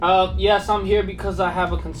Yes, I'm here because I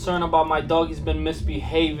have a concern about my dog. He's been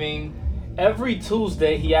misbehaving. Every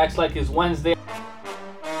Tuesday, he acts like it's Wednesday.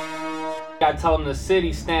 I tell him to sit,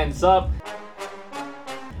 he stands up.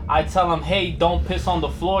 I tell him, hey, don't piss on the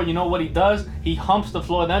floor. You know what he does? He humps the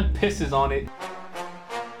floor, then pisses on it.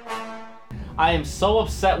 I am so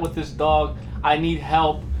upset with this dog. I need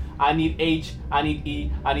help. I need H, I need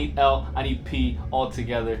E, I need L, I need P all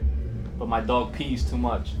together. But my dog pees too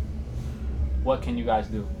much. What can you guys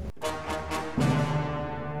do?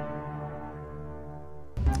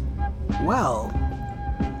 Well,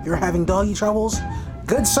 you're having doggy troubles?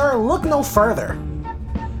 Good sir, look no further.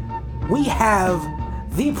 We have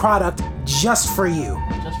the product just for you.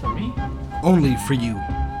 Just for me? Only for you.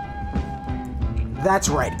 That's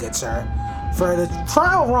right, good sir. For the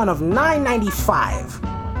trial run of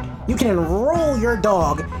 $9.95, you can enroll your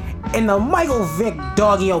dog in the Michael Vick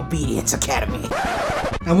Doggy Obedience Academy.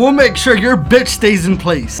 And we'll make sure your bitch stays in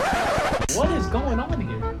place. What is going on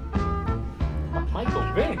here? Michael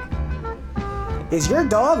Vick? Is your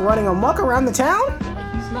dog running amok around the town?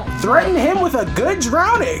 He's not. Threaten him with a good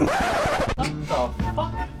drowning. What the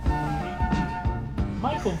fuck?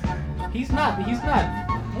 Michael, he's not.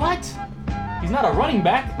 What? He's not a running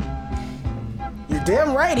back. You're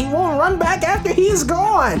damn right, he won't run back after he's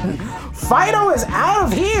gone. Fido is out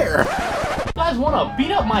of here. You guys want to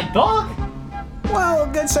beat up my dog? Well,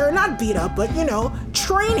 good sir, not beat up, but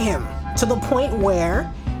train him to the point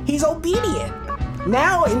where he's obedient.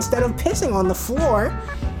 Now, instead of pissing on the floor,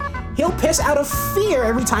 he'll piss out of fear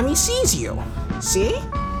every time he sees you. See?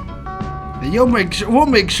 And we'll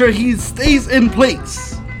make sure he stays in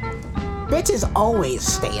place. Bitches always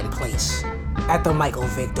stay in place at the Michael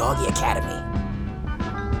Vick Doggy Academy.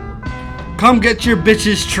 Come get your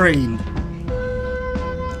bitches trained.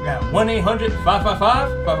 Yeah,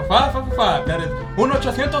 1-800-555-555. That is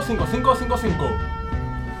 1-800-5555.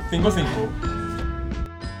 55.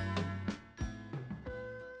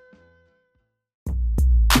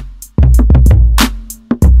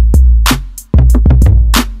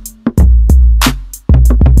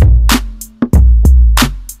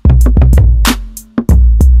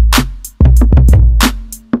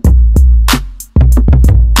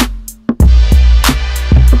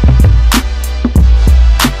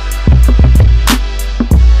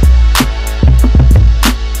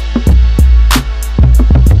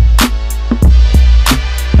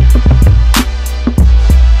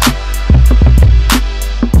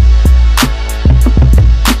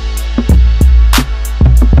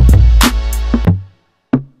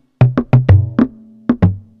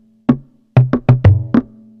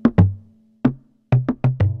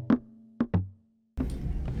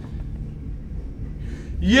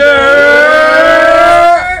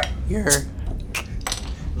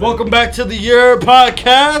 Welcome back to the Year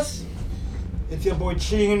Podcast. It's your boy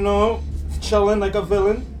Chino, chilling like a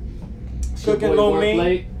villain. Cooking lo mein.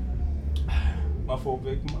 Late. My fault,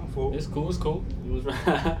 Vic. My fault. It's cool. It was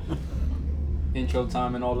intro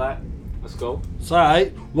time and all that. Let's go. It's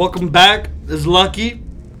alright. Welcome back. It's Lucky.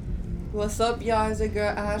 What's up, y'all? It's your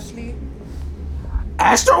girl Ashley.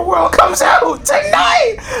 Astro World comes out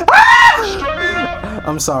tonight! Ah!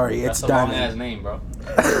 I'm sorry, it's That's a long Diamond. ass name, bro.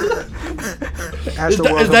 Is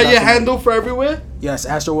that your handle for everywhere? Yes,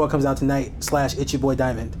 Astro World comes out tonight / It's Your Boy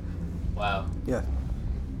Diamond. Wow. Yeah.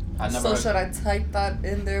 I never. So should I type that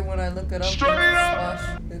in there when I look it up? /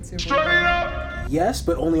 It's your boy. Yes,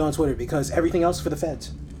 but only on Twitter because everything else for the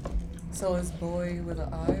feds. So it's boy with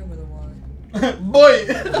an I or with a Y? Boy!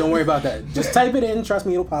 Don't worry about that. Just type it in. Trust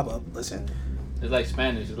me, it'll pop up. Listen. It's like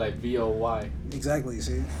Spanish. It's like VOY. Exactly,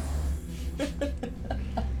 see?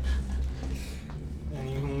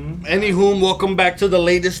 Anywho, welcome back to the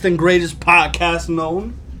latest and greatest podcast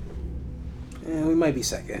known. We might be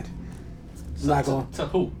second. To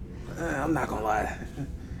who? I'm not gonna lie.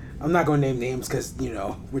 I'm not gonna name names because,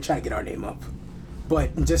 we're trying to get our name up.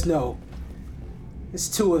 But just know, it's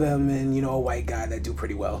two of them and, a white guy that do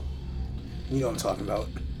pretty well. You know what I'm talking about.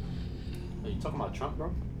 Are you talking about Trump,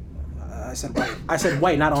 bro? I said white. I said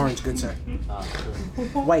white, not orange, good sir.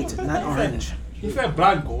 White, not orange. He said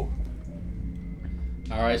blanco.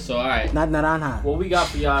 Alright, so alright. Not naranja. What we got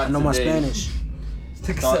for y'all No more today, Spanish.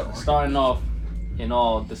 starting off in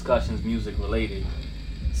all discussions music related.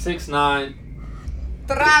 6ix9ine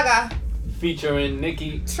Traga. featuring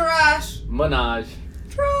Nicki Trash. Minaj.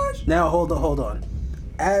 Trash. Now, hold on.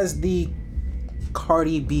 As the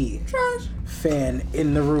Cardi B Trash. fan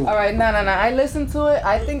in the room. Alright, no. I listened to it.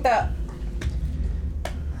 I think that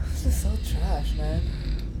this is so trash, man.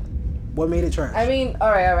 What made it trash? I mean,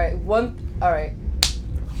 alright. Alright.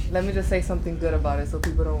 Let me just say something good about it so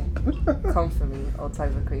people don't come for me all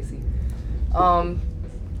type of crazy.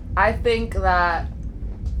 I think that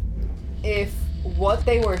if what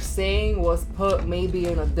they were saying was put maybe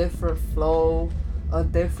in a different flow, I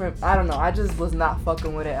don't know, I just was not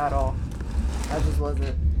fucking with it at all. I just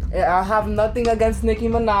wasn't. I have nothing against Nicki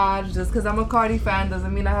Minaj. Just because I'm a Cardi fan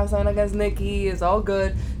doesn't mean I have something against Nicki. It's all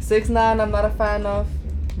good. 6ix9ine I'm not a fan of,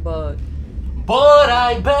 but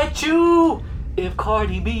I bet you if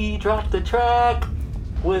Cardi B dropped the track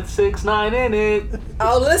with 6ix9ine in it,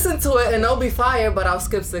 I'll listen to it and it'll be fire, but I'll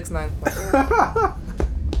skip 6ix9ine.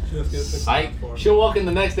 she'll walk in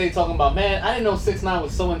the next day talking about, man, I didn't know 6ix9ine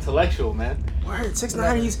was so intellectual, man. Word,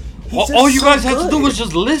 6ix9ine, he's All you just guys so had to do good. was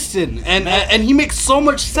just listen, and he makes so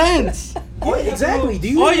much sense. Yeah, exactly. Do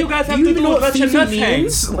you, All you guys have do to you even do know is what let your Fifi nuts hang.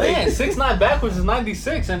 means? Like, Man, 6ix9ine backwards is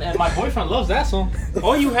 96, and my boyfriend loves that song.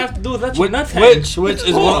 All you have to do is let your nuts hang. Which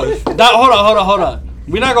is one of that. Hold on.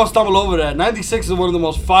 We're not gonna stumble over that. 96 is one of the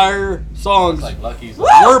most fire songs It's like Lucky's.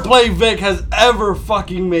 Wordplay Vic has ever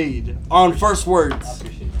fucking made on first words. I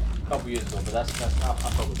appreciate it. A couple years ago, but that's I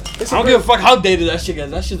fuck with that. it's I a don't give a fuck how dated that shit gets.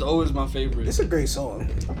 That shit's always my favorite. It's a great song.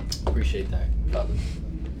 Appreciate that. Love it.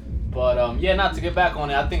 But yeah, not to get back on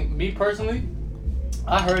it. I think me personally,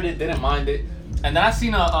 I heard it, didn't mind it, and then I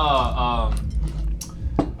seen a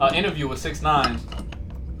interview with 6ix9ine,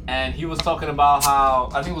 and he was talking about how,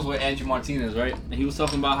 I think it was with Angie Martinez, right? And he was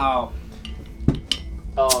talking about how,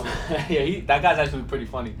 that guy's actually pretty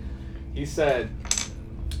funny. He said,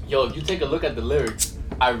 "Yo, if you take a look at the lyrics,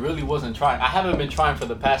 I really wasn't trying. I haven't been trying for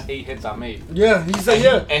the past 8 hits I made." Yeah, he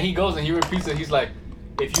said And he goes and he repeats it. He's like,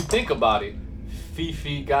 "If you think about it,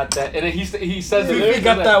 Fifi got that," and then he says the Fifi lyrics,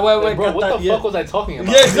 got he's that, like, wait, bro, got what that, the yeah. fuck was I talking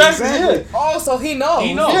about? Yeah, exactly. Oh, so he knows.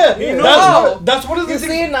 He knows. Yeah, He knows. that's one of the You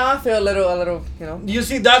things. see, now I feel a little, you know. You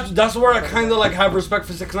see, that's where I kind of like have respect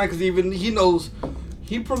for 6ix9ine, because even he knows.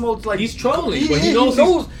 He promotes like He's trolling, but he knows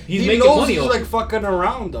he's he making knows money he's off like it. fucking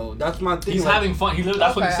around though. That's my thing. He's like, having fun.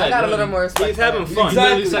 That's what he Okay, said. I got a literally. little more respect. He's for having him. fun. He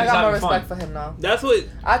literally Exactly. said I he's got more having respect fun. for him now. That's what.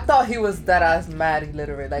 I thought he was that ass mad,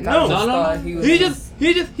 literally. Like No. I just No. thought he was.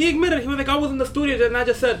 He admitted it. He was like, I was in the studio and I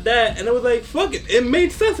just said that, and it was like, fuck it. It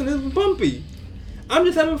made sense and it was bumpy. I'm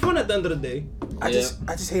just having fun at the end of the day. I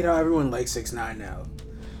just hate how everyone likes 6ix9ine now.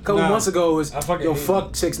 A couple Nah, months ago it was, I fucking yo, hate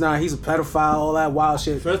fuck 6ix9ine, he's a pedophile, all that wild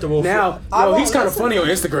shit. First of all, now, I yo, won't he's kind of listen funny on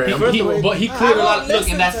to Instagram. But he cleared a I lot. don't Look,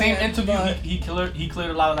 in that listen same to him, interview, but- he cleared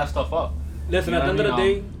a lot of that stuff up. Listen, You at know the end of what the I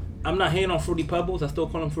mean? day, I'm not hating on Fruity Pebbles. I still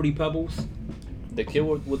call them Fruity Pebbles. The kid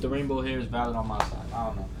with the rainbow hair is valid on my side. I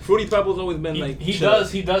don't know. Fruity Pebbles always been like. He chill.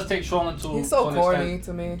 does take trolling to He's so an corny extent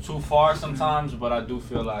to me. too far sometimes, but I do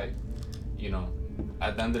feel like, you know,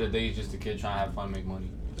 at the end of the day, he's just a kid trying to have fun, and make money.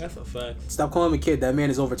 That's a fact. Stop calling him a kid, that man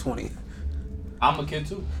is over 20. I'm a kid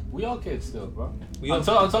too. We all kids still, bro. We all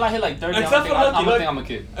Until I hit like 30, Except for I'm Lucky, gonna think I'm a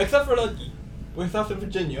kid. Except for Lucky. We're South in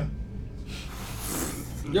Virginia.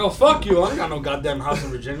 yo, fuck you. I ain't got no goddamn house in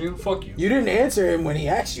Virginia. Fuck you. You didn't answer him when he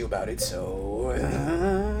asked you about it, so...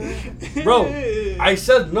 Bro, I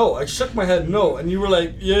said no. I shook my head no, and you were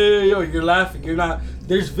like, yo, you're laughing. You're not.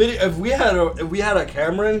 There's video. If we had a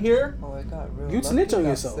camera in here, Oh, it got real. You Lucky snitch on got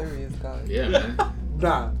yourself. Serious, guys. Yeah, man.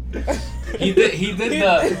 nah. He did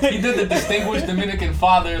the distinguished Dominican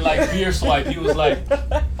father like beer swipe. He was like,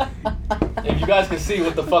 if you guys could see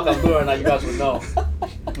what the fuck I'm doing, now you guys would know.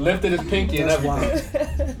 Lifted his pinky and That's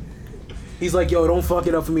everything. wild. He's like, yo, don't fuck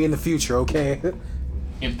it up for me in the future, okay?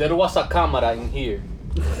 If there was a camera in here,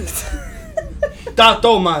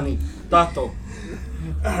 Tato, manny. Tato.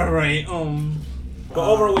 Alright, go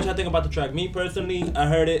over what y'all think about the track. Me personally, I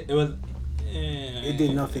heard it. It was. It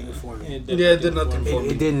did nothing for me. It did nothing for me.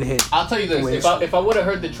 It didn't hit. I'll tell you this: Wait, if I would have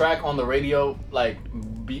heard the track on the radio, like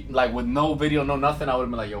with no video, no nothing, I would have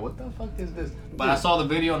been like, yo, what the fuck is this? But I saw the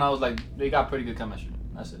video and I was like, they got pretty good chemistry.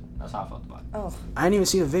 That's it. That's how I felt about it. Oh, I didn't even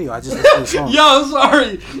see the video. I just listened to the song. Yo, I'm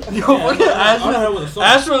sorry. Yo, fucking all I heard was a song.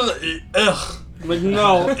 Asher was like, ugh. Like,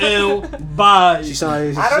 no, ew, bye. She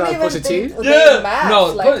sounded I don't even Pusha think T. they Yeah, match. no,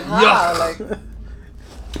 like but- how? yeah.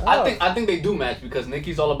 Like, I think they do match because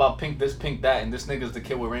Nicki's all about pink this, pink that, and this nigga's the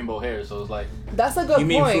kid with rainbow hair. So it's like, that's a good You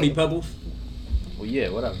mean point. Fruity Pebbles? well, yeah,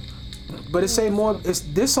 whatever. But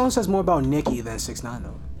this song says more about Nicki than 6ix9ine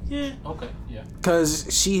though. Yeah. Okay, yeah. Because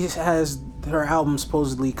she has her album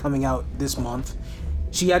supposedly coming out this month.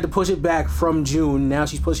 She had to push it back from June. Now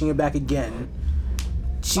she's pushing it back again.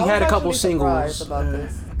 She I was had a couple actually singles. surprised about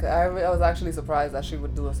this. I was actually surprised that she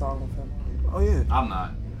would do a song with him. Oh yeah, I'm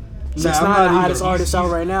not. 6ix9ine, I'm the not hottest either. artist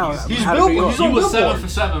out right now. he's out of New Billboard. York. He's He on was Billboard.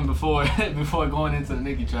 7 for 7 before going into the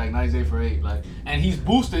Nicki track. Now he's 8 for 8. Like, and he's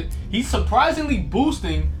boosted. He's surprisingly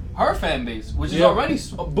boosting her fan base, which is Yeah. already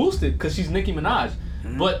boosted because she's Nicki Minaj.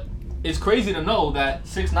 But it's crazy to know that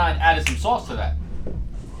 6ix9ine added some sauce to that.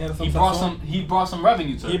 He brought some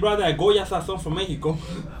revenue to it. He brought that Goya Sazon from Mexico.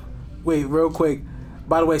 Wait, real quick.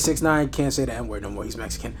 By the way, 6ix9ine can't say the N-word no more. He's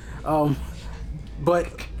Mexican. But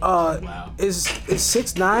is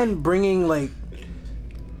 6ix9ine bringing like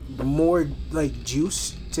more like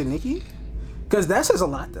juice to Nicki? Because that says a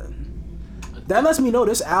lot. Then that lets me know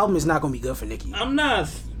this album is not gonna be good for Nicki. I'm not.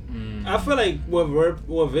 I feel like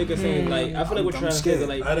what Vic is saying, like I feel like we're trying to say that,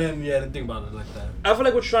 like I didn't think about it like that. I feel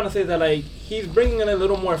like we're trying to say that, like he's bringing in a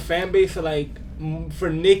little more fan base, like for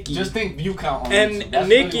Nicki. Just think view count on and it. That's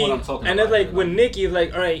Nicki, really what I'm talking and about. it's like when Nicki is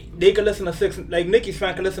like, all right, they could listen to Nicki's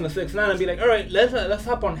fan could listen to 6ix9ine and be like, all right, let's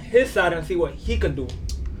hop on his side and see what he could do.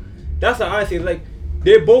 That's how I see it. Like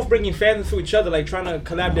they're both bringing fans into each other, like trying to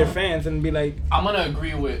collab their fans and be like. I'm gonna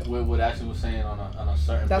agree with what Ashley was saying on a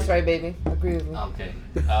certain. That's right, baby. Agree with me. Okay.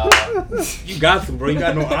 You got to, bro. You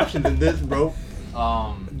got no options in this, bro.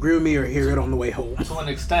 Agree with me or hear it on the way home. To an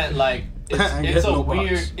extent, like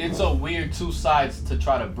it's a weird two sides to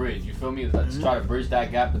try to bridge. You feel me? To try to bridge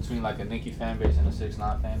that gap between like a Nicki fan base and a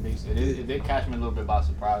 6ix9ine fan base. It did catch me a little bit by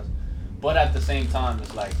surprise, but at the same time,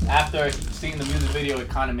 it's like after seeing the music video, it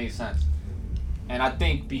kind of made sense. And I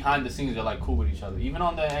think behind the scenes they're like cool with each other. Even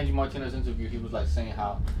on the Angie Martinez interview, he was like saying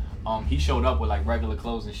how he showed up with like regular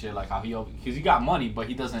clothes and shit, like how because he got money, but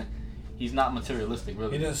he's not materialistic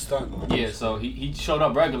really. He didn't stunt. Yeah, so he showed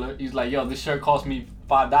up regular. He's like, yo, this shirt cost me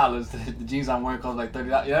 $5. The jeans I'm wearing cost like $30. You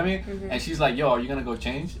know what I mean? Mm-hmm. And she's like, yo, are you gonna go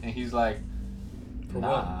change? And he's like,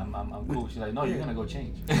 nah, I'm cool. She's like, no, you're gonna go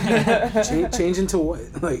change. Change into what?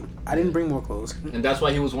 Like, I didn't bring more clothes. And that's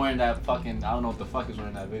why he was wearing that fucking, I don't know what the fuck he's wearing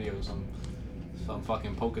in that video. Some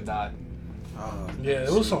fucking polka dot. Yeah,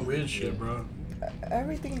 it was some weird shit, bro.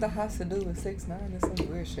 Everything that has to do with 6ix9ine is some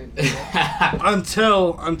weird shit.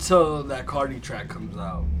 until that Cardi track comes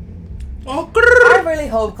out. I really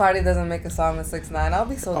hope Cardi doesn't make a song with 6ix9ine. I'll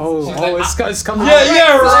be so disappointed. It's coming.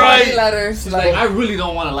 Yeah, right. So letters. She's like, I really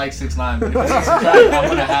don't want to like 6ix9ine, but if it's a track, I'm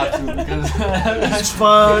gonna have to because It's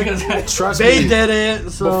fun. Trust They me. did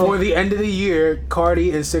it. So Before the end of the year,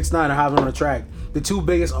 Cardi and 6ix9ine are having on a track. The two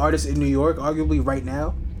biggest artists in New York, arguably right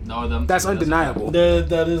now. No, them. That's undeniable.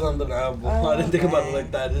 that is undeniable. I didn't think about it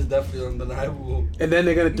like that. It's definitely undeniable. And then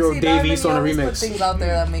they're gonna throw Dave East on a Put remix. things out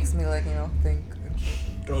there that makes me like think.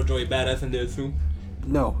 Throw Joey Badass in there too.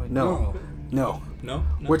 No. No.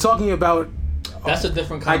 We're talking about. That's a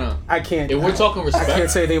different kind of. I can't. If we're talking respect, I can't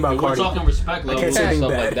say anything about if Cardi. we're talking respect levels and say anything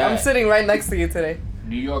stuff bad. like that. I'm sitting right next to you today.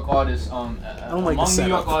 New York artists, don't like the among New York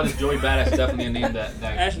setup. artists, Joey Badass is definitely a name that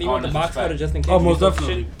Ashley, you want the garners box respect. cutter just in case? Oh, most you talk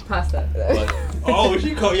definitely. shit? Past that. But Oh,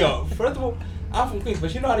 she called yo. First of all, I'm from Queens,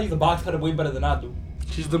 but she know how to use a box cutter way better than I do.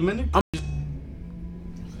 She's Dominican.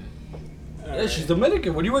 Yeah, she's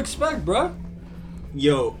Dominican. What do you expect, bruh?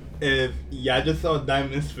 Yo, if y'all just saw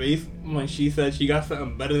Diamond's face when she said she got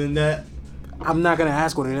something better than that. I'm not gonna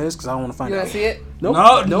ask what it is because I don't want to find You out. wanna see it?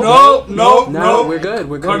 Nope. No. We're good.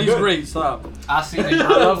 We're good. Cardi's great. Stop. I see it. I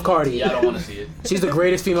love Cardi. Yeah, I don't want to see it. She's the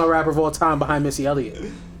greatest female rapper of all time behind Missy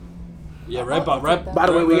Elliott. Yeah, right. By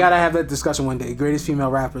the way, we gotta have that discussion one day. Greatest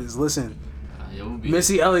female rappers. Listen, It would be.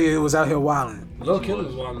 Missy Elliott was out here wilding. Lil' Kim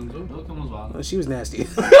was wilding too. Lil' Kim was wild. She was nasty.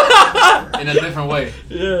 In a different way.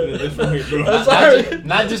 Yeah,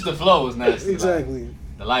 Not just the flow was nasty. Exactly. Like,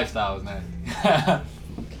 the lifestyle was nasty.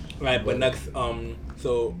 Right, but next,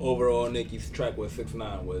 so overall, Nicki's track with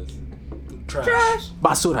 6ix9ine was Trash.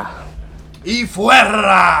 Basura. Y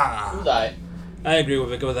fuera. It was alright. I agree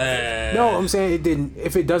with it. It was No, I'm saying it didn't.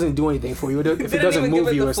 If it doesn't do anything for you, if it Didn't doesn't even give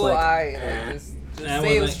move it you, the it's full like eye. Just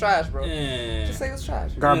say it was trash, bro. Just say it was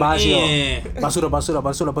trash. Garbaggio.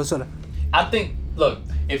 Basura. I think, look,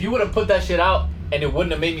 if you would have put that shit out and it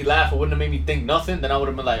wouldn't have made me laugh, it wouldn't have made me think nothing, then I would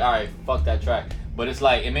have been like, alright, fuck that track. But it's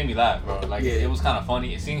like, it made me laugh, bro. Like, Yeah. it was kind of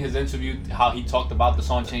funny. Seeing his interview, how he talked about the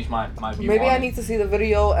song changed my view Maybe on I it. need to see the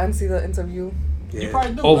video and see the interview. You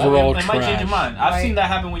probably do. Overall it might change your trash. mind. I've Right. seen that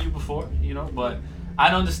happen with you before, you know, but I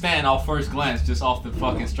don't understand off first glance, just off the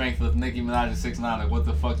fucking strength of Nicki Minaj and 6ix9ine. Like, what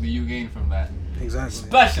the fuck do you gain from that? Exactly.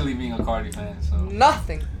 Especially being a Cardi fan, so.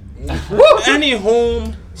 Nothing. Any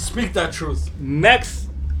home Speak that truth. next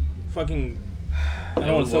fucking. I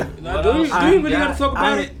don't want to talk. What Do we else? really gotta talk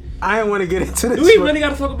about it? I didn't want to get into this. Do we but- really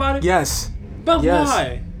gotta talk about it? Yes. But Yes.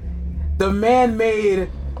 why? The man made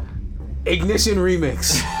Ignition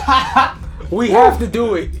remix. We have to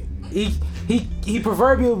do it. He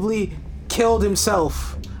proverbially killed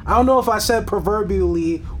himself. I don't know if I said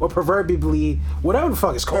proverbially or proverbially, whatever the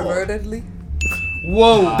fuck it's called. Pervertedly.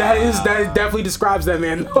 Whoa, that definitely describes that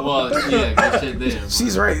man. Well, yeah, good shit there.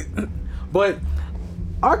 She's right. But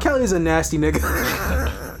R. Kelly is a nasty nigga.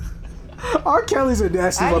 R. Kelly's a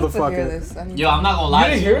nasty I need to hear motherfucker. this. Yo, I'm not gonna lie.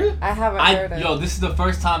 You didn't hear it? I haven't heard it. Yo, this is the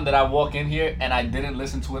first time that I walk in here and I didn't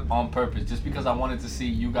listen to it on purpose, just because I wanted to see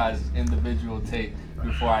you guys' individual take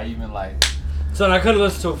before I even like. Son, I couldn't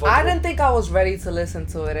listen to it. I didn't think I was ready to listen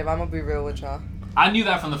to it. If I'm gonna be real with y'all. I knew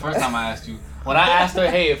that from the first time I asked you. When I asked her,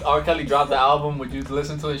 hey, if R. Kelly dropped the album, would you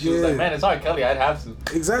listen to it? She was like, man, it's R. Kelly, I'd have to.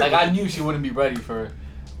 Exactly. Like, I knew she wouldn't be ready for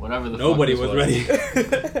whatever the Nobody fuck was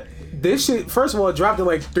this ready. This shit, first of all, it dropped at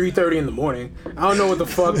like 3:30 in the morning. I don't know what the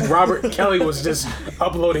fuck Robert Kelly was just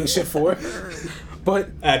uploading shit for. But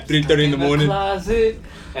At 3:30 in the morning. Closet,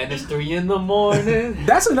 and it's 3 in the morning.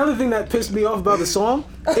 that's another thing that pissed me off about the song.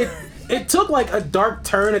 It took like a dark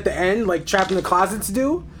turn at the end, like Trapped in the Closet to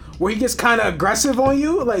do, where he gets kind of aggressive on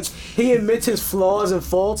you. Like, he admits his flaws and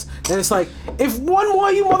faults, and it's like, if one more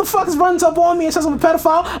of you motherfuckers runs up on me and says I'm a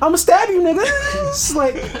pedophile, I'ma stab you, nigga. It's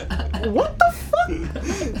like, what the fuck?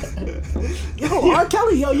 Yo, R.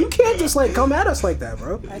 Kelly, yo, you can't just like come at us like that,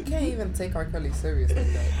 bro. I can't even take R. Kelly serious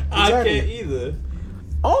like that. I Exactly. can't either.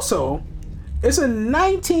 Also, it's a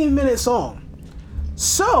 19-minute song.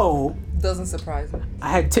 So, Doesn't surprise me. I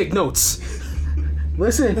had to take notes.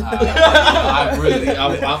 Listen.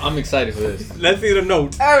 I'm excited for this. Let's see the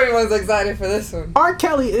notes. Everyone's excited for this one. R.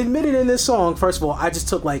 Kelly admitted in this song, first of all, I just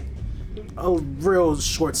took like a real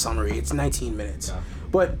short summary. It's 19 minutes. Yeah.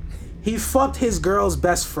 But he fucked his girl's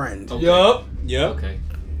best friend. Okay. Yup. Yep. Okay.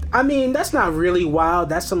 I mean, that's not really wild.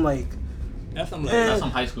 That's some like, That's some That's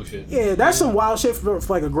some high school shit. yeah, that's some wild shit for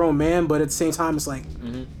like a grown man, but at the same time, it's like,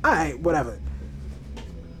 alright, whatever.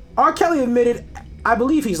 R. Kelly admitted, I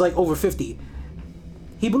believe he's like over 50.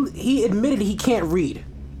 He admitted he can't read.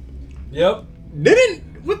 Yep.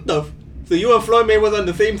 What the? So you and Floyd Mayweather on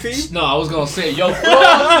the same team? No, I was gonna say, yo,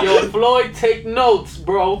 Floyd, take notes,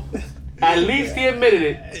 bro. At least he admitted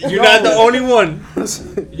it. You're not the only one.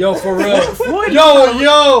 Yo, for real. Floyd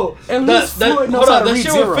Yo. At least Floyd knows hold how on, to that read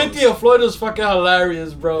shit zeros. with 50 and Floyd was fucking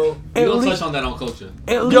hilarious, bro. We At don't least- touch on that on culture.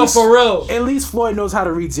 At Yo, least, for real. At least Floyd knows how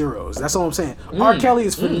to read zeros. That's all I'm saying. R. Kelly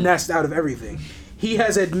is finessed out of everything. He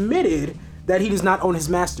has admitted that he does not own his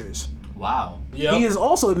masters. Wow. Yep. He has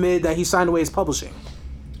also admitted that he signed away his publishing.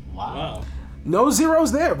 Wow. No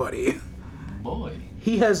zeros there, buddy. Boy.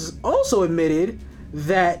 He has also admitted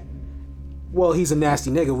that, well, he's a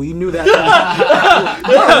nasty nigga. We knew that.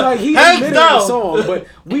 Like, he Hands admitted in down. the song, but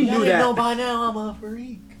we knew that. by now I'm a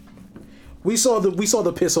freak. We saw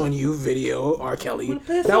the piss on you video, R. Kelly.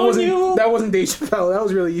 Piss That on wasn't you. that wasn't Dave Chappelle. That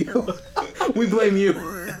was really you. We blame you.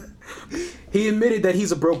 He admitted that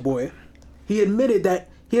he's a broke boy. He admitted that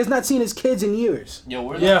he has not seen his kids in years.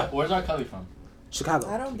 Yo, Yeah. where's R. Kelly from? Chicago.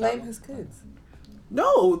 I don't blame his kids.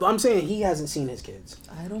 No, I'm saying he hasn't seen his kids.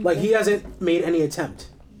 I don't. Like, blame he hasn't made any attempt.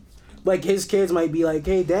 Like, his kids might be like,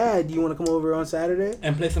 hey, Dad, do you want to come over on Saturday?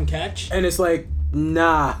 And play some catch? And it's like,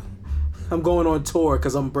 nah, I'm going on tour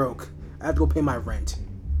because I'm broke. I have to go pay my rent.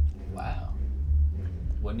 Wow.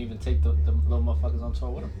 Wouldn't even take the little motherfuckers on tour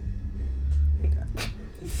with him.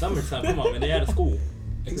 It's summertime. Come on, man. They out of school.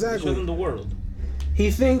 Exactly. Show them the world.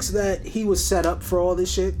 He thinks that he was set up for all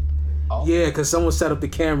this shit. Oh. Yeah, because someone set up the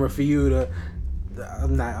camera for you to...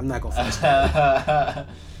 I'm not going to finish that.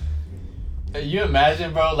 You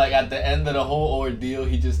imagine, bro, like at the end of the whole ordeal,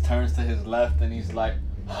 he just turns to his left and he's like,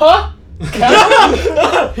 huh?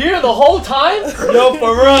 Camera? Here the whole time? Yo,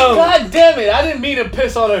 for real. God damn it, I didn't mean to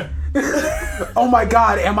piss on her. Oh my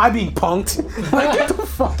God, am I being punked? Like, get the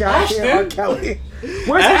fuck out of here, R. Ashton? Kelly.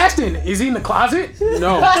 Where's Ashton? Is he in the closet?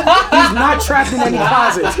 No. He's not trapped in any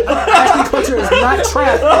closet. Ashton Kutcher is not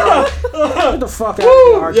trapped, bro. Get the fuck out of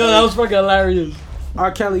here, R. Yo, Kelly. that was fucking hilarious.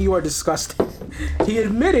 R. Kelly, you are disgusting. He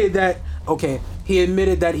admitted that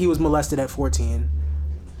he was molested at 14.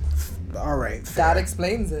 All right. fair. That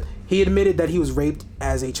explains it. He admitted that he was raped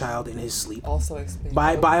as a child in his sleep Also explains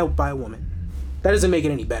by it. a woman. That doesn't make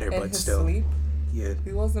it any better, In but his still. sleep, Yeah.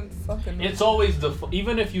 he wasn't fucking. It's always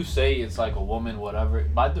even if you say it's like a woman, whatever,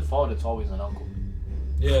 by default, it's always an uncle.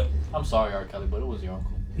 Yeah. I'm sorry, R. Kelly, but it was your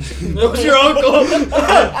uncle. It was your uncle.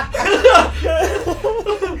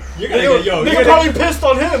 You're gonna get, yo, Nigga you're gonna, probably pissed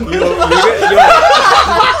on him.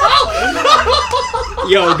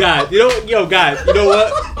 yo, guys, you know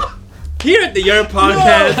what? Here at the Year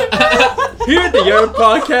Podcast,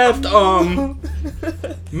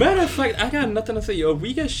 matter of fact, I got nothing to say. Yo, if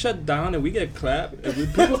we get shut down and we get clapped, if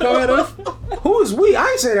people come at us, Who is we? I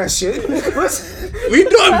ain't say that shit. we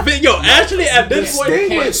doing big. Yo, actually, at this point,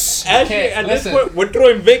 Distinguished. Listen. we're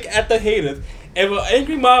throwing Vic at the haters. If an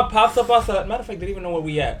angry mob pops up outside, matter of fact, they don't even know where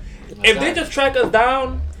we at. If they just track us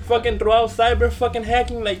down fucking throw out cyber fucking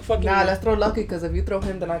hacking like fucking. Nah, let's throw Lucky, because if you throw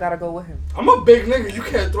him, then I gotta go with him. I'm a big nigga. You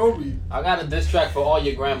can't throw me. I got a diss track for all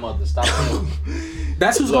your grandmothers. Stop it.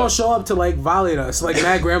 That's who's gonna show up to like violate us, like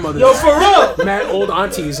mad grandmothers. Yo, for real. Mad old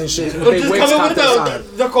aunties and shit. With Or they just wigs come in cocked with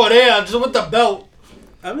aside. the Korea, just with the belt.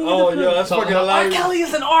 I mean, Oh, yo, that's fucking R. hilarious. Kelly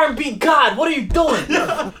is an R&B god. What are you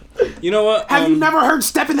doing? you know what? Have you never heard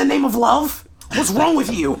 "Step in the Name of Love"? What's wrong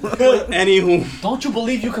with you? Anywho, Don't you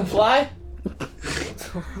believe you can fly?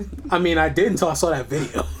 I mean, I did until I saw that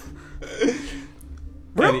video.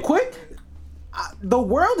 Real quick, the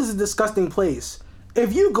world is a disgusting place.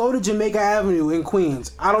 If you go to Jamaica Avenue in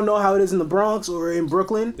Queens, I don't know how it is in the Bronx or in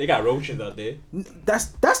Brooklyn. they got roaches out there. That's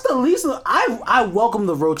the least. I welcome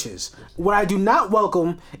the roaches. What I do not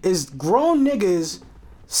welcome is grown niggas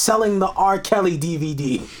selling the R. Kelly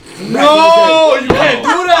DVD. No, you can't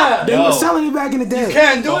do that. They Yo. were selling it back in the day. You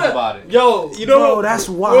can't do Talk that. about it. Yo, You know Bro, what? that's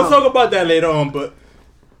We'll wild. talk about that later on, but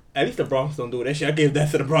at least the Bronx don't do that shit. I gave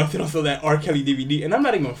that to the Bronx and also that R. Kelly DVD, and I'm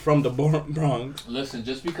not even from the Bronx. Listen,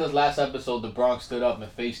 just because last episode the Bronx stood up and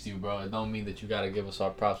faced you, bro, it don't mean that you gotta give us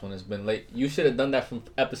our props when it's been late. You should have done that from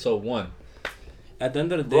episode 1. At the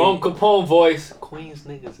end of the day, Rome Capone voice. Queens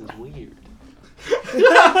niggas is weird.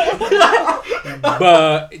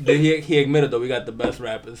 but he admitted though we got the best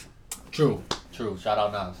rappers. True. Shout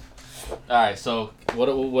out Nas. All right, so what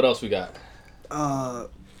else we got?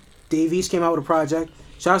 Dave East came out with a project.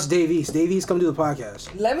 Shout out to Dave East. Dave East, come do the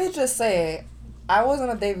podcast. Let me just say, I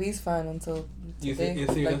wasn't a Dave East fan until You today.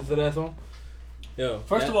 see Like, listen to that song? Yo,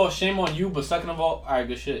 First of all, shame on you, but second of all right,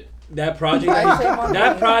 good shit. that project, Right, shame on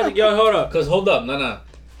that me. project, yo, hold up. Cause hold up, no.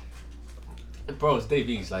 Bro, it's Dave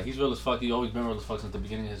East. Like, he's real as fuck. He's always been real as fuck since the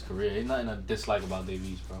beginning of his career. Ain't nothing to dislike about Dave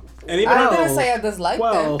East, bro. And even I Oh. didn't say I disliked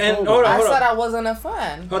Well, them. and hold on. I hold said up. I wasn't a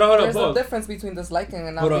fan. Hold on, There's pause. a difference between disliking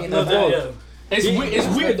and not Hold on. being No, a fan. yeah. It's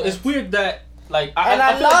weird. It's weird that like And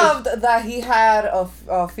I feel like loved that he had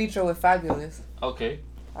a feature with Fabulous. okay.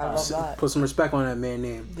 I love that. Put some respect on that man's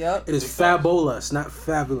name. Yep. It is Fabulous, not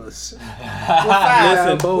Fabulous. Listen,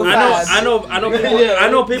 With Fab. I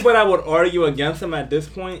know people that would argue against him at this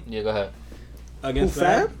point. Yeah, go ahead. Against Who,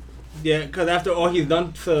 Fab? that. Yeah, because after all he's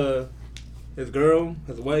done to his girl,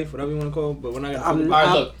 his wife, whatever you want to call it, but we're not gonna talk about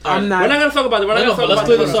Alright, look, I'm alright. not. We're not gonna talk about it. We're not No, gonna but talk let's about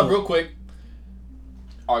clear it. this up real quick.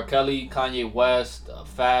 R. Kelly, Kanye West,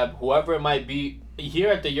 Fab, whoever it might be. Here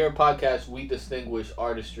at the Your Podcast, we distinguish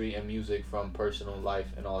artistry and music from personal life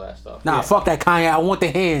and all that stuff. Nah, fuck that Kanye. I want the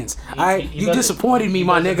hands. Alright, you doesn't- disappointed me, he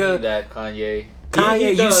my doesn't nigga. need that Kanye. Kanye, He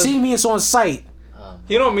you does. see me, it's on site.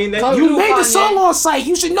 You don't mean that. Come You do made the Kanye. song on site.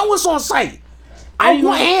 You should know it's on site. I Anyway.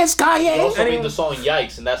 want hands, You Kanye. also Anyway. made the song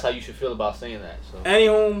Yikes, and that's how you should feel about saying that. So.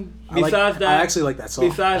 Anywho, besides that, I actually like that song.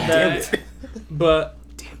 besides Damn that, it. but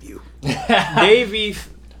Damn you. Dave East,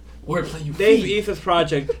 Wordplay, you Dave feed. East's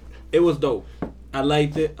project, it was dope. I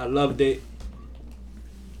liked it. I loved it.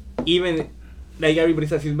 Even like everybody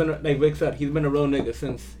says, he's been like Rick said, he's been a real nigga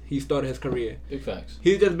since he started his career. Big facts.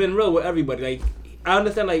 He's just been real with everybody. Like I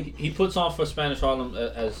understand, like He puts on for Spanish Harlem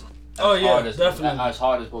as Oh, yeah, hard as, definitely. as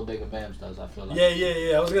hard as Bodega Bams does. I feel like.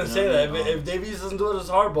 Yeah. I was gonna say You know that. what I mean? If Davies doesn't do it as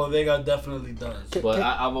hard, Bodega definitely does. But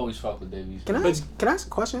I've always fucked with Davies. Can I ask a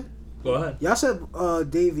question? go ahead. Y'all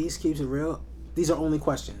said Dave East keeps it real. These are only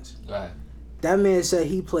questions. Go ahead. That man said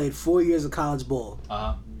he played 4 years of college ball, Uh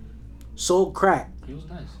huh. sold crack, He was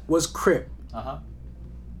nice. was Crip. Uh huh.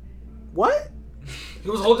 What? He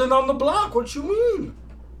was holding down the block. What you mean?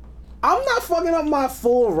 I'm not fucking up my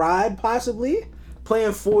full ride, possibly.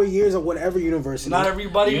 Playing 4 years at whatever university. Not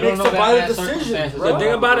everybody You makes don't the know that violent man's decision, circumstances. bro. The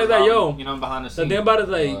thing about it is that, yo, you know, behind the The scenes. thing about it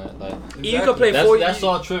is you could play that's, 4 that's years.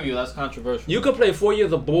 all trivial. That's controversial. You could play 4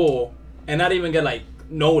 years of ball and not even get like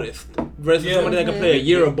noticed. Versus Yeah. somebody that can play a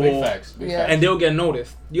year of Big ball facts. Big Yeah. facts. and they'll get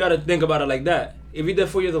noticed. You gotta think about it like that. If you did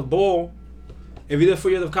 4 years of ball, if you did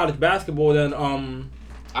 4 years of college basketball, then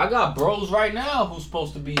I got bros right now who's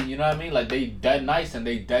supposed to be, you know what I mean? Like they dead nice and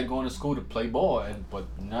they dead going to school to play ball, but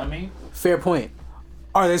you know what I mean? Fair point.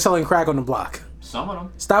 Are they selling crack on the block? Some of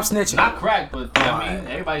them, Stop snitching. not crack, but you know what I mean,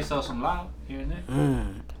 Alright. everybody sells some loud here and there.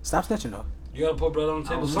 Stop snitching though. You gotta put bread on the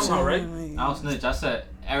table was somehow, right? I don't snitch. I said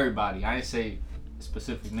everybody. I ain't say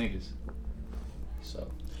specific niggas. So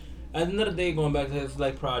at the end of the day, going back to his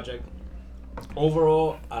like project,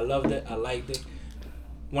 overall, I loved it. I liked it.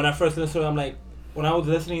 When I first listened to it, I'm like, when I was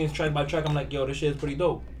listening to track by track, I'm like, yo, this shit is pretty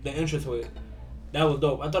dope. The interest with it, that was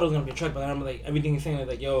dope. I thought it was gonna be a track, but then I'm like, everything he's saying is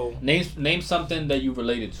like, yo, name something that you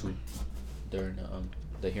related to during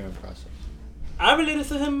the hearing process. I related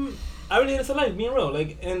to him. I related to life being real.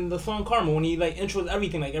 Like in the song Karma, when he like intros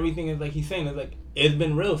everything, like everything is like he's saying is like it's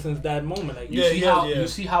been real since that moment. Like you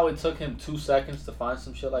see how it took him 2 seconds to find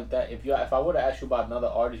some shit like that. If I would have asked you about another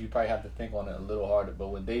artist, you probably have to think on it a little harder. But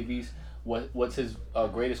with Dave East, what's his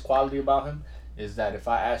greatest quality about him is that if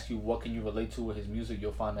I ask you what can you relate to with his music,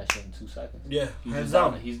 you'll find that shit in 2 seconds. Yeah,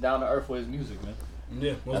 he's down to earth with his music, man.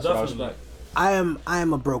 Yeah, most That's definitely. I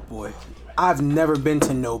am a broke boy. I've never been to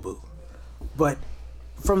Nobu, but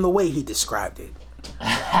from the way he described it,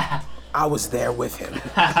 I was there with him.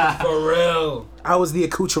 For real. I was the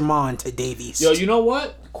accoutrement to Dave East. Yo, you know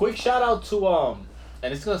what? Quick shout out to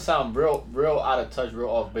and it's gonna sound real out of touch, real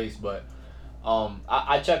off base, but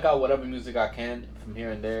I check out whatever music I can from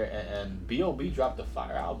here and there, and B.O.B. dropped a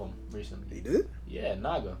fire album recently. He did? Yeah,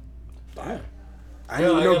 Naga. Fire. I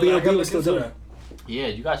didn't even know B.O.B. was still doing it. Yeah,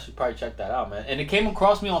 you guys should probably check that out, man. And it came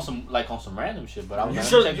across me on some random shit, but I was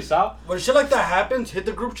You like, check this out. When shit like that happens, hit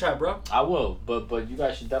the group chat, bro. I will, but you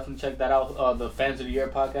guys should definitely check that out. The Fans of the Year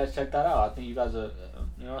podcast, check that out. I think you guys are,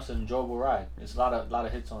 it's an enjoyable ride. It's a lot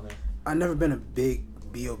of hits on there. I've never been a big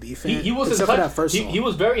B.O.B. fan. He was except in touch. for that first song. He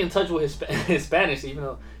was very in touch with his Spanish, even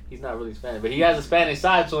though he's not really Spanish, but he has a Spanish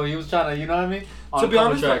side, so he was trying to, you know what I mean? To be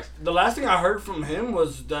honest, the last thing I heard from him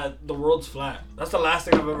was that the world's flat. That's the last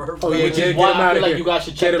thing I've ever heard from him. Which is why I feel like you guys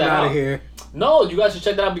should check that out. Get him out of here. No, you guys should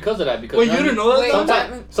check that out because of that. Because wait, you didn't know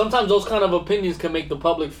that? Sometimes those kind of opinions can make the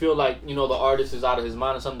public feel like, the artist is out of his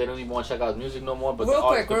mind or something. They don't even want to check out his music no more. But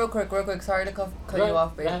real quick. Sorry to cut you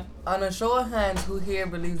off, babe. Yeah. On a show of hands, who here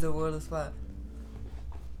believes the world is flat?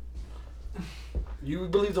 You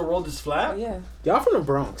believe the world is flat? Yeah. Y'all from the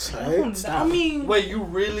Bronx, right? I mean, wait, you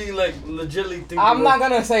really legitimately think? I'm not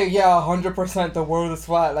gonna say 100% the world is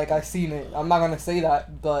flat. Like I've seen it. I'm not gonna say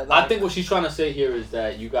that, but I think what she's trying to say here is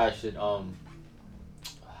that you guys should how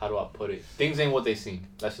do I put it? Things ain't what they seem.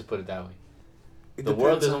 Let's just put it that way. The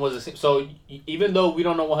world isn't what it seems. So even though we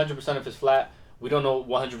don't know 100% if it's flat, we don't know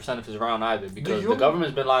 100% if it's round either, because the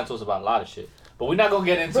government's been lying to us about a lot of shit. But we're not gonna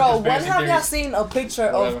get into conspiracy theories. Bro, when have y'all seen a picture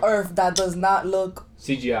of Earth that does not look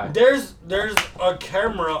CGI? There's a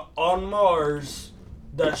camera on Mars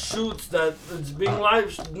that shoots that it's being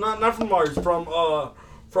live, not from Mars, from a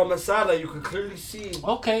satellite. You can clearly see.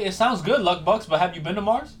 Okay, it sounds good, Luck Bucks. But have you been to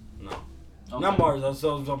Mars? No, okay. Not Mars. I was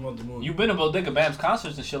talking about the moon. You've been to Bodega Bam's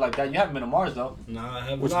concerts and shit like that. You haven't been to Mars though. Nah, I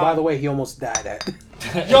haven't. Which, by the way, he almost died at.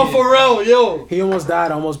 Yo, for real, yo. He almost died.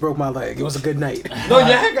 I almost broke my leg. It was a good night. No,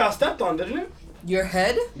 your head got stepped on, didn't it? your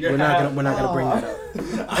head? We're not gonna bring that up.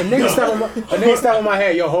 A nigga step on my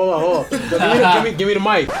head. Yo, hold on. Yo, give me the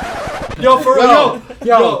mic. Yo, for real,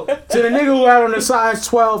 yo. To the nigga who had on the size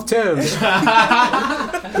 12 Timbs.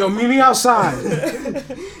 Yo, meet me outside.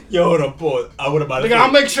 Yo, hold up, boy. I would have about to say,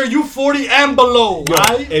 I'll make sure you 40 and below,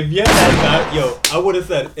 right? if your head got, I would have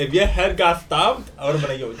said, if your head got stomped, I would have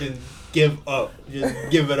been like, yo, just give up.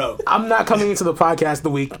 Just give it up. I'm not coming into the podcast the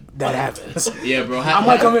week that happens. Yeah, bro. I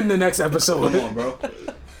might come in the next episode. Come on, bro.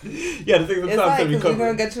 Yeah, the thing It's like, because we're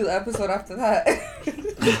going to get you the episode after that.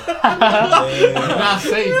 I'm not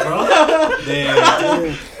safe, bro.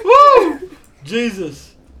 Damn. Woo!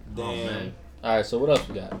 Jesus. Damn. Oh, man. All right, so what else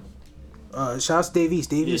we got? Shouts to Dave East.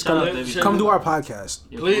 Dave East, shout out come, Dave East. come do our podcast.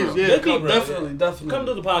 Please, yeah, come, definitely. Come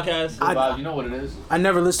to the podcast. Bob, you know what it is? I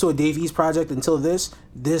never listened to a Dave East project until this.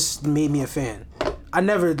 This made me a fan. I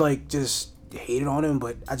never just hated on him,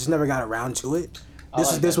 but I just never got around to it.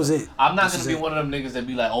 This was it. I'm not gonna be one of them niggas that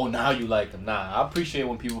be like, oh, now you like them. Nah, I appreciate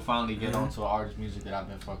when people finally get onto an artist music that I've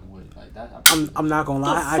been fucking with. Like that. I'm not gonna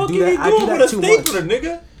lie. I do you that. I do doing that with too a much. stapler,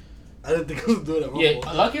 nigga? I didn't think I was doing that. Yeah,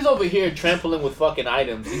 Lucky's over here trampling with fucking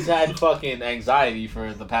items. He's had fucking anxiety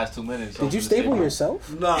for the past 2 minutes. Did you staple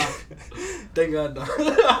yourself? Nah. Thank God, no.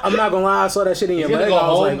 I'm not gonna lie. I saw that shit in He's your gonna leg. go I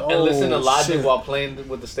was home like, and listen to oh, Logic shit. while playing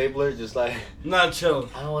with the stapler, just like, Not chill.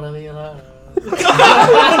 I don't wanna be alive. Wow.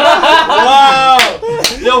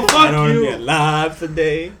 Yo, I fuck don't want to be you. alive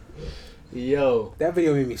today. Yo, That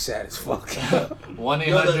video made me sad as fuck.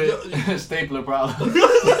 1-800 stapler problem.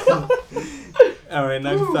 All right,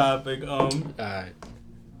 next topic. Alright.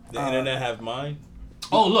 The internet have mine.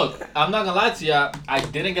 Oh, look, I'm not gonna lie to y'all. I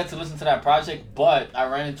didn't get to listen to that project, but I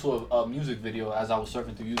ran into a music video as I was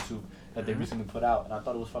surfing through YouTube that they recently put out, and I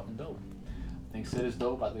thought it was fucking dope. I think Sid is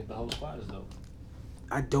dope. I think the whole squad is dope.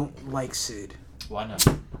 I don't like Sid. Why not?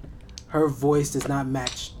 Her voice does not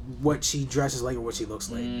match what she dresses like or what she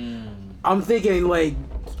looks like. I'm thinking like,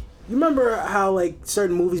 you remember how like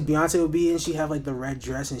certain movies Beyonce would be in? She have like the red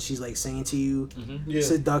dress and she's like singing to you Yeah.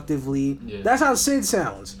 seductively. Yeah. That's how Sid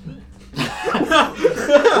sounds.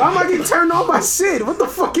 Why am I getting turned on by Sid? What the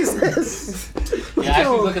fuck is this? Yeah,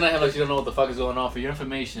 actually looking at him like she don't know what the fuck is going on. For your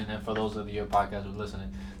information, and for those of your podcast who are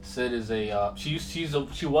listening, Sid is a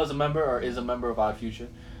she was a member or is a member of Odd Future.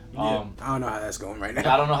 I don't know how that's going right I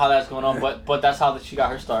now. don't know how that's going on, but that's how she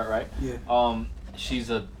got her start, right? Yeah. She's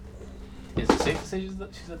a. Is it safe to say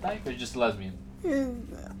she's a dyke or just a lesbian? Yeah,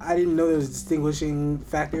 I didn't know there was a distinguishing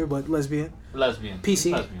factor, but lesbian. Lesbian.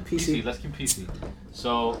 PC. Lesbian. PC. Let's keep PC.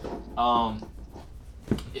 So,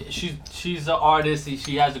 she's an artist.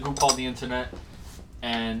 She has a group called The Internet,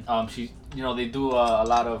 and they do a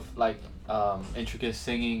lot of like intricate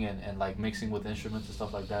singing and like mixing with instruments and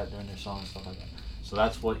stuff like that during their songs and stuff like that. So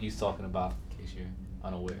that's what he's talking about, in case you're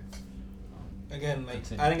unaware. Again, like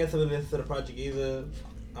I didn't get to listen to the project either.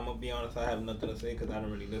 I'm gonna be honest, I have nothing to say because I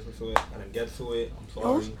didn't really listen to it. I didn't get to it. I'm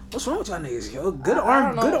sorry. What's wrong with y'all niggas, yo? Good I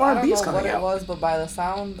R&B's don't know coming what out. it was, but by the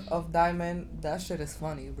sound of Diamond, that shit is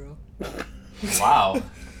funny, bro. Wow.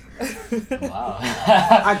 Wow.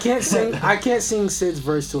 I can't sing Sid's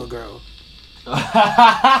verse to a girl.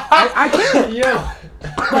 I can't. Yeah.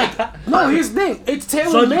 Like, no, here's the thing. It's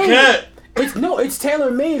tailor Son, you made. can't. It's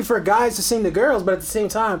tailor made for guys to sing to girls, but at the same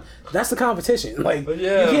time, that's the competition. Like,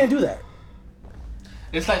 Yeah. you can't do that.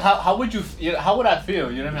 It's like how would how would I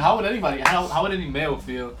feel? You know what I mean? How would anybody? How would any male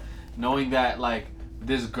feel, knowing that like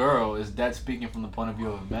this girl is dead speaking from the point of view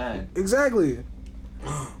of a man? Exactly.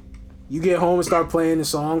 You get home and start playing the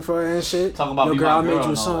song for her and shit. Talking about Yo, Be girl, My I made Girl you a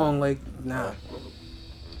and all song. Like, nah.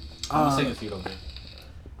 I'm gonna sing it to you, okay?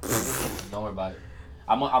 Don't worry about it.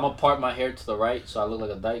 I'm gonna part my hair to the right so I look like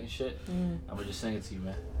a dyke and shit. I'm gonna just sing it to you,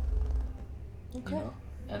 man. Okay. You know?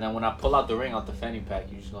 And then when I pull out the ring out the fanny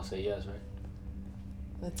pack, you just gonna say yes, right?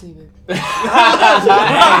 Let's see, babe.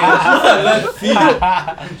 Let's see.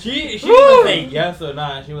 She didn't say yes or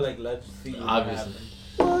not. She was like, let's see. Obviously.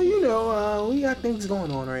 Well, you know, we got things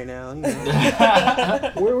going on right now. You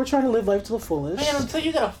know. we're trying to live life to the fullest. Man, until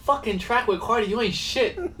you got a fucking track with Cardi, you ain't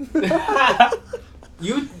shit. Babe,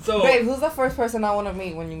 who's the first person I want to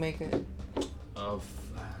meet when you make it? I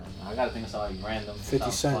gotta think of something random.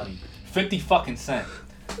 50 Cent. Funny. 50 fucking Cent.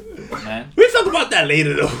 Man. We'll talk about that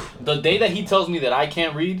later, though. The day that he tells me that I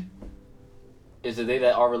can't read is the day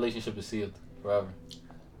that our relationship is sealed forever.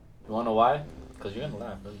 You wanna know why? Because you're gonna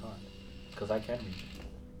laugh really hard. Because I can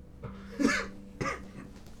read.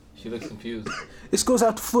 She looks confused. This goes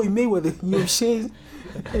out to Floyd Mayweather. You know what I'm saying?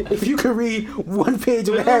 If you could read one page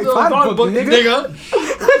of a Harry Potter book, nigga.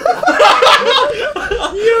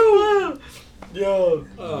 Yo.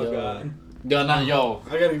 Oh, God. Yo.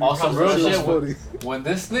 I gotta On some real That's shit. funny. When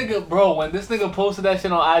this nigga posted that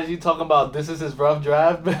shit on IG talking about this is his rough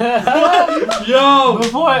draft, Yo.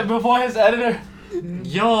 before his editor,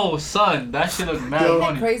 yo son, that shit look mad Isn't it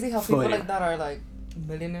funny. crazy how people Funny. like that are like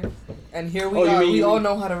millionaires? And here we Oh, you are, mean- we you all mean-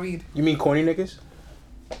 know how to read. You mean corny niggas?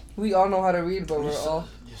 We all know how to read, but we're all...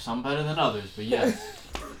 Some better than others, but yes.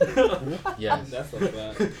 Yes. That's a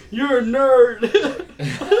fact. You're a nerd.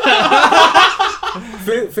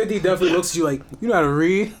 50 definitely looks at you like, you know how to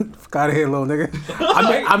read? Fuck out of here, little nigga.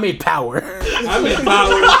 I made power. I'm in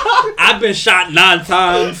power. I've been shot 9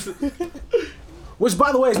 times. Which,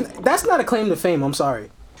 by the way, that's not a claim to fame. I'm sorry.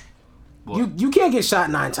 What? You can't get shot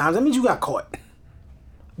 9 times. That means you got caught.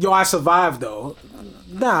 Yo, I survived, though.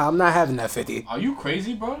 Nah, I'm not having that 50. Are you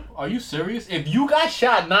crazy, bro? Are you serious? If you got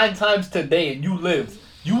shot 9 times today and you lived,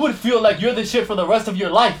 you would feel like you're the shit for the rest of your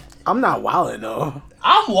life. I'm not wildin', though.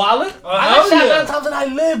 I'm wildin'. I got shot 9 times and I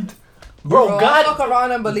lived. Bro, I fuck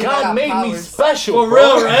around and believe I God got made me powers. special. For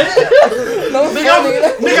bro. real, right? No,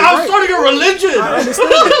 Nigga, I'm starting a religion. I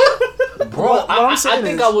understand that. Bro, What I'm I saying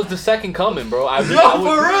think is- I was the second coming, bro. I Yo,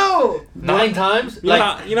 for real. 9 times. You know Like,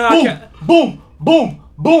 how- you know how boom, boom,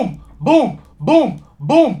 boom, boom, boom, boom,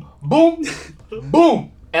 boom, boom,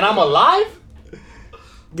 boom. And I'm alive?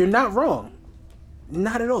 You're not wrong.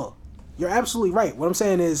 Not at all. You're absolutely right. What I'm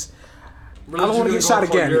saying is, I don't want to get shot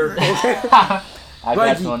again. Okay? I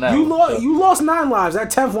Like, got you on that. you lost 9 lives.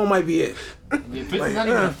 That 10th one might be it. 50's not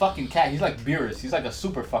even a fucking cat. He's like Beerus. He's like a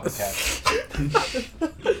super fucking cat.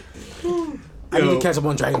 I need to catch up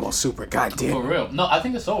on Dragon Ball Super. God damn. For real. No, I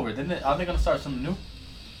think it's over. Didn't it? Are they gonna start something new?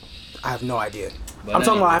 I have no idea. But I'm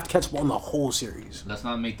talking about I anyway. have to catch up on the whole series. Let's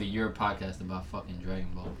not make the Year podcast about fucking Dragon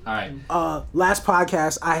Ball. Alright. Last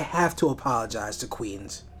podcast, I have to apologize to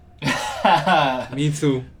Queens. Me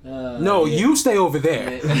too. No, you stay over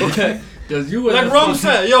there. Okay. Because you was Like Rome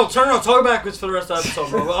said, yo, turn around, talk backwards for the rest of the episode,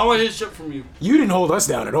 bro. I want to hear shit from you. You didn't hold us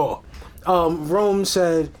down at all. Rome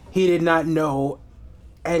said he did not know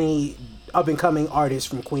any up-and-coming artists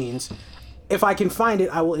from Queens. If I can find it,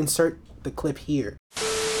 I will insert the clip here.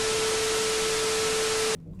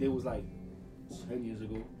 It was like 10 years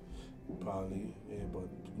ago. Probably, yeah,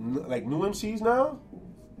 but like new MCs now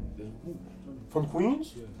from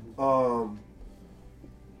Queens.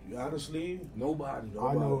 Honestly, nobody.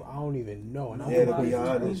 I know. I don't even know. And Yeah, to be I'm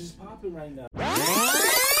honest. Popping right now.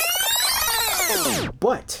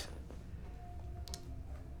 But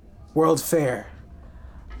World's Fair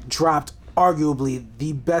dropped arguably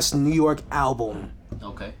the best New York album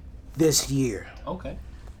Okay. this year. Okay.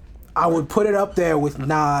 I would put it up there with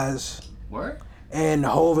Nas Word? and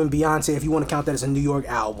Hov and Beyonce if you want to count that as a New York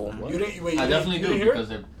album. You didn't, wait, I you definitely didn't, do you didn't hear because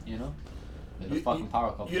they're, you know, they're the You- fucking power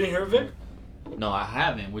couple. You didn't hear Vic? No, I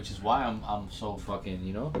haven't, which is why I'm so fucking,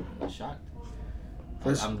 you know, shocked.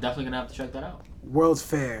 I'm definitely gonna have to check that out. World's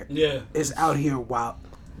Fair Yeah. is out here wild.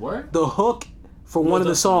 Word? The hook for one of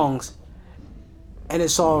the up? songs, and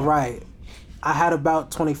it's all right. I had about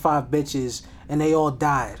 25 bitches and they all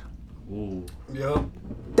died. Ooh. Yep.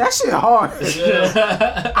 That shit hard.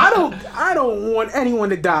 Yeah. I don't want anyone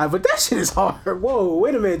to die, but that shit is hard. Whoa,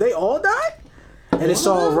 wait a minute, they all died? And it's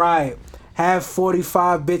all right. Have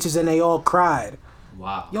 45 bitches and they all cried.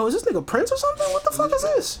 Wow. Yo, is this nigga Prince or something? What the fuck is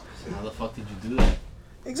this? How the fuck did you do that?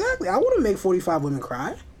 Exactly. I want to make 45 women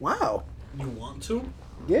cry. Wow. You want to?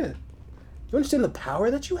 Yeah. You understand the power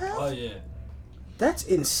that you have? Oh yeah. That's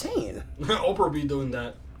insane. Oprah be doing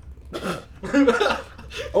that.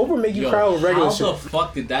 Oprah make you Yo, cry with regular how shit. the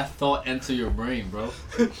fuck did that thought enter your brain, bro?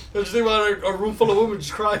 Just think about a room full of women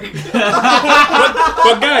just crying.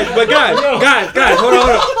 But guys, hold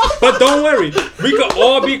on. But don't worry, we could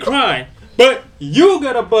all be crying. But you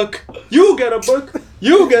get a book. You get a book.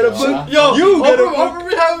 You get a book. Yo, You get a book. Oprah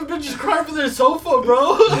be having bitches crying for their sofa,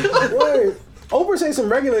 bro. Word. Oprah say some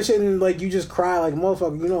regular shit and like you just cry like a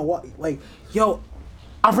motherfucker. You know what? Like, yo,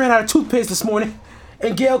 I ran out of toothpaste this morning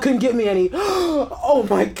and Gail couldn't get me any. Oh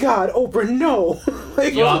my God, Oprah, no.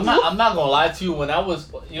 Like, Yo, I'm not gonna lie to you. When I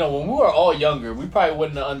was, you know, when we were all younger, we probably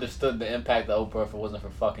wouldn't have understood the impact of Oprah if it wasn't for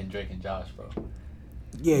fucking Drake and Josh, bro.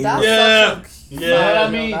 Yeah, you That's know. Yeah. such a- You know what Yeah. I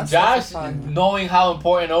mean? that's Josh, such a time. knowing how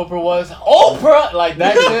important Oprah was, Oprah, like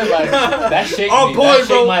that shit, like that shaped On me. point, That shaped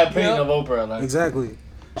bro. my opinion Yeah. of Oprah. Like, Exactly.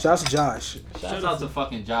 Shout out to Josh. shout out to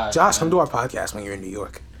fucking Josh. Josh, come man. to our podcast when you're in New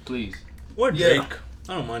York. Please. Or Yeah. Drake.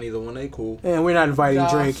 I don't mind either one. They cool. And we're not inviting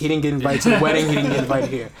Josh. Drake. He didn't get invited to the wedding. He didn't get invited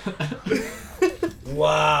here.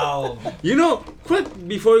 Wow. You know, quick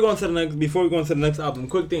before we go on to the next album,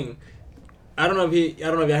 quick thing. I don't know if you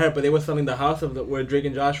heard, but they were selling the house of where Drake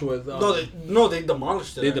and Josh was. No, they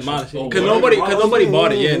demolished it. They actually. demolished it Oh, because word? nobody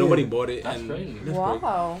bought it. Yeah, Yeah. nobody bought it. That's and crazy. that's crazy.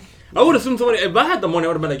 Wow. I would assume somebody. If I had the money, I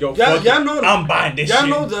would have been like, yo, Yeah, fuck yeah, it. no, I'm buying this Yeah, shit.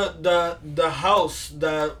 no, the house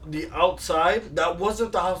the outside that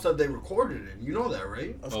wasn't the house that they recorded in. You know that,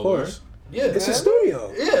 right? Of Oh, course. Yeah, It's a studio.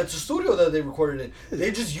 Yeah, it's a studio that they recorded in.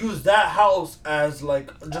 They just used that house as like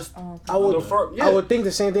just I would, the first. Yeah, I would think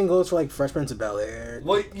the same thing goes for like Fresh Prince of Bel-Air.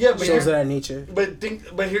 well, yeah, but Shows here, of that nature. but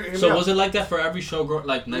hear So me was out. it like that for every show,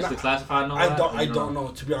 like next to Nah, Classified and all I that? don't. Or I you don't know,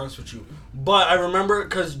 to be honest with you. But I remember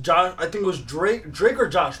because Josh. I think it was Drake or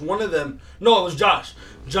Josh. One of them. No, it was Josh.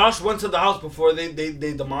 Josh went to the house before they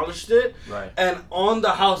demolished it. Right. And on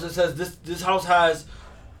the house it says this house has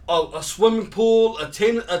a swimming pool, a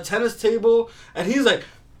tennis table, and he's like,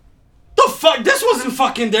 the fuck, this wasn't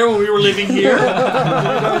fucking there when we were living here. You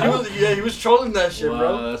know, he was trolling that shit, Wow,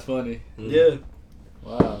 bro. that's funny. Yeah.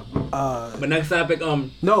 Wow. But next topic,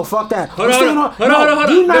 No, fuck that. Hold We're on, staying hold on.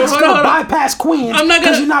 You're not No, just hold gonna on. bypass Queens I'm not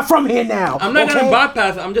because gonna- you're not from here now. I'm not okay? gonna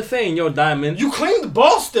bypass it. I'm just saying, yo, Diamond. You claimed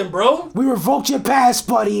Boston, bro. We revoked your pass,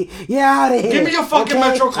 buddy. Get out of here. Give me your fucking okay?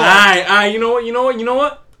 Metro card. Alright, you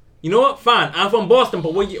know what? Fine, I'm from Boston,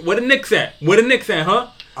 but where the Knicks at? Where the Knicks at, huh?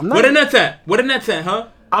 I'm not- Where the Nets at? Where the Nets at, huh?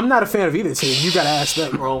 I'm not a fan of either team. You gotta ask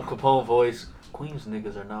them. Rome Capone voice. Queens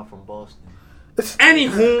niggas are not from Boston.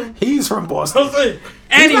 Anywho, He's from Boston. Hey,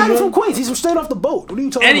 He's not even from anywho, Queens. He's from straight off the boat. What are you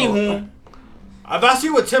talking about? anywho. If I see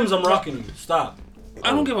you with Tim's, I'm rocking you. Stop. I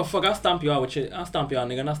don't give a fuck. I'll stomp you out with shit. I'll stomp you out,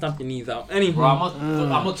 nigga. And I'll stomp your knees out. Anywho. Bro, I'm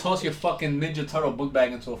gonna toss your fucking Ninja Turtle book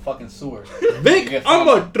bag into a fucking sewer. Vic, I'm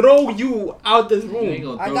gonna throw you out this You ain't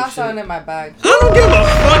room. gonna I throw got shit. something in my bag. I don't give a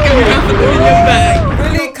fuck if you got something in your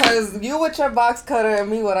bag. Really? Cause you with your box cutter and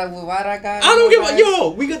me what I got. I don't give a yo.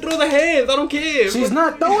 We can throw the hands. I don't care. She's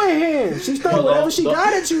not throwing hands. She's throwing whatever she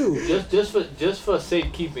got at you. Just for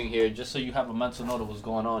safekeeping here, just so you have a mental note of what's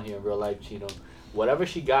going on here in real life, Chino. Whatever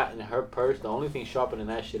she got in her purse, the only thing sharper than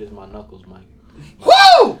that shit is my knuckles, Mike.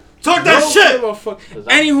 Woo! Talk that Don't shit. give a fuck. 'Cause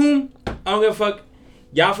I- Anywho, I don't give a fuck.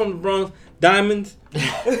 Y'all from the Bronx, Diamonds.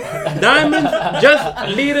 Diamonds,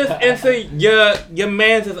 just lead us into your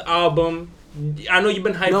man's album. I know you've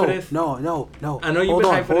been hyped for this. No. I know you've hold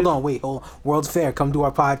been on, hyped for hold this. on, wait, hold on. World's Fair, come do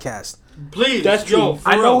our podcast. Please. That's yo, true. for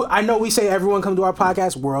I real. know we say everyone come to our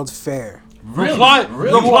podcast. World's Fair. Reply to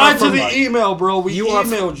the Somebody. email, bro. We You are-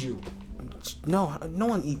 emailed you. No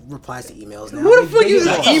one replies to emails now. Who the fuck is They-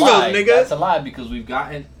 that? That's a Emails, lie. nigga. That's a lie because we've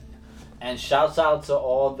gotten. And shouts out to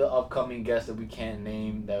all the upcoming guests that we can't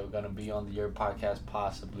name that are gonna be on your podcast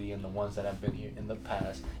possibly, and the ones that have been here in the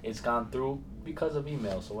past. It's gone through because of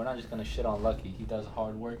email, so we're not just gonna shit on Lucky. He does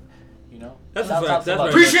hard work, you know. That's a Shouts fact, out to that's Lucky.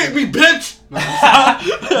 Appreciate me, bitch.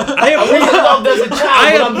 I appreciate love as a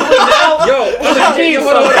child, but I'm doing now. Yo,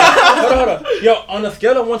 hold on. Yo, on a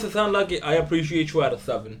scale of 1 to 10, Lucky, I appreciate you at a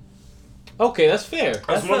 7. Okay, that's fair.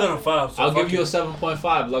 That's more than a 5. So I'll fuck give you a it.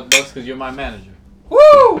 7.5, Luck Bucks, because you're my manager. Woo!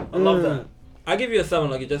 I love that. I give you a 7,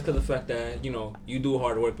 Lucky, just because of the fact that, you know, you do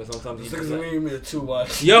hard work, but sometimes you This nigga's just giving me a 2.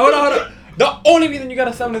 Watch. Yo, hold on. The only reason you got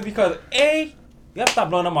a 7 is because, A, you gotta stop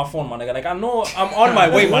blowing up my phone, my nigga. Like, I know I'm on my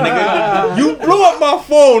way, my nigga. You blew up my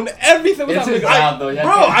phone every single It's time, his nigga. job, though.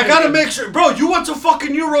 Bro, I gotta make sure. Bro, you went to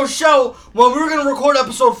fucking New Rochelle when we were gonna record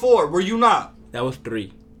episode 4. Were you not? That was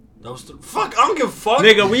 3. That was fuck. I don't give a fuck.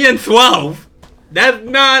 Nigga, we in 12. That's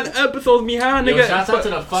 9 episodes behind, Yo, nigga. shouts out to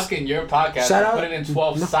the fucking Your Podcast. Shout out- Put it in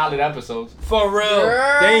 12 solid episodes. For real.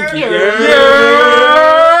 Thank you.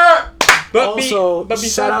 Yeah. But Also,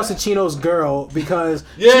 besides shout out to that- Chino's girl because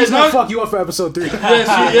Yeah, she's gonna no- fuck you up for episode 3.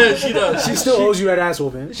 Yeah, she does. She still owes you that ass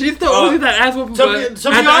whooping. She still owes you that ass whooping. to but be at the-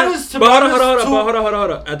 honest, but hold too-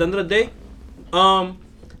 on. At the end of the day,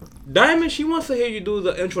 Diamond, she wants to hear you do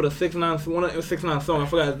the intro to 6ix9ine, one of 6ix9ine song. I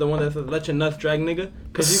forgot the one that says "Let Your Nuts Drag, Nigga."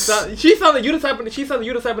 Cause she sounds like you the type of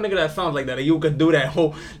nigga that sounds like that, and you could do that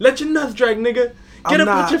whole "Let Your Nuts Drag, Nigga." Get I'm up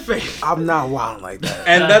not- with your face. I'm not wild like that.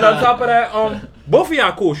 And then on top of that, both of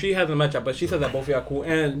y'all cool. She hasn't met y'all, but she says that both of y'all cool.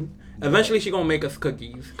 And eventually she gonna make us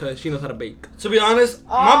cookies because she knows how to bake. To be honest,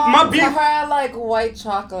 my beef. For her, I like white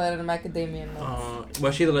chocolate and macadamia nuts.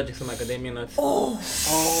 Well, she's allergic to macadamia nuts.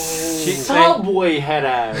 She, Subway head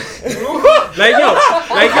ass. like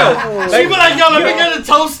yo, She be like, yo, let me get it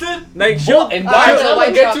toasted. like she'll And I Diamond, like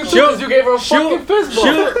I'm gonna get you too she'll- because you gave her a she'll- fucking fist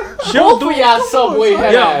bump. she'll Both do of y'all Subway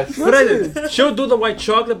head ass. she'll do the white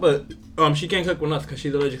chocolate, but she can't cook with nuts because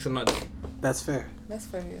she's allergic to nuts. That's fair. That's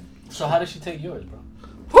for you. So how did she take yours, bro?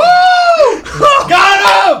 Woo!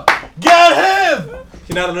 Got him! Get him!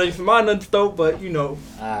 She's not allergic to my nuts though, but you know.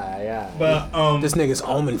 Yeah. But This nigga's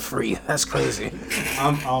almond free. That's crazy.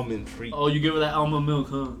 I'm almond free. Oh, you give her that almond milk,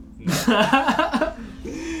 huh?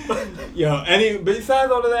 Yo,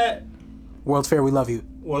 besides all of that, World's Fair, we love you.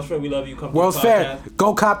 World's Fair, we love you. Come to World's the Fair, podcast.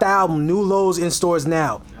 go cop the album. New Lows in stores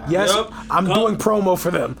now. Yes, Yup. I'm Come- doing promo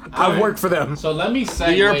for them. I work for them. So let me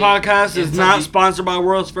say, Your podcast is not the, sponsored by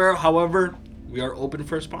World's Fair. However, we are open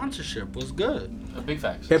for sponsorship. What's good? big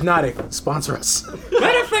facts. Hypnotic, sponsor us.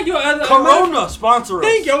 Matter of fact, yo, Corona, sponsor us.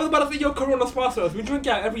 Thank you. I was about to say, yo, Corona sponsor us. We drink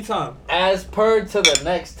out every time. As per to the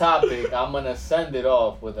next topic, I'm gonna send it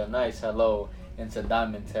off with a nice hello into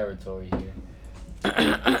Diamond territory here.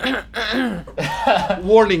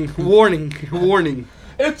 Warning, warning, warning.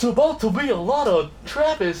 It's about to be a lot of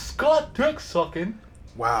Travis Scott dick sucking.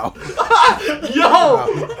 Wow. Yo!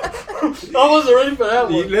 I wasn't ready for that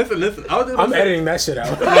one. Listen. I'm editing that shit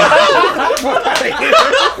out.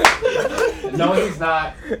 No, he's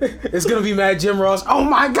not. It's gonna be mad Jim Ross. Oh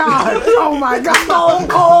my god. Oh my god. Stone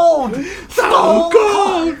Cold. Stone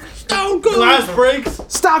Cold. Stone Cold. Glass breaks.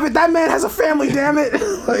 Stop it. That man has a family, damn it.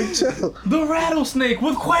 Like, chill. The Rattlesnake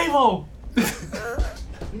with Quavo.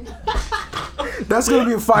 That's gonna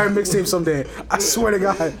be a fire mixtape someday. I swear to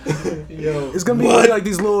God. It's gonna be like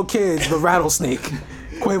these little kids, the Rattlesnake.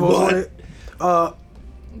 Quavo's on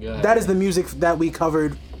it. That is the music that we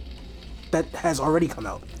covered that has already come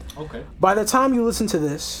out. Okay. By the time you listen to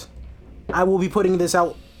this, I will be putting this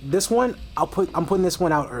out. This one, I'm putting this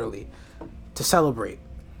one out early to celebrate.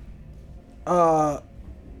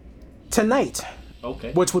 Tonight,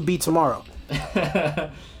 Okay. which would be tomorrow.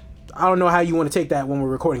 I don't know how you want to take that when we're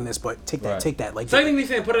recording this, but take that, Right. take that. Like, Technically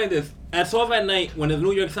saying, put it like this. At 12 at night, when it's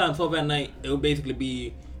New York time, 12 at night, it would basically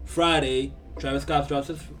be Friday. Travis Scott drops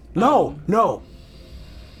his no.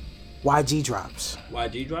 YG drops.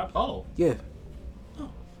 YG drops. Oh. Yeah.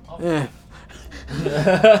 Yeah.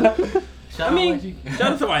 Shout I mean, out YG.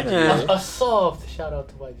 shout out to YG. Yeah. A soft shout out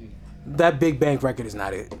to YG. That Big Bank record is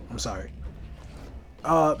not it. I'm sorry.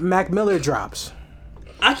 Mac Miller drops.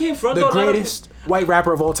 I can't front The though, a lot of- greatest white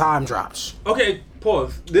rapper of all time drops. Okay,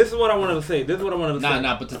 pause. This is what I wanted to say. But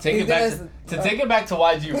But to take it back to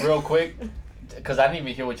YG real quick, because I didn't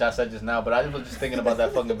even hear what y'all said just now, but I was just thinking about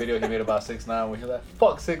that fucking video he made about 6ix9ine, where he was like,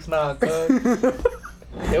 "Fuck 6ix9ine,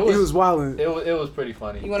 cuz." He was wildin'. It was pretty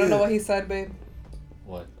funny. You want to know what he said, babe?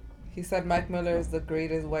 What? He said Mac Miller is the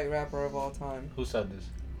greatest white rapper of all time. Who said this?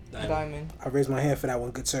 Diamond. I raised my hand for that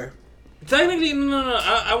one, good sir. Technically, no.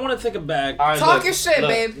 I want to take it back. All right, Talk your shit,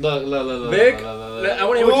 babe. Look. Vic, I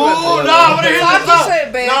want to hear what you have to Oh, say. no, I want to hear Talk this. your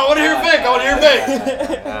shit, babe. No, I want to hear Vic. I want to hear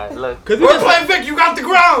Vic. All right, look. We're playing Vic. You got the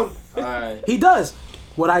ground. All right. He does.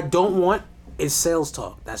 What I don't want is sales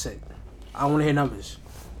talk. That's it. I want to hear numbers.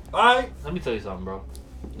 All right. Let me tell you something, bro.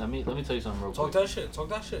 Let me tell you something real Talk quick. that shit. Talk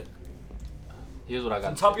that shit. Here's what I On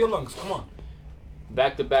got. top of your lungs. Come on.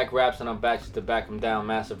 Back-to-back raps and I'm back just to back them down.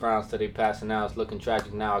 Massive rounds till they passing out. It's looking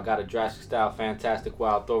tragic now. I got a drastic style, fantastic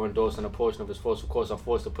while throwing endorsing a portion of his force. Of course, I'm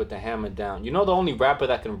forced to put the hammer down. You know the only rapper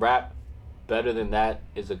that can rap better than that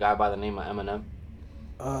is a guy by the name of Eminem?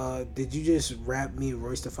 Did you just rap me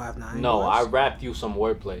Royce the 5'9"? No, I rapped you some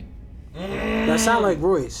wordplay. That sound like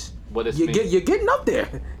Royce. But it's You're getting up there.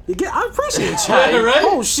 I appreciate you. Right?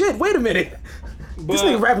 Oh shit! Wait a minute. This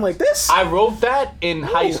nigga rapping like this? I wrote that in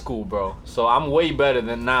high school, bro. So I'm way better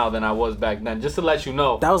than now than I was back then. Just to let you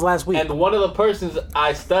know. That was last week. And one of the persons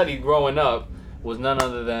I studied growing up was none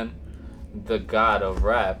other than the god of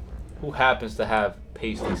rap, who happens to have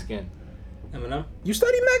pasty skin. Eminem. You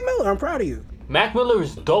studied Mac Miller. I'm proud of you. Mac Miller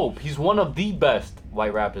is dope. He's one of the best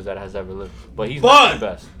white rappers that has ever lived. But he's not the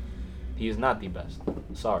best. He is not the best.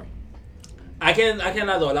 Sorry. I can't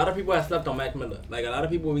lie though. A lot of people have slept on Mac Miller. Like a lot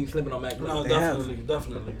of people be sleeping on Mac Miller. No, They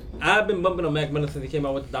definitely. I've been bumping on Mac Miller since he came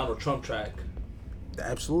out with the Donald Trump track.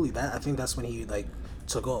 Absolutely. I think that's when he like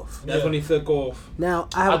took off. That's when he took off. Now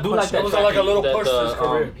I have I a do like question. that It was track. like a little that push to his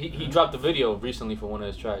career. He dropped a video recently for one of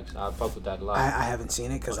his tracks. I fuck with that a lot. I haven't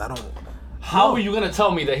seen it because I don't. How are you gonna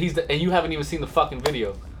tell me that he's and you haven't even seen the fucking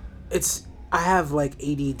video? I have like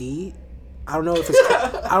ADD. I don't know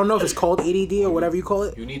if it's called ADD or whatever you call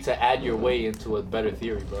it. You need to add your way into a better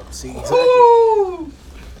theory, bro. See,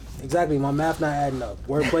 exactly. My math not adding up.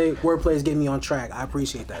 Wordplay is getting me on track. I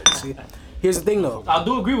appreciate that. See, here's the thing though. I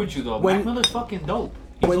do agree with you though. When- Mac Miller's fucking dope.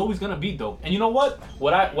 He's always gonna be dope. And you know what?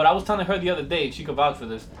 What I was telling her the other day, she could vouch for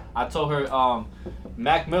this. I told her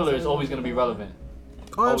Mac Miller is always gonna be relevant.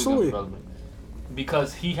 Oh, Always gonna be absolutely. relevant.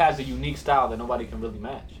 Because he has a unique style that nobody can really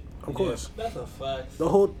match. Of course. That's a fact. The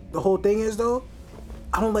whole thing is though,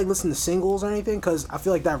 I don't like listening to singles or anything because I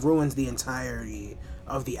feel like that ruins the entirety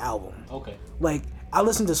of the album. Okay. Like I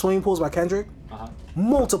listened to Swimming Pools by Kendrick Uh-huh.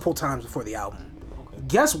 multiple times before the album.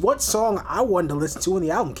 Guess what song I wanted to listen to when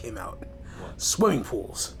the album came out? Swimming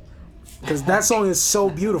Pools. Because that song is so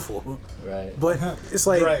beautiful. Right. But it's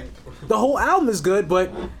like Right. the whole album is good,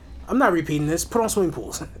 but I'm not repeating this. Put on Swimming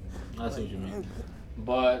Pools. I see what you mean.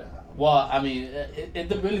 But, well, I mean,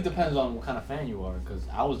 it really depends on what kind of fan you are. Because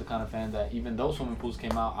I was the kind of fan that even though Swimming Pools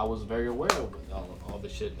came out, I was very aware of all the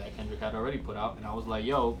shit that Kendrick had already put out. And I was like,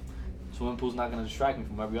 yo, Swimming Pool's not going to distract me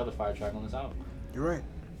from every other fire track on this album. You're right.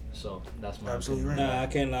 So, that's my Absolutely opinion. right. Nah, I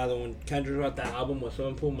can't lie though. When Kendrick dropped that album with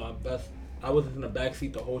Swimming Pool, I was in the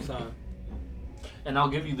backseat the whole time. And I'll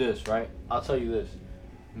give you this, right? I'll tell you this.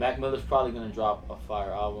 Mac Miller's probably going to drop a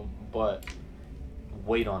fire album, but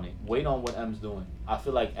wait on it. Wait on what M's doing. I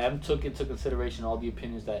feel like M took into consideration all the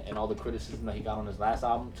opinions that and all the criticism that he got on his last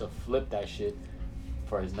album to flip that shit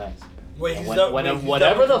for his next. Wait, And he's when- done- when- wait, he's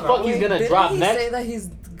whatever done the fuck he's Wait, gonna didn't drop he next. say that he's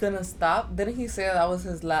gonna stop? Didn't he say that was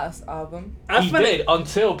his last album? He did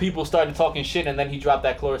until people started talking shit, and then he dropped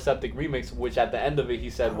that Chloroseptic remix, which at the end of it he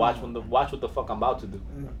said, "Watch what the fuck I'm about to do."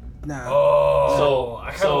 Nah. Oh, So-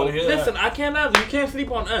 I kind of so- want to hear that. Listen, I can't lie. You can't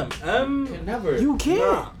sleep on M. Can never. You can't.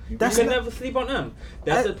 Nah, That's you can not- never sleep on M.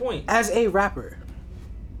 That's the point. As a rapper,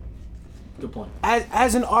 Good point.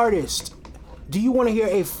 as an artist, do you want to hear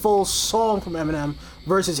a full song from Eminem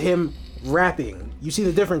versus him rapping? You see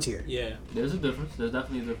the difference here. Yeah. There's a difference. There's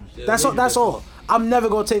definitely a difference. That's all. That's all. I'm never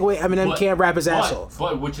gonna take away Eminem But- can't rap his ass off.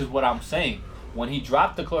 But which is what I'm saying. When he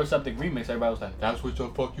dropped the Chloroseptic remix, everybody was like, "That's what the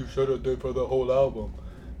fuck you should have did for the whole album."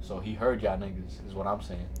 So he heard y'all niggas, is what I'm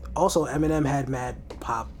saying. Also, Eminem had mad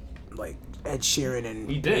pop, like Ed Sheeran and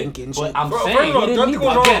He did. Pink and But shit. I'm Bro, saying, first of all, he didn't nothing need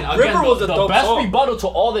was that. wrong. again, River was a the dope best song. rebuttal to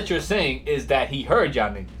all that you're saying is that he heard y'all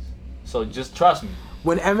niggas. So just trust me.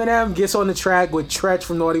 When Eminem gets on the track with Tretch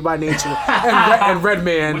from Naughty by Nature and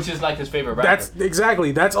Redman, Which is like his favorite rapper. that's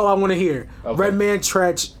exactly that's all I want to hear. Okay. Redman,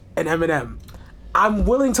 Tretch, and Eminem. I'm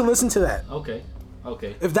willing to listen to that. Okay.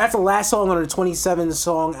 Okay. If that's the last song on a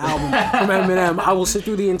 27-song album from Eminem, I will sit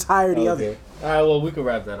through the entirety of it. All right, well, we can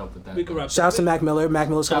wrap that up with that. We can wrap. Shouts to Mac Miller. Mac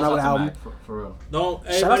Miller's coming out with an album. For real. Don't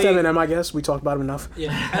Shout out to everybody. Eminem, I guess. We talked about him enough.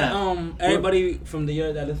 Yeah. Everybody from the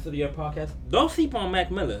year that listens to your podcast, don't sleep on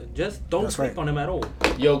Mac Miller. Just don't That's sleep right. on him at all.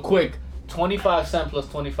 Yo, quick. 25 cent plus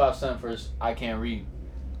 25 cent for I Can't Read.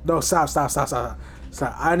 No, stop.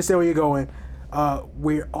 I understand where you're going.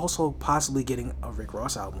 We're also possibly getting a Rick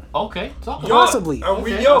Ross album. Okay. Talk Yo, about it. Possibly. and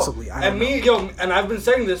we, Okay. yo, Possibly, I don't and me, yo, and I've been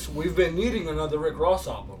saying this. We've been needing another Rick Ross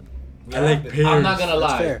album. We I like have been. I'm not gonna That's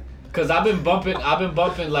lie. fair. Cause I've been bumping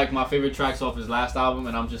like my favorite tracks off his last album,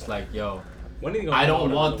 and I'm just like, yo, When are you gonna I come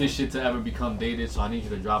don't out want with this shit to ever become dated, so I need you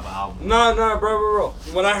to drop an album. Nah, bro.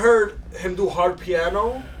 When I heard him do Hard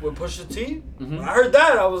Piano with Pusha T, Mhm. when I heard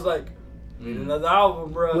that, I was like, need another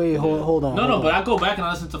album, bro. Wait, hold on. No, hold but on. I go back and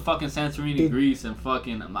I listen to fucking Santorini, Did- Grease, and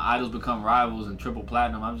fucking My Idols Become Rivals and Triple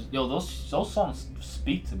Platinum. I'm just, yo, those songs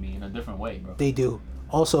speak to me in a different way, bro. They do.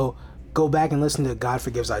 Also, go back and listen to God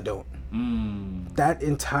Forgives I Don't. That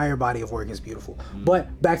entire body of work is beautiful.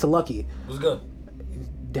 But back to Lucky. What's good?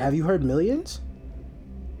 Have you heard Millions?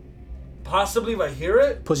 Possibly if I hear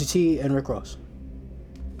it, Pusha T and Rick Ross.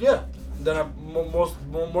 yeah. Then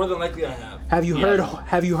more than likely I have. Have you Yes.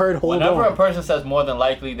 heard Hold Whenever On? a person says more than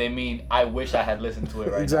likely, they mean I wish I had listened to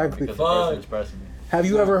it right Exactly. now because the person is pressing me. Have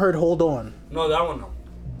you ever heard Hold On? No, that one no.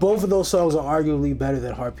 Both of those songs are arguably better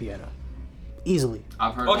than Hard Piano. Easily.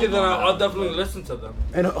 I've heard. Okay, Hold then On, I'll but- definitely listen to them.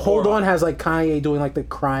 And Hold On has like Kanye doing like the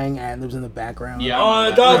crying ad-libs in the background. Yeah. Oh, I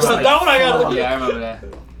remember that that. one I got. Yeah, I remember that.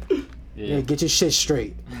 Yeah, get your shit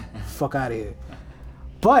straight. Fuck out of here.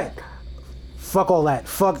 But fuck all that.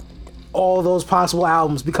 Fuck all those possible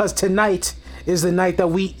albums because tonight is the night that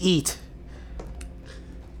we eat.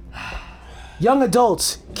 Young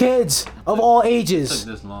adults, kids of all It took ages,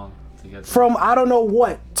 this long to get. from I don't know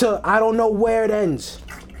what to I don't know where it ends.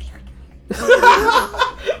 I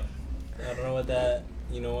don't know what that.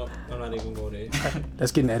 You know what? I'm not even going there.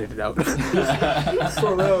 That's getting edited out.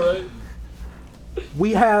 For real, right?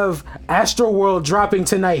 We have Astro World dropping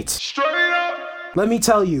tonight. Let me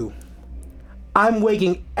tell you, I'm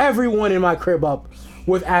waking everyone in my crib up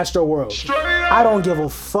with Astro World. I don't give a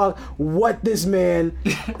fuck what this man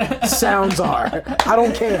sounds are. I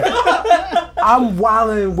don't care. I'm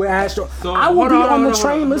wilding with Astro. So, I will hold be on, on hold the on,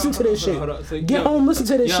 train, hold on, listen to hold this on, shit. hold on. So, Get yo. home, listen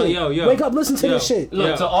to this Yo, shit. yo. Wake up, listen to Yo. this shit. Look,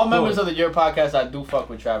 Yeah, to all members boy. of the Your Podcast, I do fuck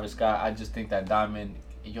with Travis Scott. I just think that Diamond,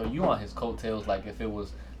 yo, you on his coattails like if it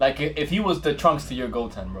was, like if he was the Trunks to your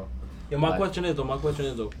Goten, bro. Yo, my question is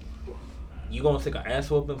though, you gonna take an ass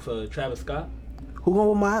whooping for Travis Scott? Who going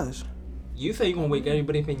with my eyes? You say you gonna wake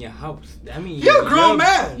everybody up in your house. I mean, You're a grown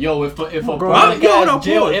man. Yo, if a Bro, product yo, no, ass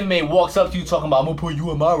jail pause. inmate walks up to you talking about, I'm gonna put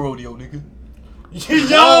you in my rodeo, nigga.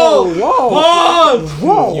 Yo, Whoa. pause.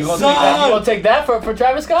 Whoa. You gonna take that for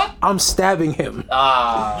Travis Scott? I'm stabbing him.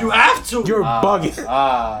 You have to. You're bugging.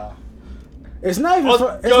 It's not even Oh,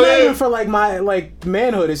 for it's yo, not yeah, even yeah. for like my like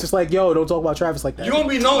manhood. It's just like, yo, don't talk about Travis like that. You gonna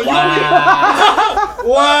be no. You Wow. gonna be.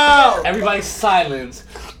 Wow. Everybody silence.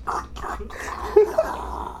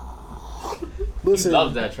 Listen,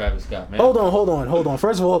 Loves that Travis Scott, man. hold on.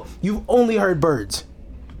 First of all, you've only heard Birds.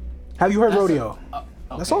 Have you heard Rodeo? Okay,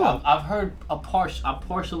 That's all. I've heard a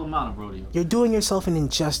partial amount of rodeo. You're doing yourself an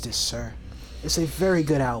injustice, sir. It's a very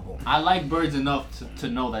good album. I like Birds enough to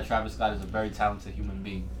know that Travis Scott is a very talented human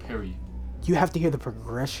being, period. You have to hear the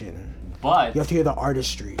progression. But You have to hear the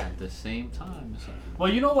artistry. at the same time, it's like,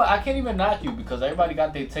 well, you know what? I can't even knock you because everybody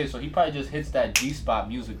got their taste, so he probably just hits that G spot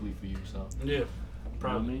musically for you. So Yeah. you know what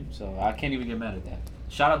I mean? So I can't even get mad at that.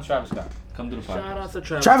 Shout out to Travis Scott. Come to the podcast. Shout out to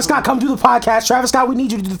Travis. Travis Scott, come do the podcast. Travis Scott, we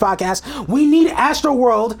need you to do the podcast. We need Astro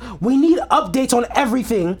World. We need updates on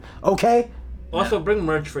everything, okay? Also, bring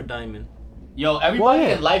merch for Diamond. Yo, everybody Well,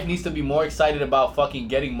 yeah. in life needs to be more excited about fucking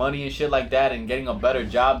getting money and shit like that and getting a better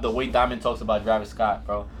job the way Diamond talks about Travis Scott,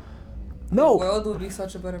 bro. The No, world would be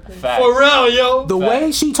such a better place. Facts. For real, yo. the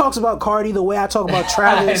way she talks about Cardi, the way I talk about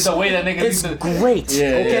Travis, The way that nigga it's used to- great, Yeah,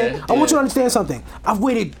 okay? yeah, I want you yeah. to understand something. I've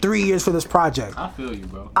waited 3 years for this project. I feel you,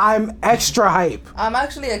 bro. I'm extra hype. I'm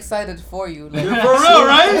actually excited for you. Like, For real,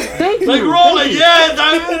 right? Thank you. Like we're all like, yeah,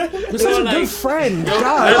 Diamond. You're such a like- good friend. Let's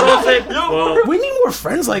God, all take, well, we need more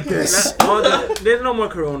friends like this. there's no more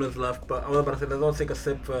Coronas left, but I was about to say, let's all take a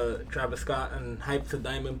sip for Travis Scott and hype to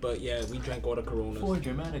Diamond, but yeah, we drank all the Coronas. For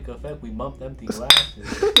dramatic effect, we bumped empty glasses.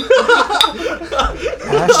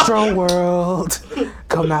 Astro World,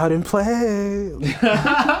 come out and play.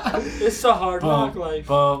 It's a hard knock life.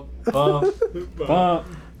 Bump, bump, bump.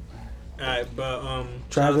 Alright, but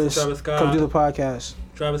Travis, Travis Scott. come do the podcast.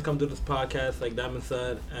 Travis, come do this podcast, like Diamond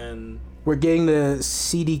said, and We're getting the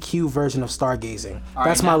CDQ version of Stargazing. All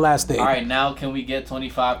That's right, my now- last thing. All right, now can we get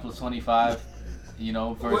 25 plus 25? You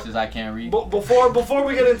know, versus I can't read. But before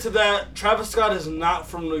we get into that, Travis Scott is not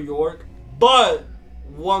from New York, but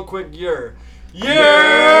one quick year.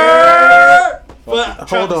 But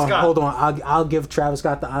Hold on. I'll give Travis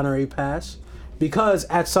Scott the honorary pass because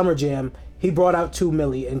at Summer Jam he brought out 2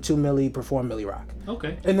 Milli and 2 Milli performed Milli Rock,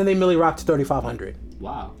 Okay. and then they Milli rocked to 3,500.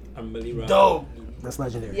 Wow. I'm really right. Dope. That's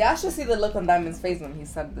legendary. yeah, I should see the look on Diamond's face when he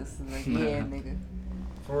said this. Like, yeah, nigga.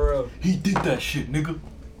 For real. He did that shit, nigga.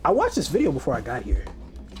 I watched this video before I got here.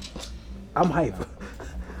 I'm hype.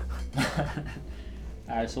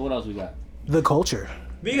 Alright, so what else we got? The culture.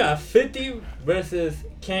 We got 50 versus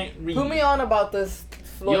Can't Read. Put me on about this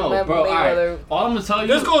Floyd Yo, bro, Mayweather. all I'm gonna tell you.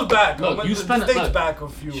 This goes back. Look, this dates back a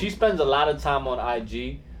few. She spends a lot of time on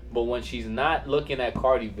IG, but when she's not looking at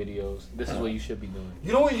Cardi videos, this is what you should be doing.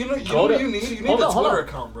 You know what? You need. You need a Twitter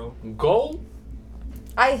account, bro. Go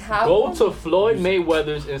One. to Floyd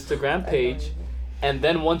Mayweather's Instagram page, and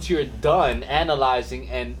then once you're done analyzing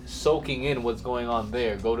and soaking in what's going on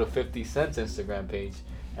there, go to 50 Cent's Instagram page,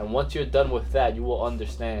 and once you're done with that, you will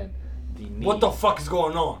understand the need. What the fuck is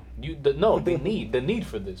going on? The need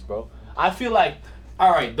for this, bro. I feel like,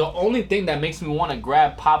 all right, the only thing that makes me want to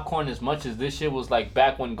grab popcorn as much as this shit was like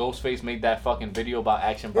back when Ghostface made that fucking video about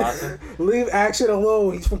Action Bronson. Leave Action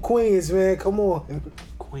alone. He's from Queens, man. Come on.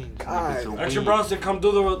 Queens. God. Action Bronson, come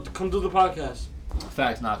do the podcast.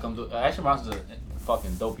 Facts, come to Action Bronson's a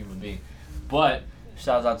fucking dope human being. But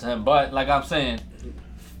shouts out to him. But like I'm saying,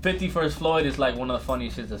 50 First Floyd is like one of the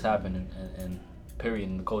funniest shits that's happened in period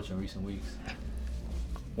in the culture in recent weeks.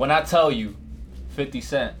 When I tell you, 50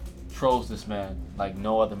 Cent trolls this man like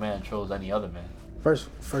no other man trolls any other man. First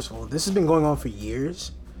of all, this has been going on for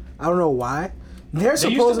years. I don't know why. They used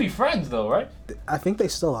to be friends though, right? I think they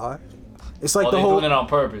still are. It's like they're doing it on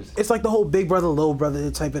purpose. It's like the whole big brother, little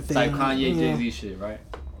brother type of thing. It's like Kanye, Jay-Z shit, right?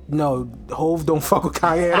 No, Hov don't fuck with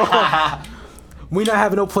Kanye at all. We not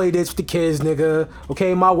having no play dates with the kids, nigga.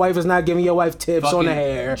 Okay, my wife is not giving your wife tips fucking on the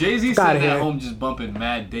hair. Jay-Z sitting at home just bumping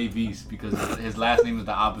Mad Davies because his last name is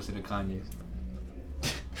the opposite of Kanye's.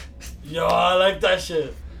 Yo, I like that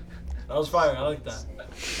shit. That was fire. I like that.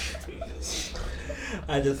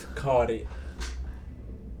 I just caught it.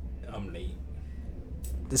 I'm late.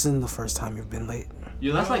 This isn't the first time you've been late.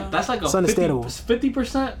 Yeah, that's like a It's understandable.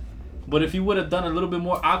 50%. But if he would have done a little bit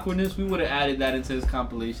more awkwardness, we would have added that into his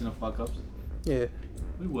compilation of fuck ups. Yeah.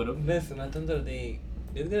 We would have. Listen, at the end of the day,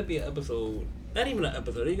 there's gonna be an episode. Not even an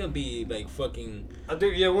episode. It's gonna be like fucking. I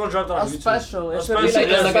think we're gonna drop that on A YouTube. special. It should A be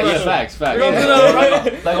special. like Yeah, facts. We're gonna do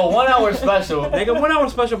that, Like a 1 hour special. Like a 1 hour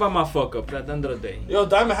special about my fuck up at the end of the day. Yo,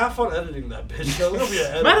 Diamond, have fun editing that bitch. Yo, it'll be an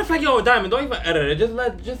edit. Matter of fact, yo, Diamond, don't even edit it. Just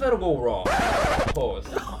let it go raw. Pause.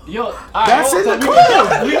 Yo, That's in the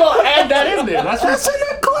clip. We gonna add that in there. That's in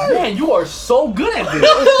the clip. Man, you are so good at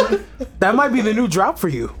this. That might be the new drop for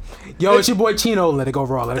you. Yo, it's your boy Chino. Let it go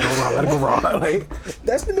raw. Let it go raw. Let it go raw. Like,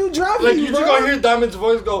 that's the new drop for Like, you, you just bro. gonna hear Diamond's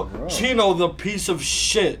voice go, Chino, the piece of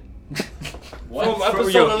shit. From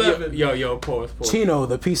episode 11. Yo, pause. Chino,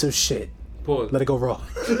 the piece of shit. Pause. Let it go raw.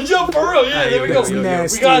 Yo, for real, yeah, there we go. That's We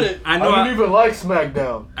nasty. got it. I know. even like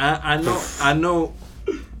SmackDown. I know.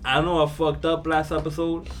 I fucked up last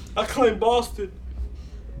episode. I claim Boston.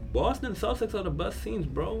 Boston and Celtics are the best teams,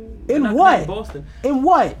 bro. In Not what? Boston. In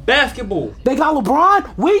what? Basketball. They got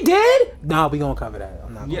LeBron? We did? Nah, we gonna cover that.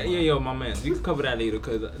 I'm not gonna lie. Yo, my man. We can cover that later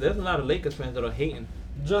because there's a lot of Lakers fans that are hating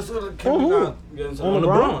Just can we not get into On that?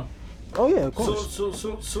 LeBron? Oh yeah, of course.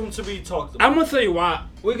 Soon to be talked about. I'm gonna tell you why.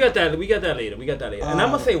 We got that later. And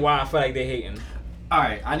I'm gonna say why I feel like they hating.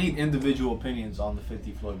 Alright, I need individual opinions on the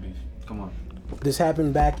 50 Floyd beef. Come on. This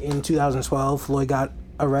happened back in 2012. Floyd got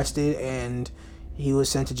arrested and he was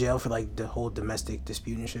sent to jail for like the whole domestic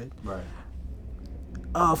dispute and shit. Right.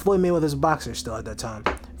 Floyd Mayweather's a boxer still at that time.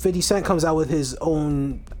 50 Cent comes out with his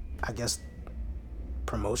own, I guess,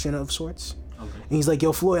 promotion of sorts. Okay. And he's like,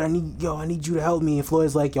 yo, Floyd, I need you to help me. And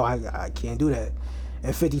Floyd's like, yo, I can't do that.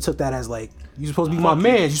 And 50 took that as like, you're supposed to be my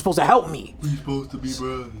man. You're supposed to help me. We supposed to be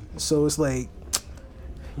brothers. So it's like,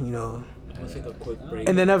 you know. I'm gonna take a quick break.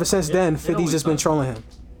 And then ever since then, 50's always just been starts. trolling him.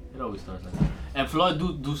 It always starts like that. And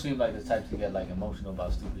Floyd do seem like the type to get like emotional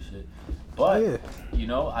about stupid shit. But Yeah. you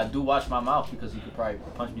know, I do watch my mouth because he could probably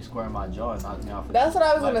punch me square in my jaw and knock me out for That's what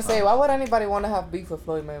I was gonna lifetime. say. Why would anybody want to have beef with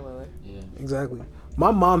Floyd Mayweather? Yeah. Exactly.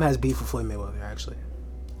 My mom has beef with Floyd Mayweather, actually.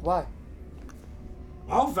 Why?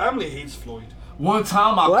 My whole family hates Floyd. One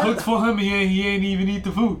time I What? cooked for him and he ain't even eat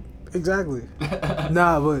the food. Exactly.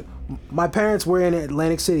 Nah, but my parents were in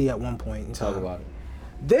Atlantic City at one point in time. Talk about it.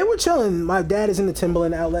 They were chilling. My dad is in the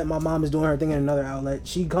Timberland outlet. My mom is doing her thing in another outlet.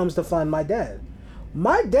 She comes to find my dad.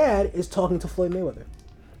 My dad is talking to Floyd Mayweather.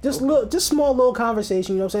 Just small little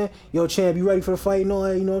conversation, you know what I'm saying? Yo, champ, you ready for the fight and all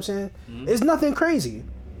that, you know what I'm saying? It's nothing crazy.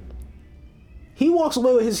 He walks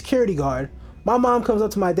away with his security guard. My mom comes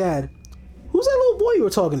up to my dad. Who's that little boy you were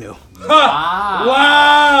talking to?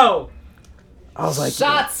 Wow! I was like,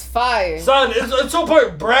 Shots fired. Son, it's so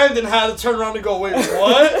point Brandon had to turn around and go, wait,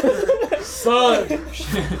 what? Son.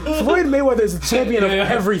 Floyd Mayweather is the champion of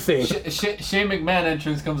everything. Shane McMahon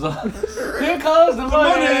entrance comes up. Here comes the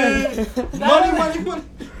money. Money.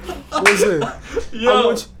 Listen,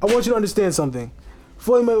 Yo. I want you to understand something.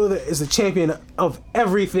 Floyd Mayweather is the champion of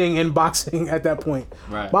everything in boxing at that point.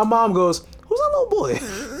 Right. My mom goes, Who's that little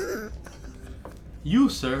boy? You,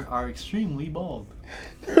 sir, are extremely bald.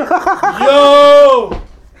 Yo!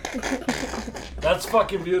 That's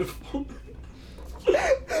fucking beautiful.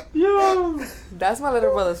 Yo! That's my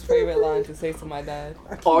little brother's favorite line to say to my dad.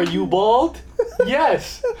 Are you bald?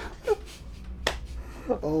 Yes.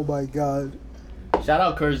 Oh my god. Shout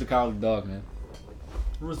out Courage the Cowardly Dog, man.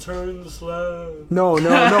 Return the slab. No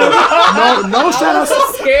shout outs.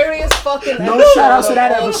 The scariest fucking No episode shout outs to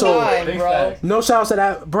that of all episode. time, Big bro. facts. No shout outs to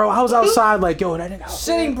that, bro. I was outside like, yo, that nigga.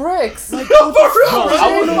 Shitting bricks. I Shitting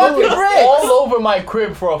was fucking bricks. all over my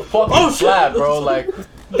crib for a fucking slap, bro. Like,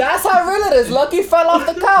 That's how real it is. Lucky fell off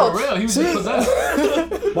the for couch. real, he was just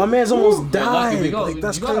possessed. My man's almost Lucky, died. we go. Like,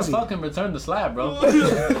 that's you gotta crazy. fucking return the slap, bro.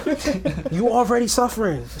 You already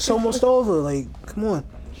suffering. It's almost over. Like, come on.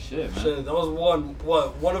 Shit, man. Shit, that was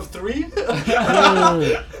one of three?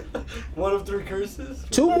 One of three curses?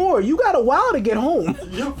 2 more. You got a while to get home.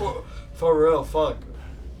 You for real, fuck.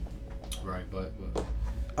 Right, but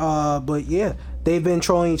But yeah, they've been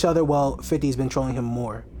trolling each other. Well, 50's been trolling him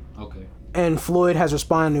more. okay. And Floyd has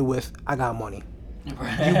responded with, I got money.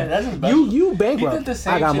 That's his best. You He bankrupt. did the I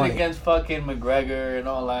same got shit money. against fucking McGregor and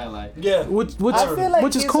all that. Like, Yeah. Which I feel like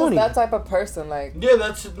is he's corny. just that type of person. Like, Yeah,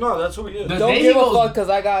 that's who he is. The don't day give he a goes- fuck because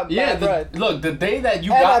I got yeah, bad bread. look, the day that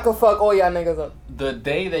you And I got can fuck all y'all niggas up. the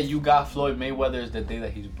day that you got Floyd Mayweather is the day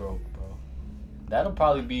that he's broke, bro. That'll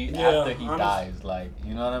probably be Yeah, after he honest- dies. Like,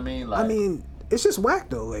 you know what I mean? Like, I mean, it's just whack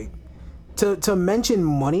though. Like, to mention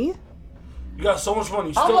money. You got so much money.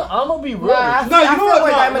 You I'm still. gonna be real. Nah, I with No, feel, you I know feel what?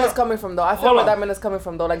 where No, Diamond no. is coming from, though. I feel Hold where on. Diamond is coming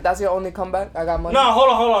from, though. Like, that's your only comeback? I got money. Nah, hold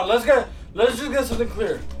on. Let's just get something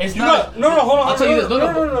clear. It's You not. got no. Hold on. I'll tell you this. No,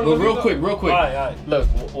 let but me real go. quick. Alright. Look,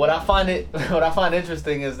 what I find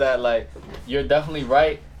interesting is that, like, you're definitely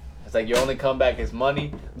right. It's like your only comeback is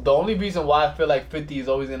money. The only reason why I feel like 50 is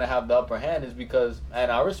always gonna have the upper hand is because,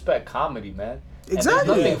 and I respect comedy, man. And Exactly.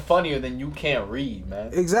 there's nothing funnier than you can't read, man.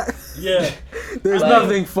 Exactly. Yeah. There's Like,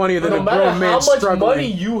 nothing funnier than No a matter grown how man much struggling. money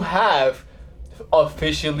you have,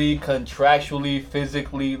 officially, contractually,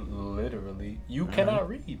 physically, literally, you cannot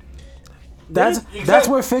read. That's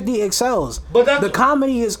Exactly. where 50 excels. But that's- the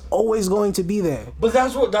comedy is always going to be there. But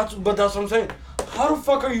that's what I'm saying. How the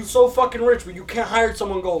fuck are you so fucking rich but you can't hire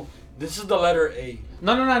someone and go, this is the letter A.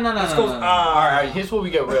 No. This goes, All right, here's what we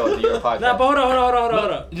get real at your podcast. Nah, but hold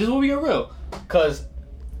on. Look, this is what we get real. Cause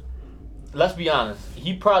let's be honest,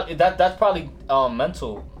 he probably that's probably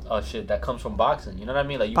mental shit that comes from boxing. You know what I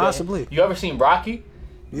mean? Like you Possibly. you ever seen Rocky?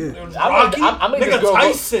 Yeah. Rocky? I made this Nigga, girl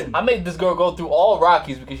Tyson. I made this girl go through all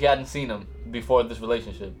Rockies because she hadn't seen them before this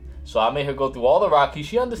relationship. So I made her go through all the Rockies.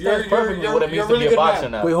 She understands perfectly what it means you're to really be a good boxer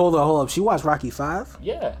man. now. Wait, hold up. She watched Rocky 5?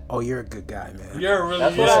 Yeah, Oh, you're a good guy, man. You're really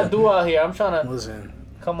that's what I do out here. I'm trying to. Listen.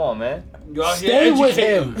 Come on, man. You out here Stay with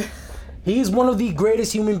educating. him. He's one of the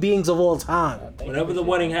greatest human beings of all time. Whenever the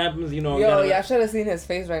wedding happens, you know. Yo, y'all should have seen his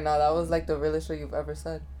face right now. That was like the realest shit you've ever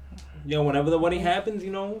said. Yo, whenever the wedding happens,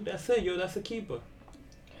 you know, that's it. Yo, that's a keeper.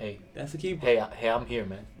 Hey, That's a keeper. hey, I'm here,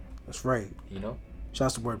 man. That's right. You know.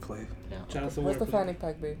 Shouts to wordplay. Shout out to What's the Wordplay. fanny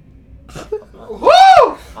pack, babe?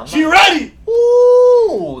 Woo! I'm She not- ready!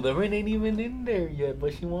 Ooh, the ring ain't even in there yet,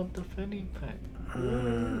 but she want the fanny pack.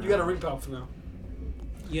 You got a ring pop for now.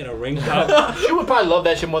 You got a ring pop. She would probably love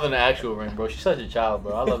that shit more than the actual ring, bro. She's such a child,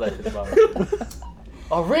 bro. I love that shit about her.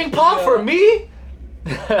 A ring pop for me?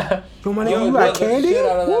 Yo, my Yo, nigga, you what got the candy? Shit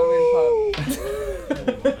out of that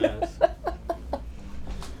ring pop.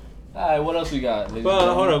 Alright, what else we got? ladies Well,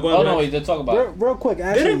 and hold on, gentlemen? go Oh, ahead. no, wait, let's talk about Real, it. real quick,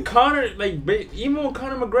 actually. Didn't Conor, like, even when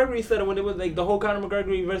Conor McGregor said it, when it was, like, the whole Conor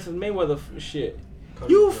McGregor versus Mayweather shit.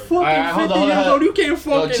 You fucking Alright, 50 hold on. years old, you can't Yo,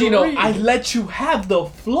 fucking Chino, read. I let you have the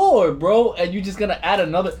floor, bro, and you just gonna add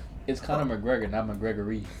another. It's Conor McGregor, not McGregor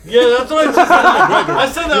Reed. Yeah, that's what I said. I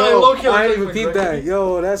said that in low key. I ain't even peep that.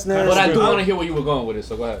 Yo, that's nasty. But I do want to hear where you were going with it,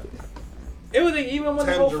 so go ahead. It was like, even when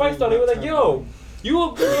the whole fight started, it was like, yo,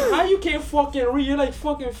 how you can't fucking read? You're like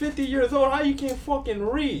fucking 50 years old. How you can't fucking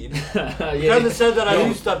read? Kinda said that I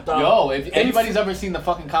used that down. Yo, if anybody's ever seen the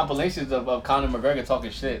fucking compilations of Conor McGregor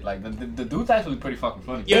talking shit, like the dude's actually pretty fucking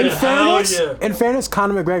funny. Yeah. In fairness,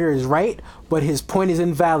 Conor McGregor is right, but his point is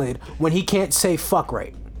invalid when he can't say fuck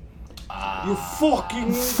right. You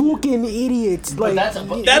fucking. Fucking idiots. Like, that's a-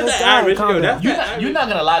 y- that's this the guy, average, calm yo, down. that's- You're not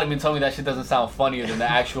gonna lie to me and tell me that shit doesn't sound funnier than the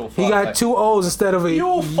actual fuck. He got like, two O's instead of a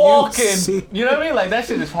You see. fucking. You know what I mean? Like, that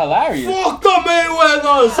shit is hilarious. Fuck the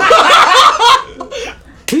Mayweathers!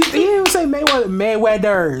 He didn't even say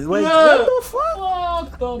Mayweather. Like, Yeah. what the fuck?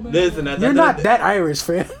 Fuck the man. Listen, You're not that Irish,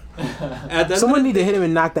 fam. At that Someone need to hit him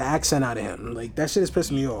and knock the accent out of him. Like, that shit is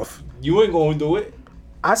pissing me off. You ain't gonna do it.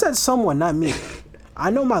 I said someone, not me. I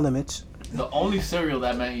know my limits. The only cereal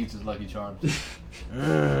that man eats is Lucky Charms.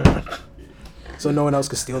 so no one else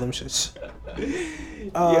could steal them shits.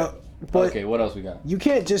 But Okay, what else we got? you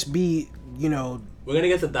can't just be, you know. We're gonna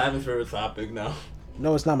get to Diamond's favorite topic now.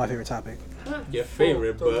 No, it's not my favorite topic. Your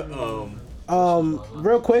favorite, but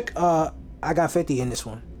Real quick, I got 50 in this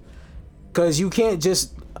one. Cause you can't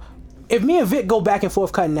just. If me and Vic go back and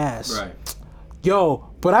forth cutting ass. Right. Yo,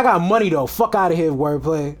 but I got money though. Fuck out of here,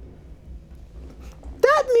 wordplay.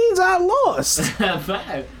 That means I lost.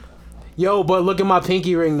 Fact. Yo, but look at my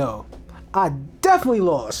pinky ring though. I definitely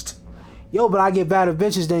lost. Yo, but I get better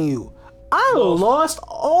bitches than you. I lost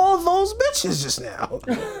all those bitches just now.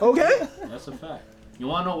 Okay? That's a fact. You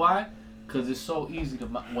wanna know why? Cause it's so easy to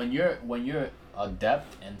when you're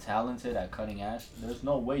adept and talented at cutting ass. There's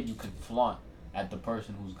no way you can flaunt at the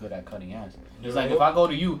person who's good at cutting ass. It's like if I go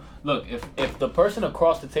to you, look, if the person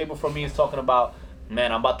across the table from me is talking about,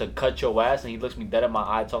 man, I'm about to cut your ass, and he looks me dead in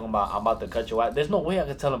my eye talking about, I'm about to cut your ass, there's no way I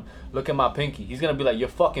can tell him, look at my pinky. He's gonna be like, your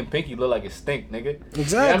fucking pinky look like it stink, nigga.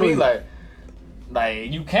 Exactly. You know what I mean?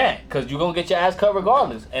 Like you can't, cause you're gonna get your ass cut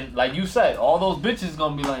regardless. And like you said, all those bitches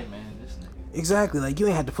gonna be like, man, this nigga. Exactly. Like you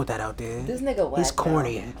ain't had to put that out there. This nigga whack. He's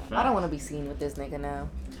corny. Now. I don't want to be seen with this nigga now.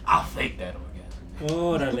 I'll fake that orgasm.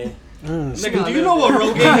 oh, dale. Nigga, do you know what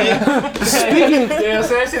Rogaine is? Yeah,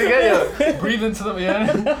 say that shit again, yo. Breathe into them,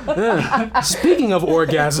 yeah. Speaking of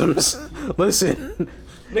orgasms, listen.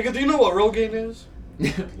 Nigga, do you know what Rogaine is?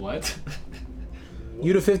 What?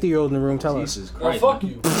 You the 50-year-old in the room, tell us. Jesus Well, Christ. fuck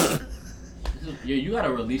man. you. Yo, you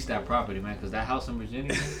gotta release that property, man, cause that house in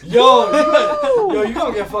Virginia. Yo, you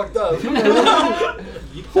gonna get fucked up. Who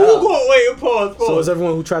go wait? Pause. So is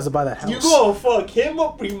everyone who tries to buy that house. You gonna fuck him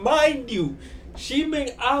up? Remind you, she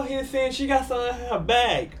been out here saying she got something in her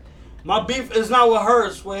bag. My beef is not with her,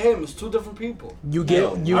 it's with him. It's two different people. You get I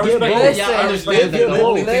both. respect that. Yeah, I understand that. Listen. The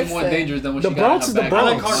only thing more dangerous than what The she Bronx is got in the her bag.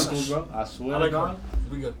 I like Bronx. Cardi. Bro. I swear I to like God. Cardi.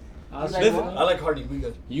 We good. I Like swear. what? I like Cardi. We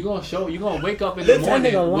good. You gonna wake up in the Listen,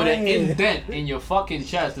 morning nigga with an lying. indent in your fucking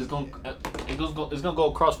chest. It's gonna go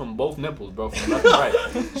across from both nipples, bro, from left to right.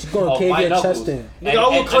 She's gonna Oh, cave my your knuckles. chest in. Nigga, I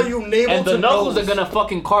will call you navel And the to knuckles nose. are gonna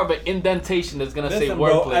fucking carve an indentation that's gonna say Listen,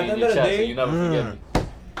 bro, wordplay at in the your end of the chest, day- and you never forget it.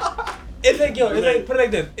 It's like it's like put it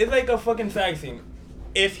like this. It's like a fucking tag team.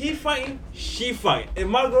 If he fighting, she fighting. If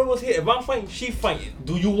my girl was here, if I'm fighting, she fighting.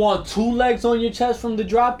 Do you want 2 legs on your chest from the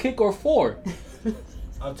drop kick or 4?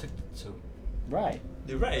 I'll take the two. Right.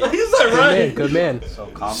 You're right. He's like, right? Good man. So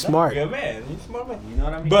calm Smart. Good man. You smart man. You know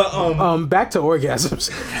what I mean? But Back to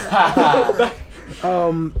orgasms.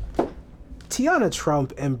 Tiana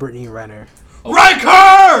Trump and Brittany Renner.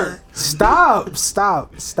 Riker! Stop. I was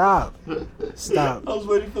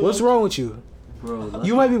waiting for What's that. wrong with you? Bro,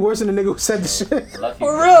 You might be worse than the nigga who said the shit. lucky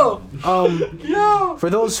For real? Yo. For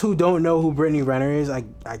those who don't know who Brittany Renner is, I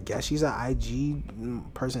guess she's an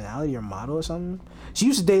IG personality or model or something. She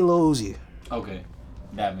used to date Lil Uzi. Okay,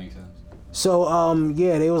 that makes sense. So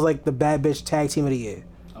yeah, they was like the bad bitch tag team of the year.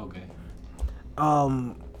 Okay.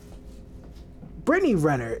 Brittany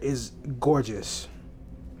Renner is gorgeous.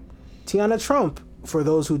 Tiana Trump, for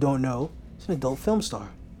those who don't know, is an adult film star.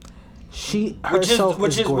 She herself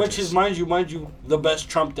Which gorgeous. is mind you, the best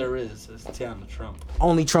Trump there is Tiana Trump.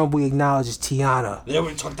 Only Trump we acknowledge is Tiana. Yeah,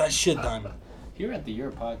 we talk that shit, Diamond. Here at the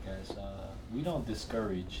Your Podcast, we don't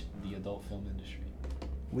discourage the adult film industry.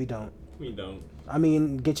 We don't. we don't. I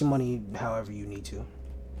mean, get your money however you need to. Heard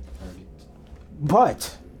it.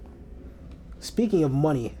 But speaking of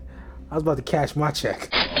money, I was about to cash my check.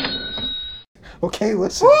 Okay,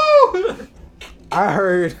 listen. I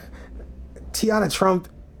heard Tiana Trump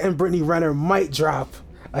and Brittany Renner might drop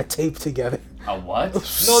a tape together. A what?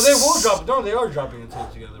 No, they will drop. No, they are dropping a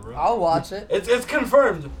tape together, bro. I'll watch it. It's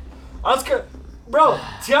confirmed. Bro,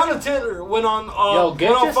 Tiana Taylor went on. Yo,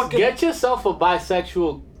 went on get yourself a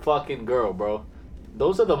bisexual fucking girl, bro.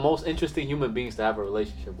 Those are the most interesting human beings to have a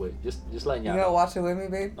relationship with. Just letting You y'all gonna know. watch it with me,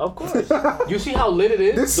 babe? Of course. You see how lit it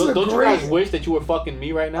is? This is a Don't you great- guys wish that you were fucking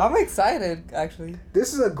me right now? I'm excited, actually.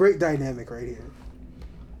 This is a great dynamic right here.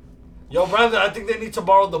 Yo, Brandon, I think they need to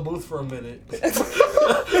borrow the booth for a minute. Go to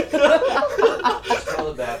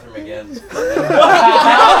the bathroom again.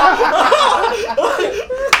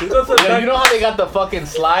 Yeah, you know how they got the fucking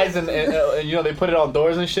slides and you know they put it on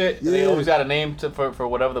doors and shit. And they Yeah. always got a name for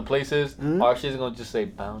whatever the place is. Our shit's gonna just say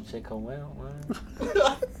 "Bound Chick well."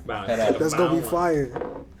 That's gonna be fire.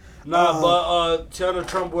 Nah, but Tiana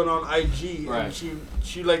Trump went on IG Right. and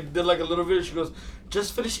she like did like a little video. She goes,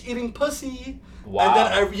 "Just finished eating pussy," Wow. and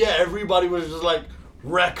then everybody was just like,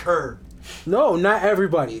 "Wreck her." No, not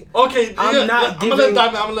everybody. Okay, I'm not I'm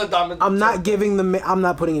gonna let Diamond. I'm not giving I'm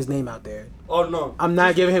not putting his name out there. Oh no. I'm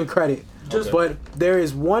not giving him credit. Just- But there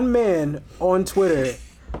is one man on Twitter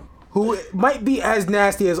who might be as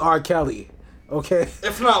nasty as R. Kelly. Okay?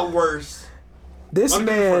 If not worse. This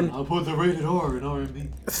man, I'll put the rated R in R&B.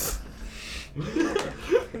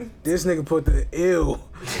 this nigga put the ill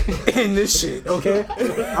in this shit, okay?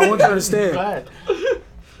 I want you to understand.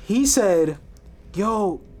 He said,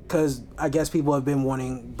 yo, because I guess people have been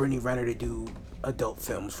wanting Brittany Renner to do adult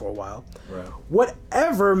films for a while. Right.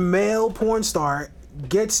 Whatever male porn star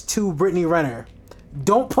gets to Brittany Renner,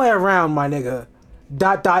 don't play around, my nigga. ...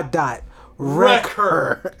 Wreck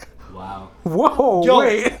her. Wow. Whoa, Yo,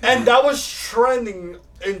 wait. and that was trending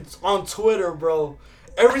on Twitter, bro.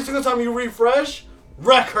 Every single time you refresh,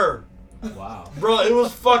 wreck her. Wow. Bro, it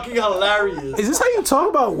was fucking hilarious. Is this how you talk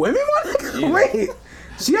about women, my nigga? Yeah. Wait.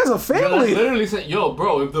 She has a family. Literally said, yo,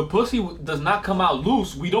 bro, if the pussy does not come out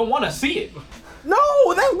loose, we don't want to see it. No,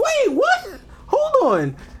 wait, what? Hold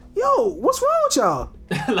on. Yo, what's wrong with y'all?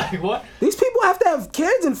 Like, what? These people have to have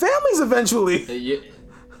kids and families eventually.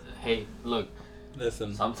 Hey, look.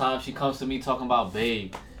 Listen. Sometimes she comes to me talking about,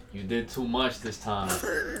 babe, you did too much this time.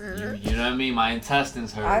 You know what I mean? My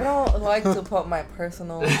intestines hurt. I don't like to put my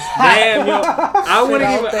personal. Damn, yo. I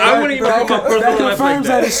wouldn't even put my personal That life confirms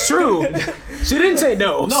like that it's true. She didn't say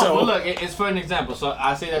no. No, so. but look, it's for an example. So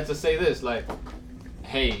I say that to say this, like,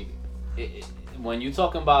 hey, when you're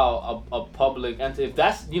talking about a public entity, if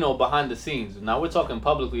that's, behind the scenes, now we're talking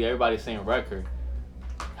publicly, everybody's saying record.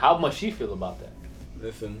 How much she feel about that?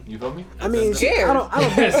 Listen. You feel me? I mean, Scared. I don't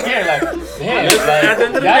Scared, like, damn, At the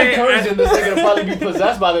end of the y'all day, encouraging this nigga to probably be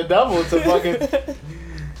possessed by the devil to fucking.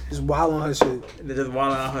 just wild on her shit. They're just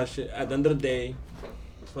wilding on her shit. At the end of the day,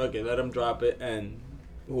 fuck it, let them drop it, and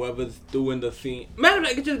whoever's doing the scene, man,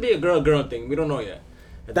 it could just be a girl thing. We don't know yet.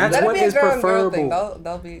 That's Let it what be a is girl and girl preferable. thing.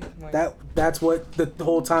 That'll be. My... That's what the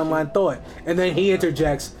whole timeline thought. And then he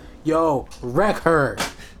interjects, "Yo, wreck her."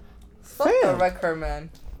 Fuck the Fam. wreck her, man.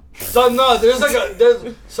 So no,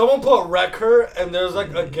 there's someone put wreck her and there's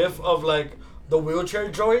like a gif of like the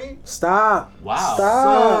wheelchair joint. Stop. Wow.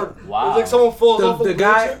 Stop. So, Wow. It's like someone falls off The a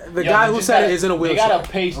guy, wheelchair. the guy who said it is in a wheelchair. You gotta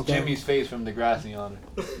paste Okay. Jimmy's face from Degrassi on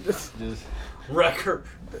it. Just, Wreck her.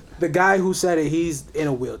 The guy who said it, he's in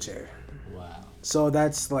a wheelchair. wow. So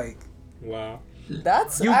that's like, Wow.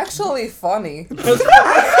 That's actually funny. Yo!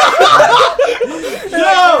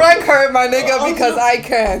 Wreck her, my nigga, because I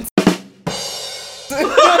can't.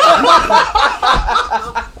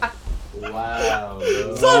 Wow,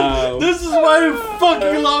 bro. Son, this is why I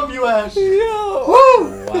fucking love you, Ash. Yo.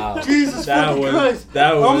 Woo! Wow. Jesus fucking Christ.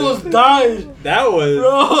 That was. Almost died. That was.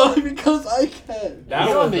 Bro, because I can't. That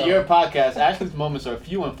Here was on the Your podcast, Ashley's moments are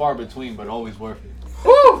few and far between, but always worth it.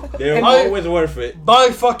 Woo! They're I- always worth it. By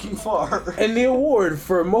fucking far. and the award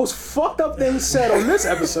for most fucked up things said on this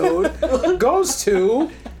episode goes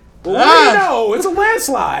to. Well, what do you know? It's a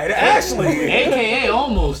landslide, Ashley. AKA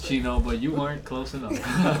almost Chino, but you weren't close enough.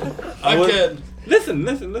 I can't. Listen.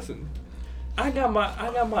 I got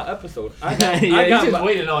my episode. I got He's just my,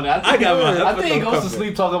 waiting on it. I got my I think he goes to episode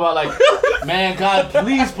sleep talking about like, man, God,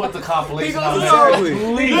 please put the compilation out there. Exactly.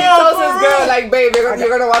 Please. He tells his girl, like, babe, you're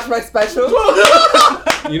gonna watch my special?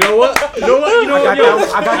 You know what? I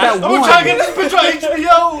got that I'm gonna try to get this bitch on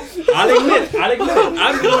HBO. I'll admit it.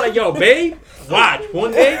 I'm going like, yo, babe, watch.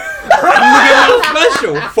 One day, I'm gonna get my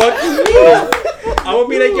special. Fuck you. I'm gonna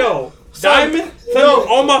be like, yo, Diamond, send me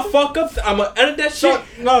all my fuck ups. I'm gonna edit that shit.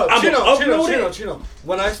 No, I'm gonna upload it. Chino.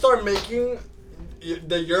 When I start making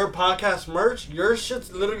your podcast merch, your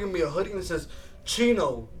shit's literally gonna be a hoodie and it says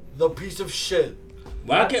Chino, the piece of shit.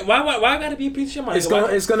 Why I gotta be a piece of shit, my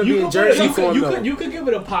nigga? It's gonna be in Jersey form though. You could give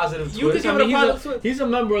it a positive twist. You could give it a positive twist. He's a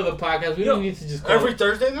member of the podcast. We don't need to just call Every it.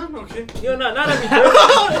 Thursday then? Okay. Yo, not every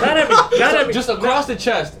Thursday. Not every. Just across the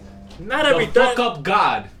chest. Not every The fuck Thursday. up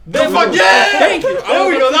God. The fuck yeah! Thank you. There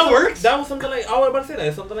we go. That works. That was something like I was about to say that.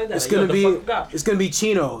 It's something like that. It's Like, gonna yo, be the fuck God. it's gonna be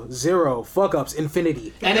Chino, 0, fuck ups,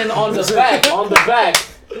 infinity. And then on the back,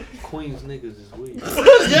 Queens niggas is weird.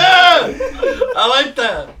 Yeah! I like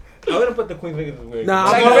that. I wouldn't put the Queen niggas as weird. Nah,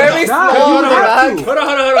 Like, I'm very nah, small you have to. Hold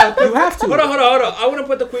on. You have to. Hold on. I wouldn't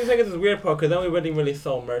put the Queens niggas as weird part because then we wouldn't really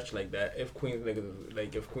sell merch like that. If Queens niggas is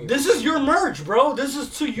like if Queens. This is your merch, bro. This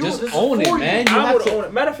is to you. Just this own is it, for man. You. You I have would to- own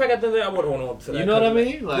it. Matter of fact, I think I would own up to that. You know what I 'cause,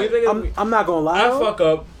 mean? Like, Queens niggas, I'm not gonna lie. I though. fuck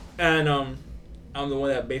up and I'm the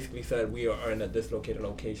one that basically said we are in a dislocated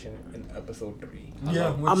location in episode 3.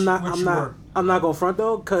 Yeah, I'm not gonna front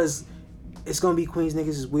though, cause it's gonna be Queens niggas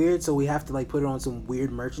is weird, so we have to like put it on some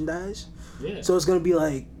weird merchandise. yeah. So it's gonna be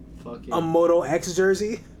like Fuck yeah. a Moto X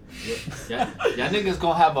jersey. Yeah, y'all niggas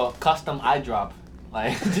gonna have a custom eye drop.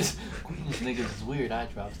 Like, just Queens niggas is weird eye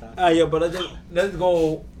drop. Stop. Yeah, but let's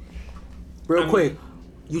go. Real quick,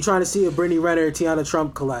 you trying to see a Brittany Renner Tiana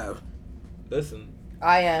Trump collab? Listen.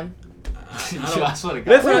 I am. I swear to God.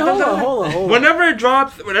 Listen, Wait, hold on. Whenever it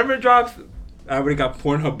drops, I already got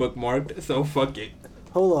Pornhub bookmarked, so fuck it.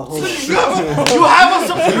 Hold on. You have a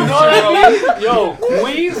subscription. You know what I mean? Yo,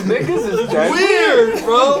 Queens niggas is Weird,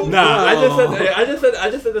 bro. Nah, I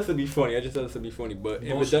just said this would be funny. But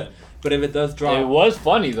if it does drop, It was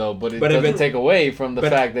funny though, but it doesn't take away from the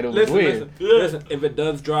fact that it was weird. Listen, if it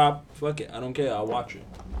does drop, fuck it. I don't care. I'll watch it.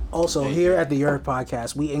 Also, here at the Yurt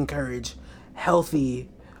Podcast, we encourage healthy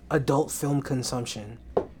adult film consumption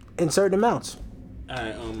in certain amounts.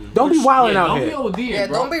 Don't be wilding out here. Don't be ODing, Yeah,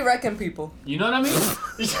 bro. don't be wrecking people. You know what I mean?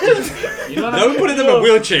 You know what I Don't mean? put it in the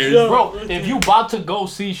wheelchairs. Bro, if you about to go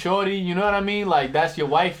see Shorty, you know what I mean? Like, that's your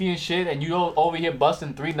wifey and shit, and you over here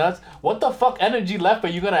busting 3 nuts, what the fuck energy left are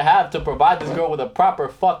you gonna have to provide this girl with a proper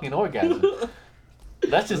fucking orgasm?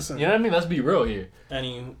 That's just, you know what I mean? Let's be real here.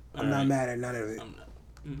 I'm not mad at none of it.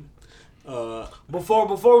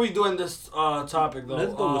 Before we do in this topic though,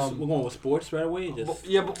 Let's go. We're going with sports right away. Just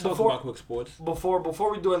but talk about quick sports.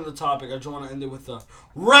 Before we do in the topic, I just want to end it with a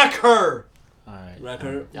wreck her. Alright.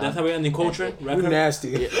 Record. That's how we end the culture. You Record.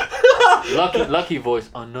 nasty. Lucky voice,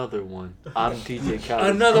 another one. I'm TJ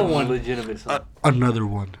Khaled. Another one. Legitimate son. Another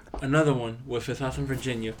one. Another one with his house in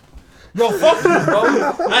Virginia. Yo, fuck you, bro.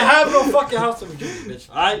 I have no fucking house in Virginia,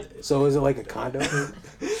 bitch. So is it like a condo?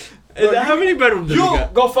 How many bedrooms does it You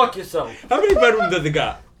got? go fuck yourself. How many bedrooms does it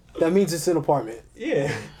got? That means it's an apartment.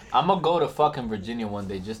 Yeah. I'm gonna go to fucking Virginia one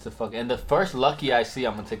day just to fuck. And the first Lucky I see,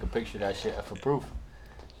 I'm gonna take a picture of that shit for proof.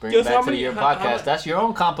 Bring it back to your podcast. That's your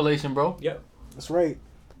own compilation, bro. Yep. That's right.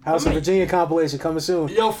 House of Virginia compilation coming soon.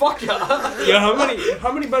 Yo, fuck ya. Yo,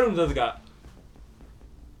 how many bedrooms does it got?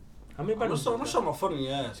 How many I'm gonna bedrooms? show my foot in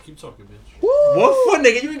your ass. Keep talking, bitch. What foot,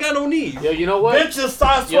 nigga? You ain't got no knees. Yo, you know what? Bitch, just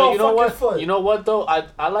size 12 Yo, you know fucking what? foot. You know what though?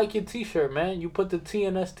 I like your T-shirt, man. You put the T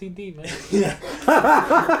in STD, man.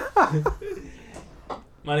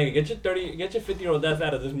 My nigga, get your 50-year-old ass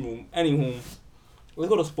out of this room. Anywho, let's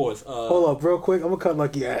go to sports. Hold up, real quick. I'm gonna cut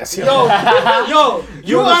Lucky ass. Yo,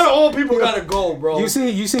 you out of all people gotta go, bro. You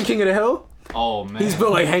seen King of the Hill? Oh man. He's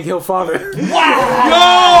built like Hank Hill father. Yo!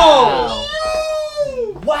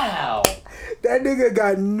 Wow. That nigga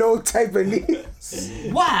got no type of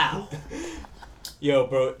knees. Wow. Yo,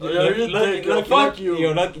 bro. Lucky, fuck you.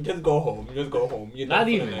 Yo, Lucky, just go home. You're Not done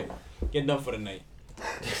even. For the night. You're done for the night.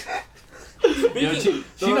 Yo, she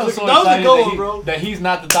knows so that was a excited good one, bro. that he's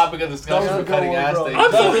not the topic of discussion That was for a good cutting one, ass bro. things.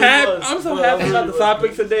 I'm so happy about the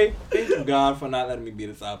topic today. Thank you, God, for not letting me be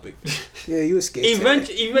the topic. Yeah, you escaped.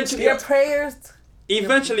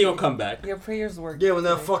 Eventually, it'll come back. Your prayers work. Yeah, when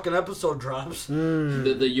that fucking episode drops.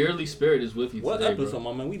 The yearly spirit is with you What today, episode,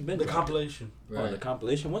 bro. my man? We've been The there. compilation. Oh, the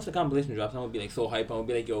compilation. Once the compilation drops, I'm gonna be like so hyped. I'm gonna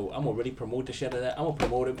be like, yo, I'm gonna really promote the shit of that. I'm gonna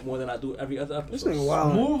promote it more than I do every other This episode. nigga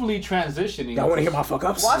wild. Smoothly transitioning. Y'all wanna hear my fuck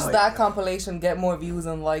ups? Watch that compilation, get more views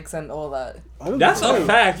and likes and all that. That's a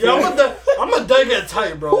fact. Yo, I'm gonna get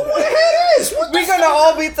tight, bro. We're gonna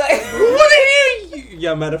all be tight.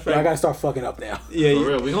 Yeah, matter of fact. I gotta start fucking up now. Yeah, For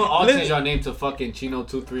real, we gonna all change our name to fucking Chino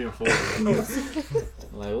 2, 3, and 4.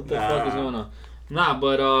 Like, what the fuck is going on? Nah,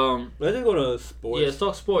 but let's just go to sports. yeah, let's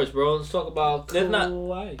talk sports, bro. Let's talk about There's not-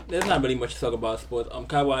 Kawhi. There's not really much to talk about sports.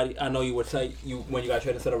 Kawhi, I know you were tight. When you got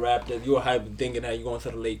traded to the Raptors, you were hyped thinking that you going to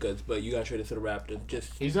the Lakers, but you got traded to the Raptors.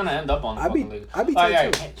 Just He's gonna end up on the I be- fucking Lakers. I be All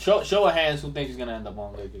right, tight, all right. Show of hands who thinks he's gonna end up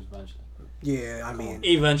on the Lakers eventually. Yeah, I mean,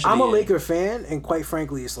 eventually. I'm a yeah. Laker fan, and quite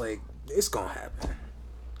frankly, it's like it's gonna happen.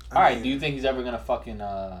 All right, do you think he's ever gonna fucking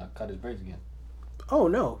cut his braids again? Oh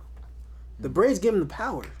no, the Braves give him the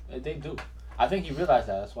power. They do. I think he realized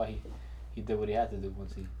that. That's why he did what he had to do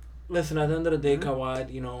once he. Listen, at the end of the day, Kawhi,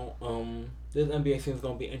 this NBA season is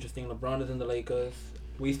gonna be interesting. LeBron is in the Lakers.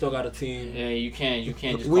 We still got a team. Yeah, you can't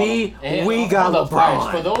just. We call him. we got Hold up,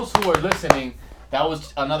 LeBron. For those who are listening, that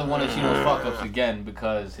was another one of Chino's fuck ups again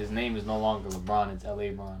because his name is no longer LeBron. It's LA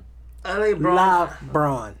Bron. LA, bro.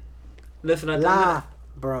 LeBron. Listen, at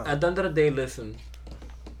LeBron. the end of the day, listen.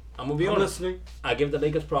 I'm gonna be I'm honest. listening. I give the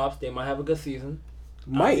Lakers props. They might have a good season.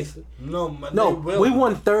 Might. Obviously. No, man. No, they will. we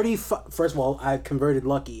won 30. First of all, I converted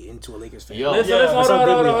Lucky into a Lakers fan. Yo, Listen, Yeah, hold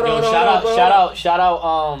on. Yo, shout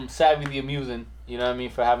out, Savvy the Amusing. You know what I mean,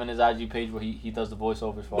 for having his IG page where he does the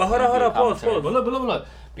voiceovers for. But hold on, pause. But look,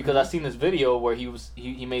 because I seen this video where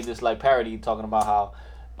he made this like parody talking about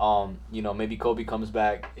how, maybe Kobe comes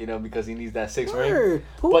back, because he needs that 6th ring. Word.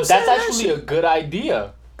 Who But said that's that actually shit? a good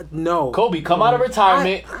idea. No. Kobe, come out of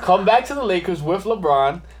retirement, come back to the Lakers with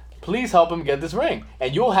LeBron. Please help him get this ring,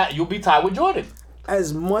 and you'll be tied with Jordan.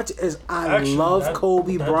 As much as I Actually, love that-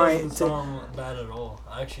 Kobe that Bryant, doesn't sound bad at all.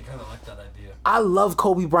 I actually kind of like that idea. I love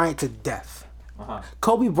Kobe Bryant to death. Uh-huh.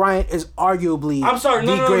 Kobe Bryant is arguably I'm sorry,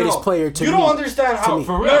 the no, greatest player to you me. don't understand how. me.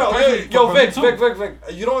 For real, No, for yo, me Vic, too. Vic.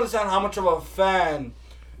 You don't understand how much of a fan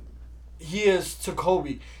he is to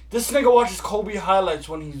Kobe. This nigga watches Kobe highlights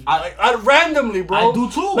when he's randomly, bro. I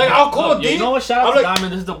do too. Like I'll call D. You know what? Shout out to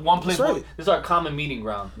Diamond. This is the one place. Right. This is our common meeting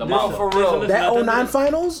ground. The No, for real. That 09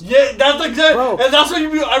 finals? Yeah, that's like that. Bro. And that's what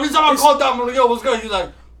you be. Every time I call Diamond, I'm like, yo, what's good? He's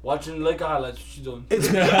like, watching Laker highlights. What you doing?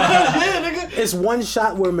 Yeah, nigga. It's one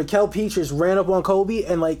shot where Mikael Pietrus ran up on Kobe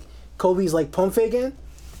and like Kobe's like pump faking.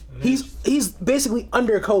 He's basically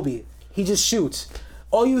under Kobe. He just shoots.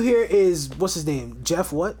 All you hear is what's his name? Jeff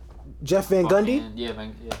Van Gundy? Yeah.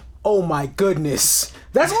 Oh my goodness.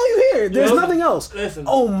 That's all you hear. There's nothing else. Listen.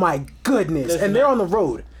 Oh my goodness. And they're on the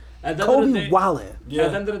road. Kobe wildin'. Yeah.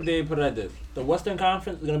 At the end of the day, put it like this. The Western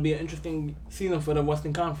Conference is going to be an interesting season for the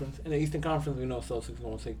Western Conference. In the Eastern Conference, we know Celtics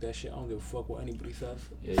going to take that shit. I don't give a fuck what anybody says.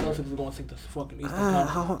 Celtics is going to take the fucking Eastern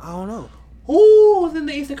Conference. I don't know. Who's in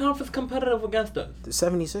the Eastern Conference competitive against us? The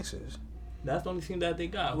 76ers. That's the only team that they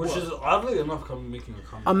got. Which is oddly enough making a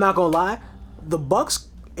comeback. I'm not gonna lie. The Bucks,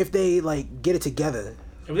 if they like get it together.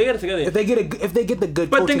 If they get it together. If they get the good.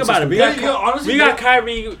 But think about it. We got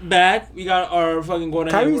Kyrie back. We got our fucking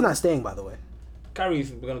Gordon Hayward. Kyrie's not staying, by the way. Kyrie's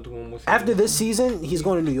gonna do one more season. After this season, he's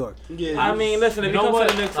going to New York. Yeah. I mean, listen. If he comes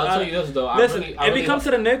to the Knicks, I'll tell you this though. If he comes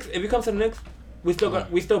to the Knicks,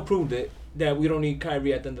 we still proved it that we don't need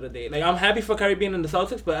Kyrie at the end of the day. Like I'm happy for Kyrie being in the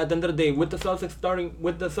Celtics, but at the end of the day, with the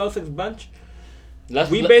Celtics bench,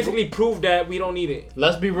 we basically proved that we don't need it.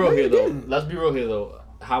 Let's be real here though.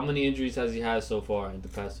 How many injuries has he had so far in the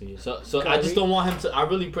past 2 years? So I just don't want him to. I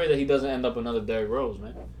really pray that he doesn't end up another Derrick Rose,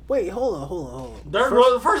 man. Wait, hold on. Derrick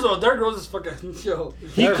Rose. First of all, Derrick Rose is fucking yo.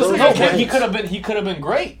 He could have been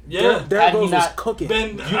great. Yeah, Derrick Rose was cooking. Been,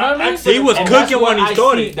 You know what I mean? He was cooking when he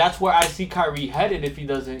started. That's where I see Kyrie headed if he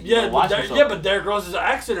doesn't. But Derrick Rose is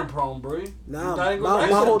accident prone, bro. Nah, my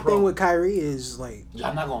whole thing with Kyrie is like.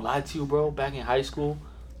 I'm not gonna lie to you, bro. Back in high school,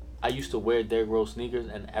 I used to wear Derrick Rose sneakers,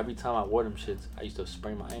 and every time I wore them shits, I used to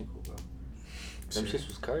sprain my ankle, bro. Them shits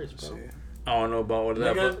was cursed, bro. I don't know about all of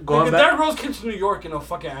that. Derrick Rose came to New York in a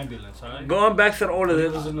fucking ambulance, alright? Going back to all of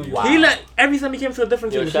this, Wow. he let every time he came to a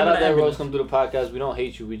different team. Shout out Derrick Rose, come through the podcast. We don't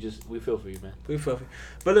hate you. We feel for you, man. We feel for you.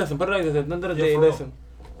 But listen, put it like this: at the end of the day, listen.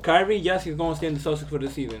 Kyrie, yes, he's going to stay in the Celtics for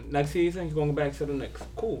this season. Next season, he's going to go back to the Knicks.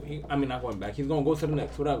 Cool. Not going back. He's going to go to the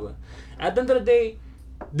Knicks, whatever. At the end of the day,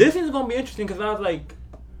 this is going to be interesting because I was like,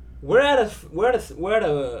 we're at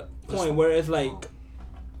a point where it's like,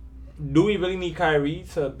 do we really need Kyrie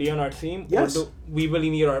to be on our team? Yes. Or do we really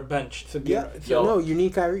need our bench to be? No, you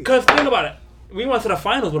need Kyrie. Because think about it. We went to the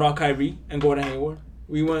finals without Kyrie and Gordon Hayward.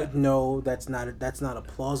 No, that's not a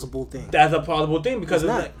plausible thing. That's a plausible thing because it's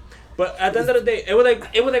like. But at the end of the day, it was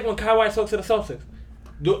like when Kawhi talked to the Celtics.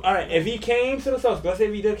 Alright, if he came to the Celtics, let's say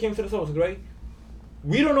if he came to the Celtics, right?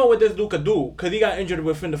 We don't know what this dude could do because he got injured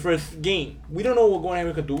within the first game. We don't know what Gordon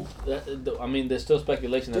Hayward could do. There's still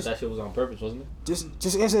speculation that shit was on purpose, wasn't it?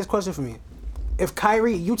 Just answer this question for me. If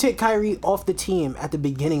you take Kyrie off the team at the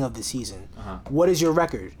beginning of the season, what is your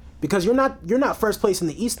record? Because you're not first place in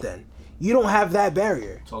the East then. You don't have that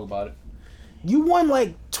barrier. Talk about it. You won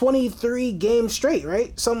like 23 games straight,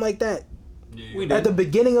 right? Something like that. Yeah. At the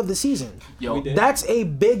beginning of the season. Yo, that's a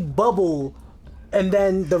big bubble, and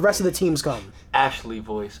then the rest of the teams come. Ashley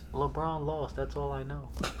voice. LeBron lost. That's all I know.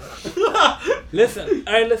 Listen.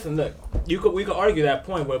 Look, we could argue that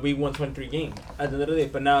point where we won 23 games at the end of the day,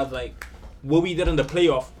 but now it's like what we did in the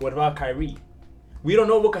playoff without Kyrie. We don't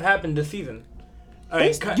know what could happen this season.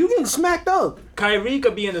 You getting smacked up. Kyrie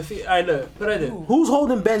could be in the season. Alright, look, put it in. Who's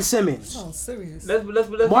holding Ben Simmons? Oh, serious. Let's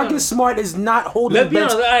Marcus Smart is not holding Let's be Ben.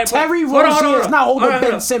 honest, right, Terry Rozier is not holding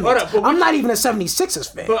Ben Simmons. I'm not even a 76ers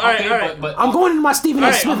fan. But I'm going into my Stephen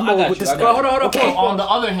A. Smith mode with this guy. Hold on. Okay. On the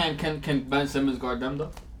other hand, can Ben Simmons guard them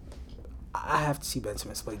though? I have to see Ben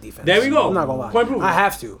Simmons play defense. There we go. I'm not gonna lie. Point proven. I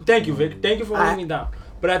have to. Thank you, Vic. Thank you for holding me down.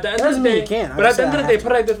 But at the end of the Doesn't mean day, you can't.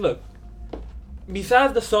 put it like this. Look.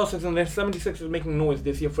 Besides the Celtics and the 76ers making noise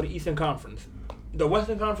this year for the Eastern Conference, the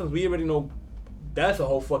Western Conference, we already know that's a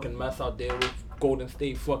whole fucking mess out there with Golden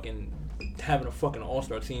State fucking having a fucking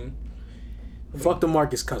all-star team. Fuck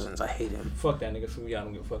DeMarcus Cousins. I hate him. Fuck that nigga. So yeah, I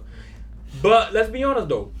don't give a fuck. But let's be honest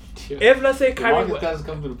though. If let's say Kyrie, Cousins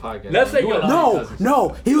come through the podcast. Let's say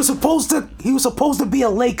no. He was supposed to be a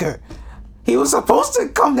Laker. He was supposed to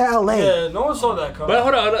come to LA. Yeah, no one saw that coming. But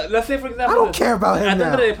hold on. Let's say for example, I don't care about him at the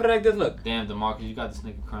end now. of the day, put it like this. Look. Damn, DeMarcus, you got this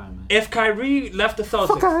nigga crying, man. If Kyrie left the Celtics,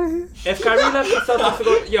 Fuck out of here. if Kyrie left the Celtics to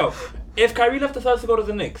go, if Kyrie left the Celtics to go to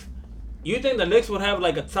the Knicks, you think the Knicks would have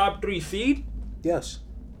like a top 3 seed? Yes.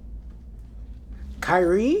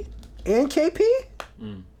 Kyrie and KP.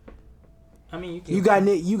 I mean,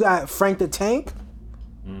 You got Frank the Tank.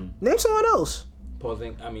 Name someone else.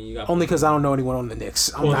 I mean, you got Only because I don't know anyone on the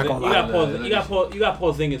Knicks. I'm not gonna lie. You got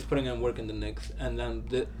Porzingis putting in work in the Knicks, and then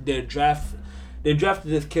they drafted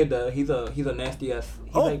this kid. He's a nasty ass.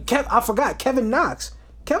 I forgot Kevin Knox.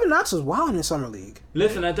 Kevin Knox was wild in the summer league.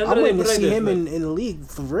 Listen, at the end I'm of the waiting day, to see him in the league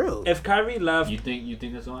for real. If Kyrie left, You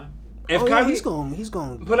think that's why? if Kyrie, he's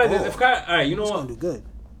going. put like this, if Kyrie, all right, you know he's what? gonna do good.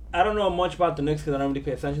 I don't know much about the Knicks because I don't really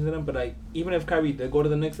pay attention to them. But like, even if Kyrie did go to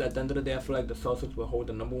the Knicks, at the end of the day, I feel like the Celtics will hold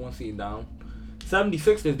the number 1 seed down.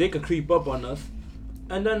 76ers, they could creep up on us,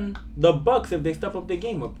 and then the Bucks, if they step up their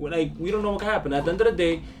game up, like we don't know what can happen. At the end of the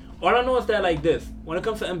day, all I know is that like this, when it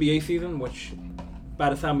comes to NBA season, which by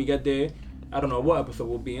the time we get there, I don't know what episode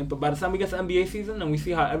we'll be in, but by the time we get to NBA season and we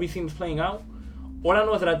see how every team is playing out, all I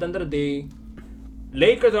know is that at the end of the day,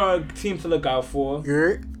 Lakers are a team to look out for.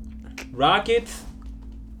 Rockets.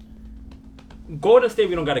 Golden State,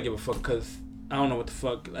 we don't gotta give a fuck because I don't know what the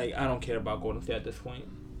fuck. Like, I don't care about Golden State at this point.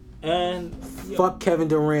 And fuck Kevin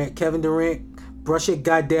Durant. Kevin Durant, brush your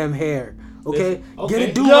goddamn hair. Okay? Get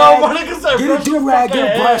a do-rag. Get a do-rag,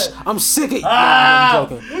 get a brush. I'm sick of I'm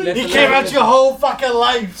joking. He came at your whole fucking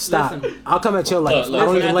life. Stop. Listen. I'll come at your life. I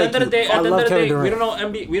don't even like you. I love Kevin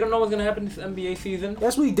Durant. We don't know what's gonna happen this NBA season.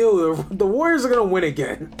 Yes, we do. The Warriors are gonna win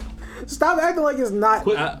again. Stop acting like it's not.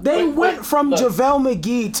 They went from JaVale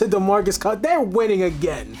McGee to DeMarcus Cousins. They're winning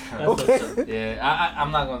again. Okay. Yeah, I'm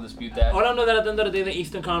not gonna dispute that. All I know that at the end of the day, the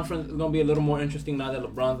Eastern Conference is gonna be a little more interesting now that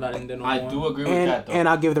LeBron's not in there no more. I do agree with that though. And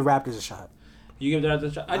I'll give the Raptors a shot. You give the Raptors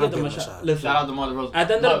a shot. I give them a shot. Listen, shout out to Mother Rose. at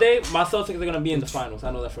the end of the day, my Celtics are gonna be in the finals. I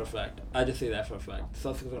know that for a fact. I just say that for a fact. The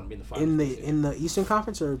Celtics are gonna be in the finals. In the Eastern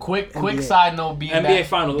Conference or Quick NBA? side note, NBA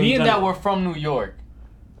finals. Being that we're from New York,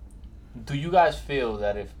 do you guys feel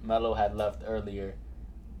that if Melo had left earlier,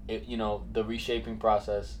 the reshaping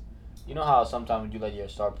process, you know how sometimes when you let your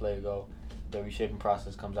star player go, the reshaping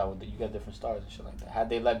process comes out with you got different stars and shit like that. Had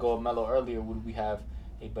they let go of Melo earlier, would we have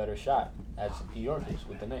a better shot as New Yorkers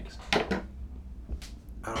with the Knicks?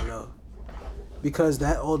 I don't know, because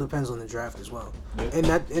that all depends on the draft as well,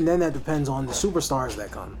 Yeah. and then that depends on the superstars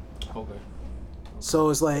that come. Okay. So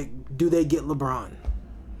it's like, do they get LeBron?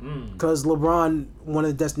 Because LeBron, one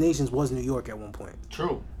of the destinations was New York at one point.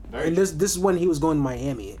 True. Very and true. this is when he was going to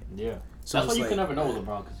Miami. Yeah. So that's why you like, can never know with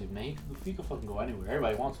LeBron, because he can fucking go anywhere.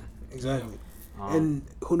 Everybody wants him. Exactly. And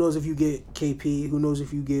who knows if you get KP? Who knows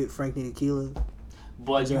if you get Frank Ntilikina?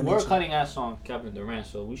 But you were cutting ass on Kevin Durant,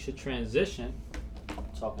 so we should transition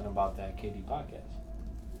talking about that KD podcast.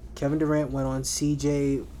 Kevin Durant went on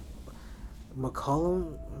CJ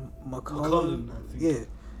McCollum. Yeah,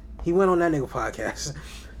 he went on that nigga podcast.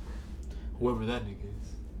 Whoever that nigga is.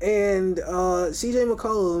 And CJ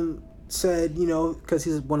McCollum said, because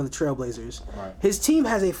he's one of the Trailblazers, right, his team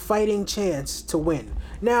has a fighting chance to win.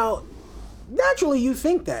 Now, naturally, you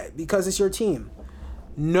think that because it's your team.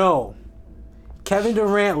 No. Kevin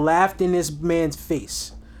Durant laughed in this man's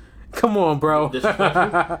face. Come on, bro.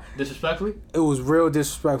 Disrespectfully? It was real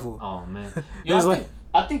disrespectful. Oh, man.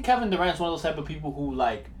 I think Kevin Durant's one of those type of people who,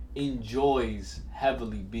 enjoys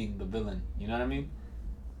heavily being the villain. You know what I mean?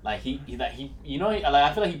 I feel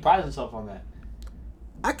like he prides himself on that.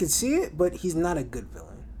 I could see it, but he's not a good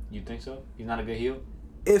villain. You think so? He's not a good heel?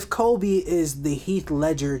 If Kobe is the Heath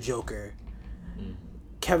Ledger Joker,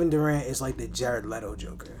 Kevin Durant is like the Jared Leto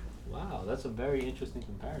Joker. Wow, that's a very interesting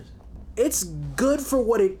comparison. It's good for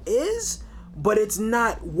what it is, but it's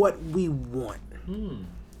not what we want.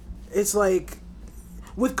 It's like,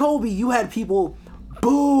 with Kobe, you had people,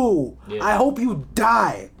 boo, yeah, I hope you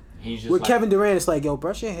die. He's just with Kevin Durant, it's like, yo,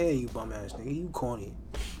 brush your hair, you bum ass nigga, you corny.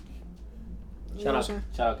 Shout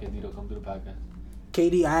out Kendito, come through the podcast.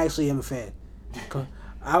 KD, I actually am a fan.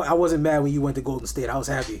 I wasn't mad when you went to Golden State. I was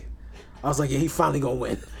happy. I was like, yeah, he finally gonna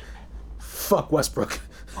win. Fuck Westbrook.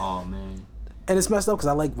 Oh, man. And it's messed up because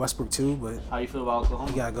I like Westbrook too, but... How you feel about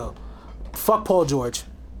Oklahoma? You gotta go. Fuck Paul George.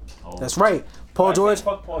 Oh. That's right. Paul George.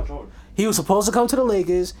 Fuck Paul George. He was supposed to come to the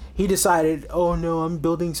Lakers. He decided, oh no, I'm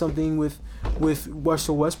building something with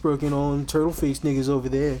Russell Westbrook and all them turtle face niggas over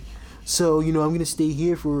there. So, I'm gonna stay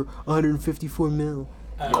here for $154 million.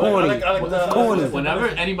 Corny. Corny. Whenever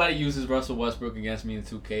anybody uses Russell Westbrook against me in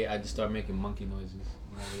 2K, I just start making monkey noises.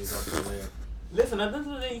 Listen, at the end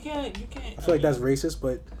of the day, you can't. I feel like that's racist,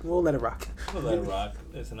 but we'll let it rock. We'll let it rock.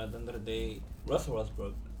 Listen, at the end of the day, Russell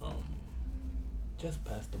Westbrook, just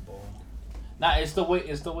pass the ball. Nah, it's the way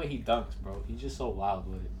he dunks, bro. He's just so wild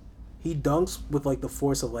with it. He dunks with the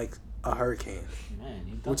force of a hurricane. Man,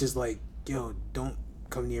 he dunks. Which is yo, don't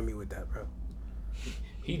come near me with that, bro.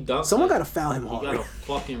 He dunks. Someone gotta foul him hard. He got a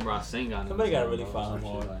fucking Rasengan. Somebody gotta really foul him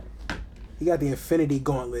hard. He got the Infinity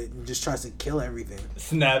Gauntlet and just tries to kill everything.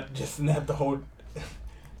 Just snap the whole.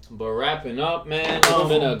 But wrapping up, man, it's been a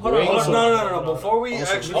hold on, great. hold on. No. Before we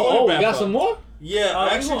actually, Oh, we wrap got up. some more. Yeah, I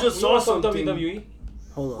actually just saw something. WWE.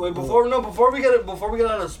 Hold on. Wait, hold before we get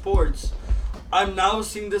out of sports, I'm now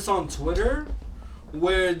seeing this on Twitter,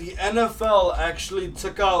 where the NFL actually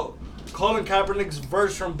took out Colin Kaepernick's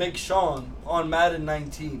verse from Big Sean on Madden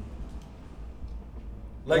 19.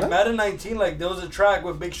 Like What? Madden 19, like there was a track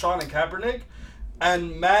with Big Sean and Kaepernick,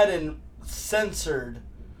 and Madden censored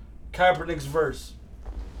Kaepernick's verse.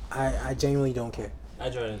 I genuinely don't care. I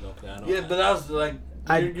joined it, okay. I don't. Yeah, but that's like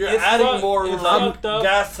you're It's adding fuck- more it's like, fucked up.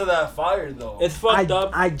 gas to that fire, though. It's fucked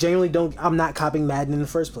up. I genuinely don't. I'm not copying Madden in the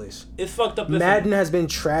first place. It's fucked up. Listen, Madden has been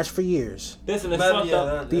trash for years. Listen, it's Madden, fucked yeah,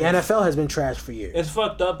 up. The NFL has been trash for years. It's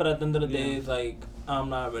fucked up, but at the end of the day, it's like I'm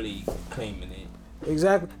not really claiming it.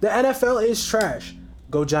 Exactly. The NFL is trash.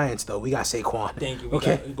 Go Giants, though. We got Saquon. Thank you.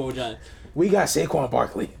 Okay. Go Giants. We got Saquon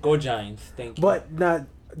Barkley. Go Giants. Thank you. But not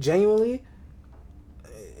genuinely,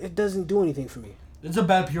 it doesn't do anything for me. It's a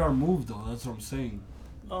bad PR move, though. That's what I'm saying.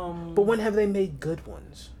 But when have they made good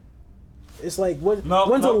ones? It's like when's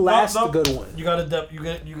No, the last good one? You got to you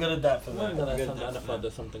get a dap for that. when the last You time gotta the dap for NFL that.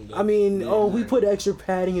 does something good? I mean, Yeah, we put extra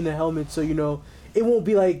padding in the helmet, so it won't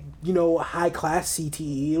be like high class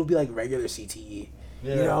CTE. It'll be like regular CTE.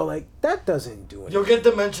 Yeah. Like that doesn't do anything. You'll get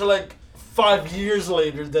dementia like 5 years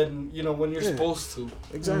later than when you're Yeah. supposed to.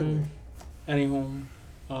 Exactly. Anywho,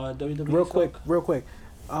 WWE. Real quick.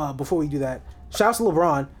 Before we do that, shouts to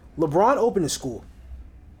LeBron. LeBron opened a school.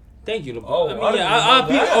 Thank you, LeBron. Oh, I I mean, didn't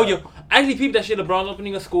yeah, know that. I actually peeped that shit. LeBron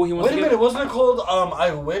opening a school. He wants Wait a to minute, wasn't it called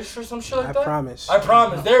I Wish or some shit like I that? promise. I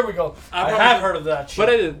promise. There we go. I promise. have heard of that shit.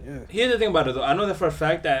 But here's the thing about it though. I know that for a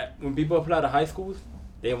fact that when people apply to high schools,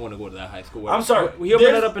 they want to go to that high school. I'm sorry, He opened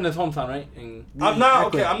there's- it up in his hometown, right? And I'm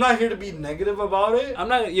not here to be negative about it. I'm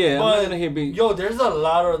not. Yeah, I'm But not gonna hear be. yo, there's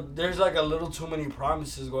like a little too many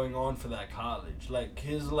promises going on for that college. Like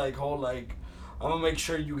his whole I'm gonna make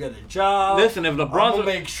sure you get a job. Listen, if I'm LeBron's gonna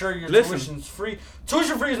make sure your listen. tuition's free.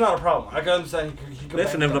 Tuition free is not a problem. I can understand. He can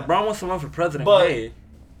Listen, if back LeBron wants to run for president, But- hey,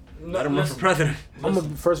 that. let him run for president.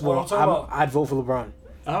 First of What all, I'm talking about- I'd vote for LeBron.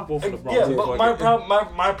 I'll vote for LeBron. Yeah, too, but fuck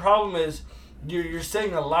it. my problem is you're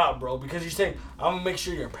saying a lot, bro. Because you're saying I'm gonna make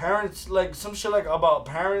sure your parents some shit about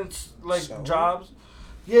parents So? jobs.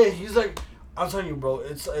 Yeah, he's like, I'm telling you, bro.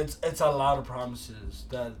 It's a lot of promises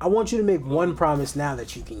that I want you to make one promise now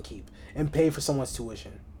that you can keep and pay for someone's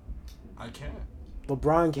tuition. I can't.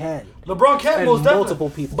 LeBron can. LeBron can And most definitely. multiple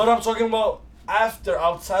people. But I'm talking about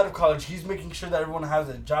outside of college, he's making sure that everyone has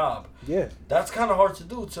a job. Yeah, That's kind of hard to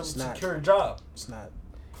do to It's not. secure a job. it's not.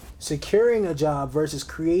 Securing a job versus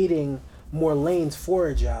creating more lanes for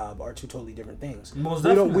a job are two totally different things. Most we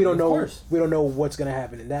don't definitely, of know course. we don't know what's gonna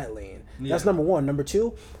happen in that lane. That's Yeah. number one. Number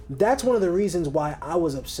two, that's one of the reasons why I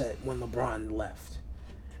was upset when LeBron left.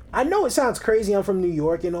 I know it sounds crazy. I'm from New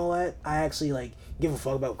York and all that. I actually give a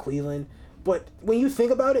fuck about Cleveland, but when you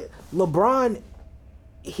think about it, LeBron,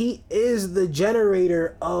 he is the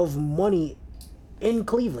generator of money in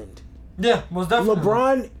Cleveland. Yeah, most definitely.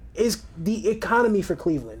 LeBron is the economy for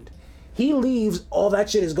Cleveland. He leaves, all that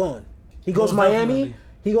shit is gone. He goes Most Miami. definitely.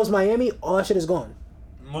 He goes Miami. All that shit is gone.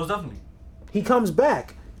 Most definitely. He comes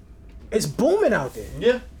back. It's booming out there,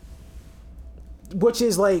 Yeah. which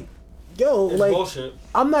is It's bullshit.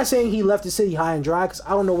 I'm not saying he left the city high and dry because I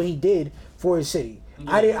don't know what he did for his city.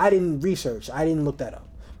 Yeah. I didn't research. I didn't look that up.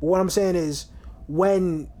 But what I'm saying is,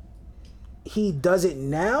 when he does it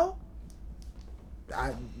now,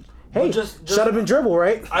 just- shut up and dribble,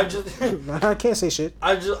 right? I just. I can't say shit.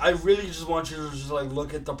 I really just want you to just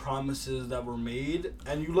look at the promises that were made,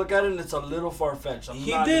 and you look at it, and it's a little far fetched.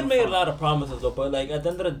 He did make a lot of promises though, but at the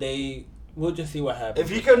end of the day, we'll just see what happens.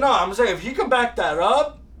 If he could, I'm saying if he could back that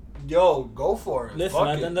up, yo, go for it. Listen, Fuck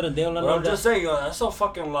at the it. end of the day, all I But know I'm just saying, yo, that's a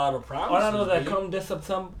fucking lot of promises. all I know that dude. come this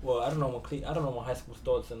September. Well, I don't know when high school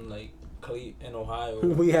starts in in Ohio.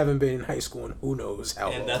 We haven't been in high school and who knows how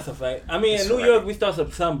And long. that's a fact. I mean, That's in New right. York we start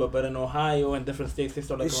September, but in Ohio and different states they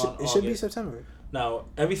start It around should, it should be August. September. Now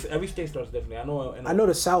every state starts differently. I know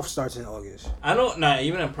the South starts in August. I know. Nah,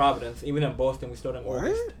 even in Providence, even in Boston, we start in What?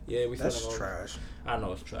 August. Yeah, we start That's in August. trash. I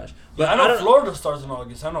know it's trash, But but I know don't- Florida starts in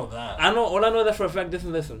August. I know that. I know. All I know that for a fact.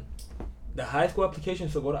 Listen. The high school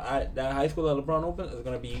applications to go to that high school that LeBron opened is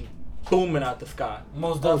gonna be booming out the sky.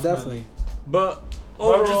 Most Oh, definitely. definitely. But But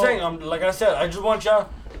overall, I'm just saying, like I said, I just want y'all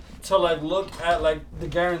to look at the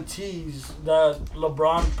guarantees that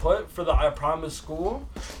LeBron put for the I Promise school,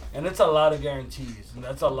 and it's a lot of guarantees, and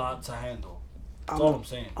that's a lot to handle. That's all I'm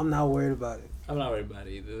saying. I'm not worried about it. I'm not worried about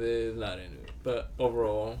it either. It's not in it. But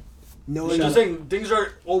overall, No, Like just saying, things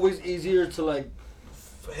are always easier to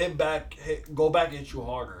go back at you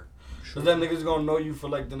harder. Cause then niggas gonna know you for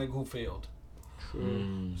the nigga who failed.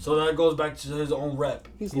 So that goes back to his own rep.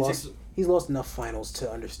 He's He lost. takes- He's lost enough finals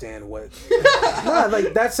to understand what. Nah,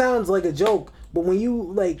 like that sounds like a joke, but when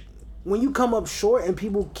you come up short and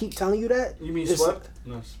people keep telling you that, You mean it's- swept?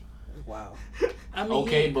 No. Wow. I mean,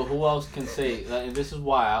 Okay, but who else can say? And this is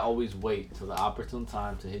why I always wait till the opportune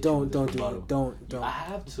time to hit you. Don't with do this rebuttal. it. Don't. I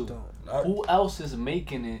have to. Don't. Who else is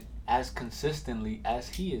making it as consistently as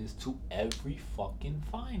he is to every fucking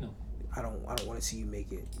final? I don't want to see you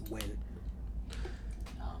make it win.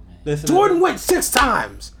 Oh man. listen, Jordan went 6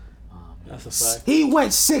 times. That's a fact. He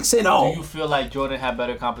went 6-0. Do you feel like Jordan had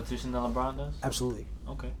better competition than LeBron does? Absolutely.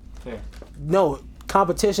 Okay, fair. No,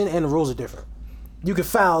 competition and the rules are different. You can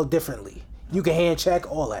foul differently. You can hand check,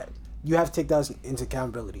 all that. You have to take that into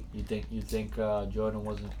accountability. You think Jordan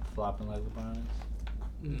wasn't flopping like LeBron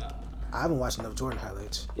is? Nah. I haven't watched enough Jordan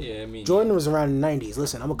highlights. Yeah, I mean, Jordan was around the 90s.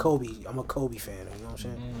 Listen, I'm a Kobe fan. You know what I'm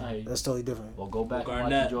saying? Hey, That's totally different. well, go back and watch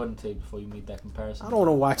Garnett. the Jordan tape before you make that comparison. I don't want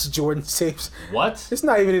to watch Jordan tapes. What? It's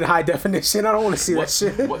not even in high definition. I don't want to see that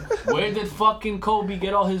shit. Where did fucking Kobe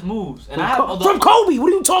get all his moves? And I have From Kobe,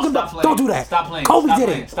 what are you talking Stop about? playing. Don't do that. Stop playing. Kobe Stop did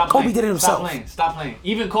playing. it. Stop Kobe playing. did it himself. Stop playing. Stop playing.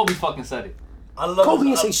 Even Kobe fucking said it. I love Kobe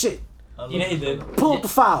his- didn't say shit. yeah, he did. Pull up the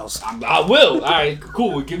files. I will. All right,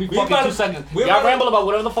 cool. Give me fucking about 2 to- seconds. we Y'all about to- ramble about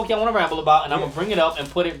whatever the fuck y'all want to ramble about, and I'm gonna bring it up and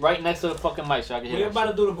put it right next to the fucking mic so I can hear We're it.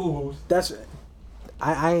 about to do the Googles. That's.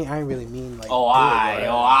 I ain't really mean like. Oh, do it, I. bro.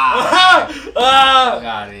 Oh, I. Ah!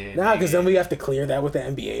 Got it. Nah, because then we have to clear that with the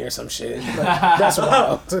NBA or some shit. But that's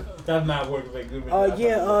wild. That's not working like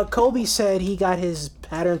good. Kobe said he got his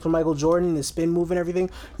pattern from Michael Jordan, the spin move and everything.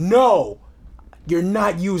 No, you're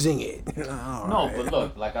not using it. No, but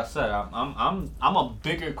look, like I said, I'm a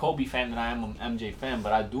bigger Kobe fan than I am an MJ fan,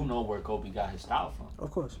 but I do know where Kobe got his style from. Of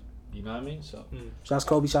course. You know what I mean? So Shouts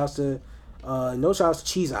Kobe. Shouts to no shouts to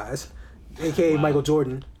Cheese Eyes, aka Michael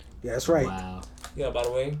Jordan. Yeah, that's right. wow, Yeah, by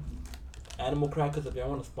the way, Animal Crackers, if y'all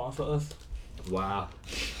want to sponsor us, wow.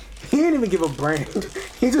 He didn't even give a brand.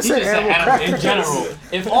 He just He said just said animal animal crackers. in general.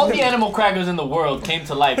 If all the animal crackers in the world came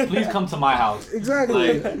to life, please come to my house.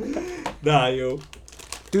 Exactly. Like, nah, yo.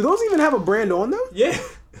 Do those even have a brand on them? Yeah.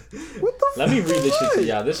 What the? let me read this shit to fuck?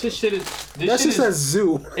 y'all. This shit is. This That shit shit says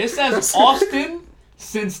zoo. It says Austin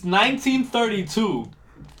since 1932.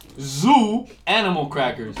 Zoo animal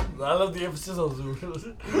crackers. I love the emphasis on zoo.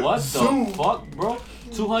 What the fuck, bro?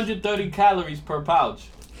 230 calories per pouch.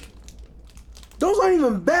 Those aren't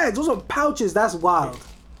even bags. Those are pouches. That's wild.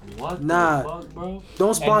 What Nah. the fuck, bro? Don't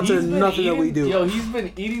And sponsor he's been nothing that we eating- do. Yo, he's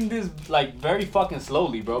been eating this like very fucking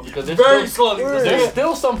slowly, bro. Because there's Very still, slowly. There's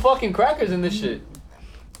still some fucking crackers in this shit.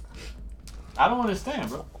 I don't understand,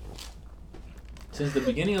 bro. Since the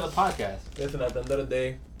beginning of the podcast. Listen, at the end of the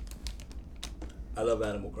day, I love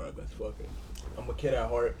Animal Crackers. Fuck it. I'm a kid at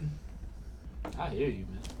heart. I hear you,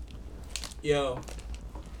 man. Yo.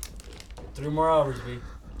 3 more hours, B.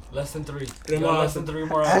 Less than 3. Three You more got hours. less than 3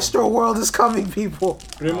 more hours. Astro World is coming, people.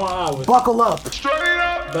 3 more hours. Buckle up.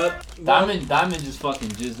 But Diamond just fucking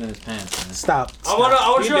jizzed in his pants, man. Stop. I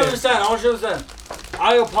want He you to did. understand. I want you to understand.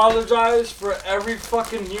 I apologize for every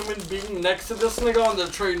fucking human being next to this nigga on the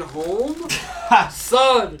train home.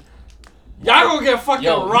 Son, y'all gonna get fucking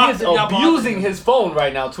Yo, he rocked is in y'all abusing his phone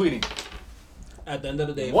right now, tweeting. at the end of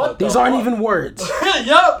the day, What fuck These up. aren't even words.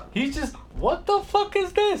 Yup. He's just, what the fuck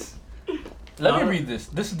is this? Let me read this.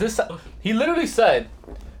 This. He literally said,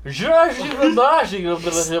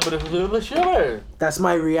 That's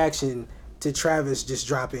my reaction to Travis just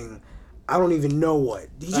dropping. I don't even know what.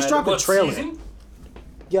 He just dropped a What, trailer. season?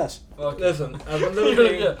 Yes. Listen, at the end of the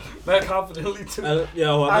day, Yeah, man, confidently too.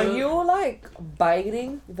 yo, Are you like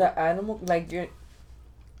biting the animal? Like you're.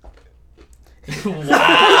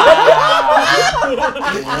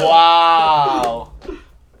 Wow.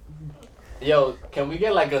 Yo, can we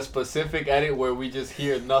get like a specific edit where we just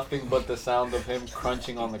hear nothing but the sound of him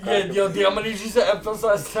crunching on the Yeah, cracker? yo, D, I'm gonna need you to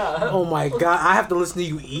emphasize that. Oh my god, I have to listen to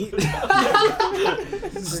you eat.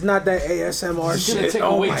 This is not that ASMR It's gonna shit. take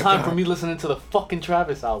Oh away my time God. for me listening to the fucking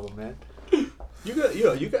Travis album, man. You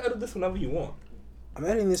can edit this whenever you want. I'm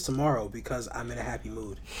editing this tomorrow because I'm in a happy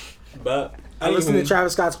mood. But I listened to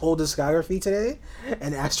Travis Scott's whole discography today,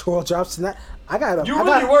 and Astro World drops tonight. I gotta. You I really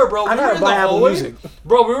gotta, were, bro. I We were gotta in the buy Apple hallway. Music.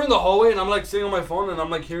 Bro, we were in the hallway, and I'm like sitting on my phone, and I'm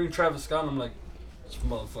like hearing Travis Scott, and I'm like, this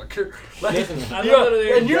motherfucker. Like, Listen, I yo, know that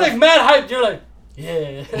it- and you're like mad hyped. You're like,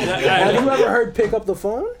 yeah. Have you ever heard "Pick Up the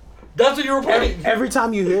Phone"? That's what you were playing. Every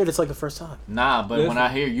time you hear it, it's like the first time. Nah, but Listen. when I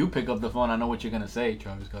hear you pick up the phone, I know what you're gonna say.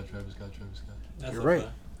 Travis Scott, Travis Scott, Travis Scott. That's You're a right.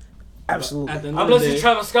 fact. Absolutely. At the end I'm of the listening day, to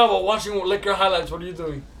Travis Scott while watching Liquor Highlights. What are you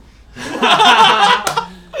doing?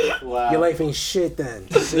 Wow. Your life ain't shit then.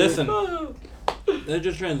 listen, let's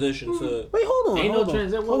just transition to. Wait, hold on. Ain't hold no on,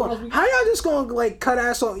 trans. What hold else on. we How y'all just gonna like cut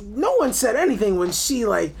ass off? No one said anything when she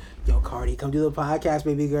like, yo, Cardi, come do the podcast,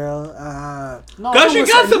 baby girl. No, Cause she one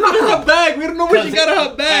got said something in nothing. her bag. We don't know what she got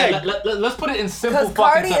in her bag. Let's put it in simple Because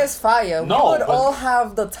fucking Cardi terms. is fire. No, we would but- all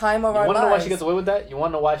have the time of You our wanna lives. know why she gets away with that? You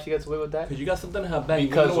wanna know why she gets away with that? Cause you got something in her bag.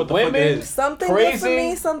 Because you know what the fuck women it is. Something good for me,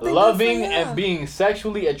 praising, something loving, good for you. and being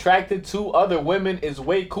sexually attracted to other women is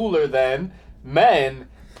way cooler than men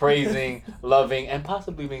praising, loving, and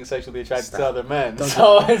possibly being sexually attracted to other men.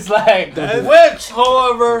 So it's like, Which,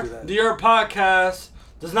 however, your podcast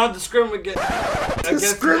does not discriminate against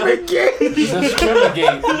Discriminate.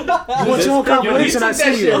 discriminate. What's your Yo, he combination? took I that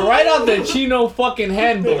see shit you. right out the Chino fucking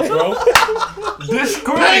handbook, bro.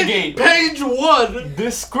 Discriminate. Page 1.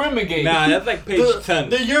 Discriminate. Nah, that's like page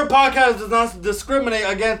 10. Your podcast does not discriminate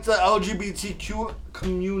against the LGBTQ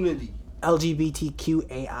community.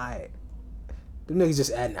 LGBTQAI. Them niggas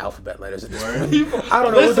just adding alphabet letters at this point. I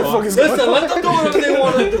don't know what the fuck is Listen, going on. let them do whatever they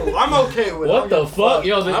want to do. I'm okay with it. What the fuck?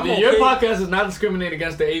 Yo, I'm your okay. podcast does not discriminate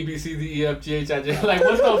against the A, B, C, D, E, F, G, H, I, J. Like,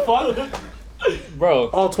 what the fuck? Bro,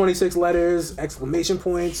 All 26 letters, exclamation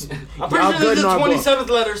points. I'm pretty Y'all sure good there's in a our book. 27th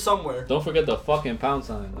letter somewhere. don't forget the fucking pound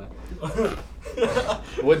sign. Like.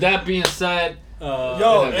 With that being said,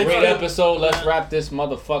 Yo, been a great episode. Let's wrap this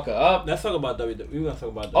motherfucker up. Let's talk about WWE. We're gonna talk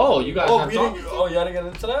about WWE. Oh, you guys Oh, have we talk? didn't, oh, you gotta get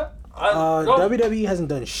into that? No. WWE hasn't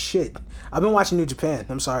done shit. I've been watching New Japan.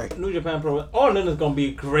 I'm sorry. New Japan Pro. All In is gonna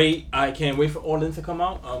be great. I can't wait for All In to come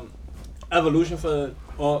out. Evolution for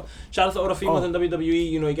all. Shout out to all the females in WWE.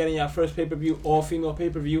 You know, you're getting your first pay per view, all female pay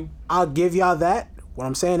per view. I'll give y'all that. What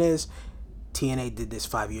I'm saying is, TNA did this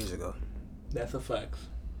 5 years ago. That's a fact.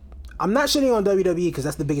 I'm not shitting on WWE because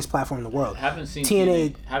that's the biggest platform in the world. Haven't seen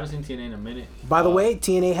TNA. TNA. Haven't seen TNA in a minute. By the way,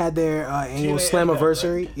 TNA had their annual TNA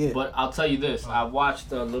Slammiversary. Impact, Yeah. But I'll tell you this: I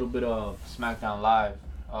watched a little bit of SmackDown Live,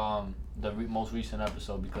 the most recent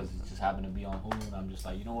episode, because it just happened to be on Hulu, and I'm just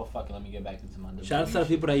like, you know what, fuck it, let me get back into my WWE. Shout out to the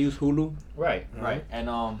people that use Hulu. Right, right, and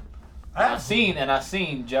I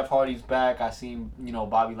seen Jeff Hardy's back. I seen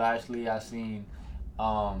Bobby Lashley. I seen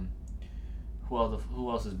who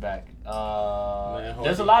else is back?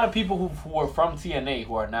 There's a lot of people who are from TNA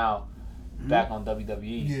who are now back on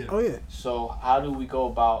WWE. Yeah. Oh yeah. So how do we go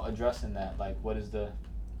about addressing that? Like, what is the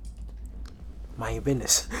Mind your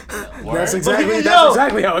business. word? That's exactly Yo. that's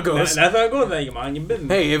exactly how it goes. That's how it goes. Then you mind your business.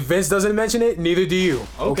 Hey, if Vince doesn't mention it, neither do you.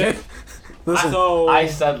 Okay. Listen, So, I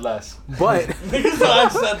said less. but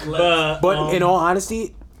but in all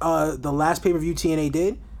honesty, the last pay per view TNA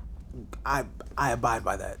did, I abide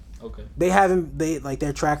by that. Okay.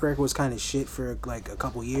 Their track record was kind of shit for like a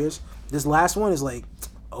couple years. This last one is like,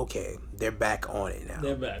 okay, they're back on it now.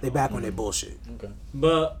 They're back on their bullshit. Okay.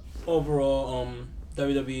 But overall,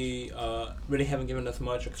 WWE really haven't given us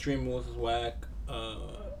much. Extreme Rules is whack.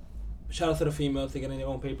 Shout out to the females, they're getting their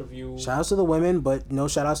own pay per view. Shout outs to the women, but no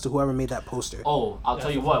shout outs to whoever made that poster. Oh, I'll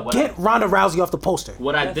tell you what. Get Ronda Rousey off the poster.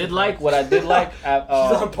 What I did like at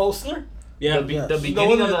She's on a poster? Yeah, the beginning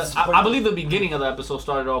one of that's- the I believe the beginning of the episode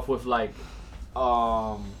started off with like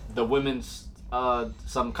the women's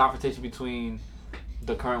some confrontation between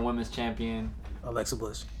the current women's champion Alexa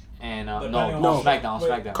Bliss. and No. on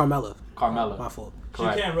SmackDown. Carmella. My fault.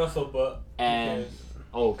 Correct. She can't wrestle, but And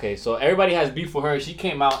okay, so everybody has beef with her. She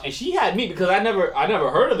came out and she had me because I never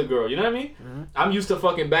heard of the girl. You know what I mean? Mm-hmm. I'm used to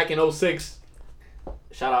fucking back in 06.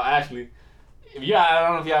 Shout out Ashley. I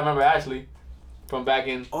don't know if y'all remember Ashley from back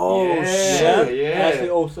in. Oh, shit. Yeah. Ashley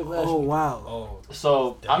Oh wow.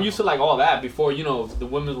 So I'm used to like all that before the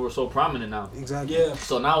women were so prominent now. Exactly. Yeah.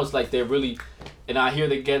 So now it's like they're really, and I hear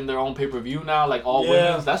they're getting their own pay-per-view now, like all Yeah.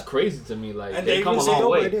 women's. That's crazy to me. Like And they they come a even say, long "Oh,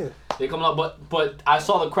 way. idea." They come up, but I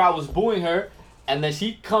saw the crowd was booing her, and then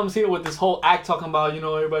she comes here with this whole act talking about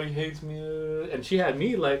everybody hates me, and she had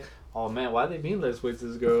me like, oh man, why they being let's wait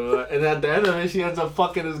this girl? And at the end of it, she ends up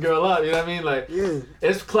fucking this girl up. You know what I mean? Like, Yeah.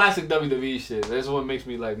 it's classic WWE shit. That's what makes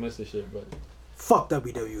me like miss the shit, but. Fuck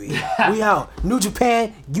WWE. We out. New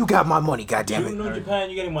Japan, you got my money, goddammit. New Japan,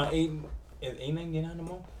 you getting my $8.99 a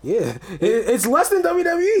month? Yeah. It's less than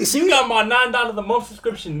WWE. See, You got my $9 a month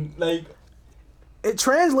subscription. Like, it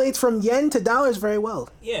translates from yen to dollars very well.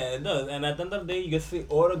 yeah, it does. And at the end of the day, you get to see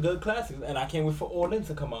all the good classics. And I can't wait for All In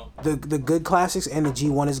to come out. The good classics and the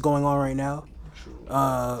G1 is going on right now.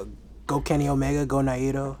 Go Kenny Omega, go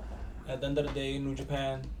Naito. At the end of the day, New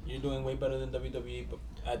Japan, you're doing way better than WWE. But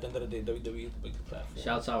at the end of the day, WWE is the biggest platform.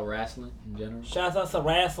 Shouts out wrestling in general. Shouts out to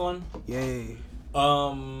wrestling. Yay. I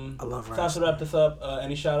love Time to wrestling. wrap this up.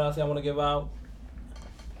 Any shout outs y'all want to give out?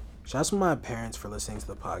 Shout out to my parents for listening to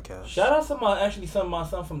the podcast. Shout out to my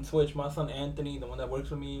son from Twitch, my son Anthony, the one that works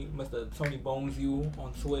with me, Mr. Tony Bones You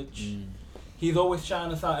on Twitch. He's always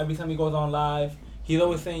shouting us out every time he goes on live. He's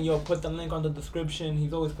always saying, yo, put the link on the description.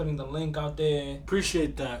 He's always putting the link out there.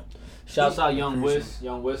 Appreciate that. Shouts out Young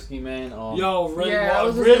Whiskey, man. Yo, really, I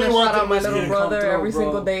was just really gonna want shout out my Whiskey little to brother. come through, Every bro.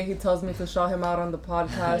 single day he tells me to shout him out on the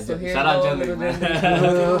podcast. So here Shout you out go, Gendry, little man.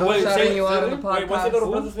 Gendry. Wait, Shouting say- you out on the say- podcast. Wait, what's your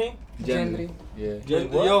little brother's name? Gendry.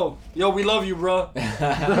 Yeah. Yo, we love you, bro.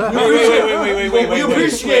 Wait, we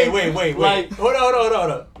appreciate- wait. like- Hold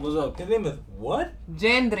on. What's up? His name is what?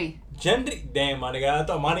 Gendry. Gendry? Damn, my nigga. I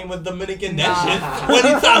thought my name was Dominican. Nah. That shit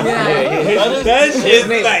 20 times. Yeah. That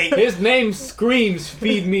shit's like... His name screams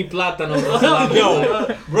 "Feed me plátano." Yo,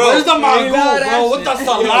 bro. Where's the mango, that bro? What the shit.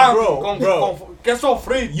 salam? Bro. Queso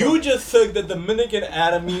frito. You just took the Dominican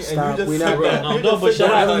out of me, Stop, and you we just not- took that. No, You no, just but took shout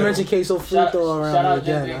that I out- haven't out. mentioned queso Shout frito around out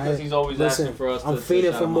here again. Gendry because he's always Listen, asking for us. I'm to feeding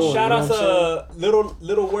shout for him more. out. Shout You out know to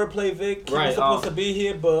little wordplay Vic. He Right, was supposed to be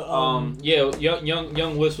here, but Yeah,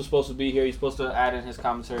 young Wiz was supposed to be here. He's supposed to add in his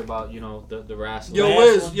commentary about the wrestling.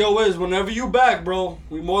 Yo, Wiz, whenever you back, bro,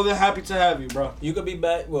 we more than happy to have you, bro. you could be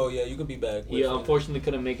back. Well, yeah, you could be back. He unfortunately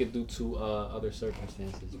couldn't make it due to other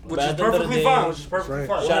circumstances. Which But is at the end of the perfectly day- fine. Which is perfectly Right.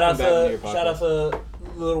 fine. Shout out Welcome back to your to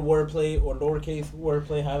little wordplay or lowercase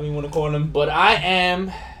wordplay, however you want to call him. But I am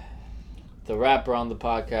the rapper on the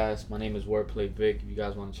podcast. My name is Wordplay Vic. If you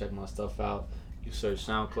guys want to check my stuff out, you search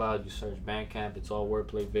SoundCloud, you search Bandcamp. It's all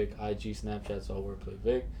Wordplay Vic. IG, Snapchat, it's all Wordplay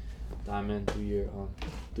Vic. Diamond, do your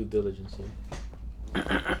due diligence here.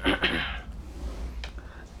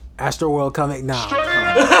 Astroworld coming now.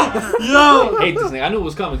 Yo, I hate this thing. I knew it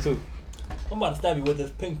was coming too. I'm about to stab you with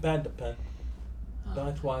this Pink Panther pen.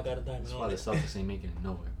 That's why I got a diamond That's why on the it. Celtics ain't making it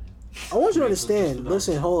nowhere, man. I want you to understand.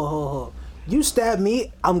 Listen, hold on. You stab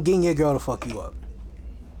me, I'm getting your girl to fuck you up.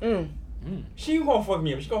 She gonna fuck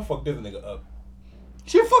me up. She gonna fuck this nigga up.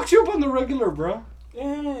 she fucks you up on the regular, bro.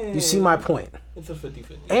 Yeah. You see my point. It's a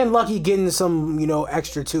 50-50. And Lucky getting some,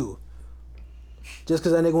 extra too. Just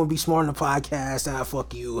because that nigga want to be smart on the podcast,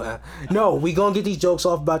 fuck you. No, we gonna get these jokes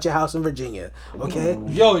off about your house in Virginia, okay?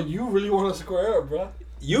 Yo, you really want to square up, bro?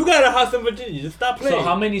 You got a house in Virginia. Just stop playing. So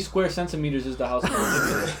how many square centimeters is the house?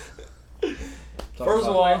 First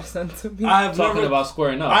of all, I have talking never, about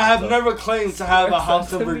squaring up. I have so. never claimed to have a house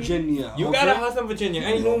in centimeter. Virginia. You okay? got a house in Virginia.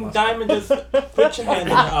 Ain't no diamond. Just put your hand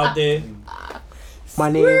out there. My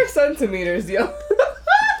Square name. centimeters, yo.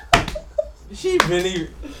 She really.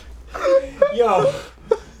 Yo.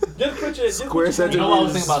 Just put your. Just Square put your You know what I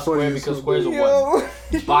was centimeters. thinking about is square funny because as squares are Yo.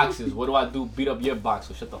 what? Boxes. What do I do? Beat up your box,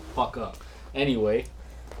 so shut the fuck up. Anyway.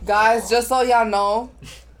 Guys, just so y'all know,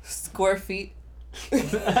 square feet.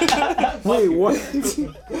 Wait, what?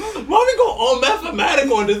 Why we go all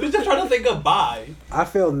mathematical on this? We just trying to say goodbye. I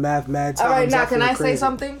failed math mad times. All right, now I can feel I say crazy.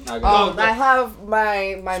 something? Now go. I have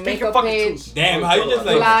my Speak your makeup fucking page. truth. Damn, how you just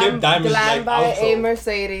like Glam, skip diamonds Glam like by A outro?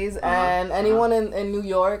 Mercedes, and anyone in New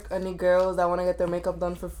York, any girls that want to get their makeup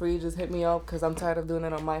done for free, just hit me up because I'm tired of doing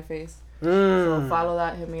it on my face. So follow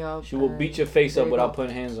that, hit me up. She will and beat your face there up you without go.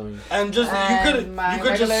 putting hands on you. And just And my you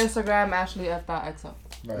could regular just Instagram, AshleyF.xo.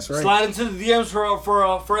 That's right. slide into the DMs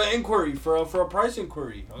for an inquiry for a price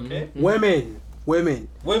inquiry. Okay, Women. women.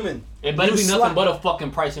 It better You be slide- nothing but a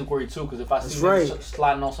fucking price inquiry too, because if I see right. niggas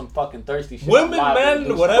sliding on some fucking thirsty shit, Women, I'm liable to men,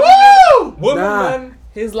 do whatever. Women, Nah. men.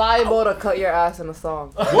 He's liable to cut your ass in a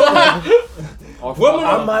song. something. Or Women-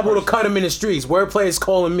 fuck I'm liable to cut him in the streets. Wordplay is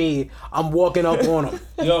calling me. I'm walking up on him.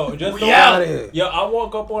 Yo, just Get don't- out of here. Yo, I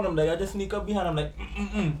walk up on him like I just sneak up behind him like.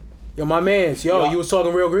 Yo, my mans. Yo, Yeah. you was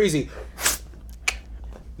talking real greasy.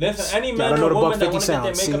 Listen, any Yeah, I man don't know or the woman buck that 50 want to get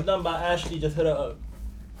their sounds, makeup see? done by Ashley, just hit her up.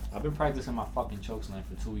 I've been practicing my fucking chokeslam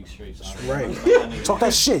for 2 weeks straight. So Right. Talk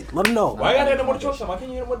that shit. Let him know. Why you gotta hit them with the choke slam? Why can't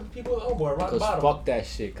you hit them with people's elbow or rock Because bottom? fuck that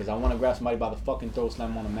shit. Because I want to grab somebody by the fucking throat,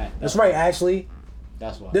 slam 'em on the mat. That's right, Ashley.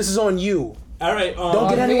 That's why. This is on you. All right, Don't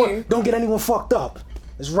get On anyone. me. Don't get anyone fucked up.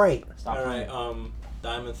 That's right. Stop all playing. right,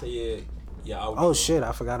 Diamond say yeah. Oh shit,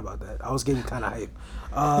 I forgot about that. I was getting kind of hype.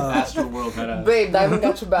 Astro World had a. Babe, Diamond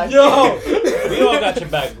got your back. Yo, we all got your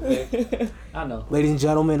back, man. I know. Ladies and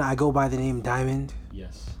gentlemen, I go by the name Diamond.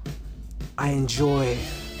 Yes. I enjoy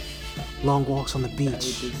long walks on the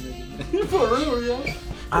beach. For real, yeah.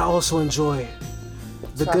 I also enjoy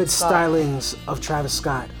the good Travis Scott. stylings of Travis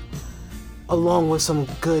Scott, along with some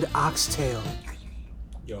good oxtail.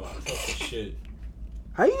 Yo, I fuck this shit.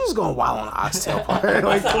 How you just going wild on the oxtail part? I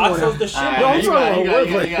Like, said come on oxtail's now. the shit. Alright, No, I'm you talking got it, about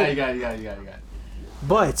you wordplay. got it.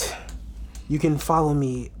 But you can follow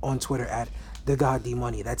me on Twitter at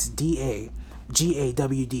DaGawD That's DAGAWD.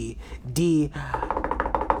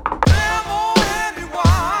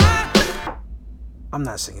 I'm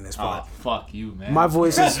not singing this Oh, part. fuck you, man. My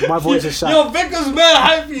voice is shot. Yo, Vic was mad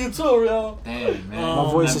hype for you too, yo. Damn, man.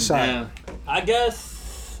 My voice is shot. Damn. I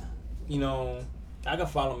guess, you know, I can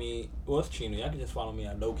follow me. What's Chino? Y'all can just follow me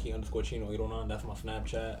at lowkey_Chino809. That's my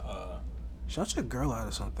Snapchat. Shout your girl out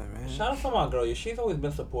or something, man. Shout out to my girl. Yeah, she's always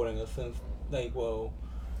been supporting us since,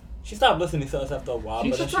 she stopped listening to us after a while.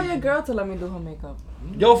 You but should then tell your girl to let me do her makeup.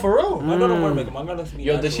 Yo, for real. My girl don't wear makeup. My girl lets me.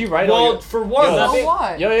 Yo, did she write Well, all your... for what? So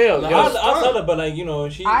what? Yo. I'll tell her,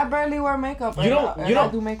 but she. I barely wear makeup. You I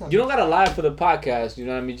don't do makeup. You don't gotta lie for the podcast. You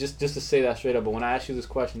know what I mean? Just to say that straight up. But when I ask you this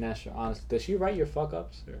question, answer honest. Does she write your fuck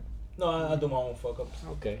ups? Or? No, I do my own fuck ups.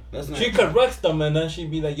 Okay. That's nice. She corrects them and then she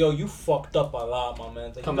be like, "Yo, you fucked up a lot, my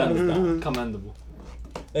man." Like, Commendable.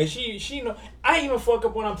 Like she know. I even fuck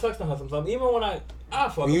up when I'm texting her sometimes. Even when I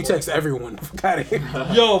fuck When up. you text everyone, got it.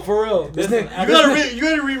 Yo, for real. This Listen, nigga- You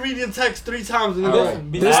gotta reread your text 3 times in a All row.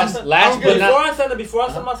 right. Before Before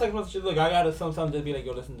I send my text messages, look, I gotta sometimes just be like,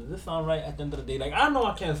 yo, listen, does this sound right? At the end of the day, like, I know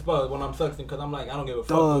I can't spell it when I'm texting because I'm like, I don't give a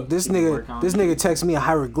fuck. Dog, this nigga texted me a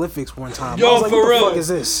hieroglyphics one time. Yo, I was like, for what the real. fuck is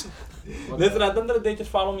this? Listen, at the end of the day, just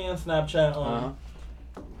follow me on Snapchat.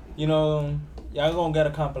 You know, y'all gonna get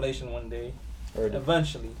a compilation one day.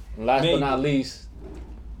 Eventually. Last Maybe. but not least,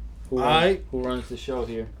 who runs the show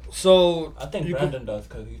here? So I think Brandon does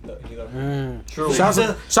because he's True. Shouts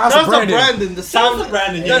Shout to out to Brandon. Brandon, the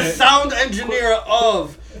sound engineer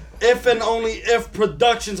of If and Only If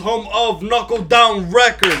Productions, home of Knuckle Down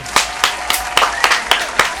Records.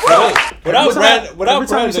 Without Brandon, Every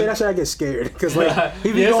time you say that shit, I get scared because he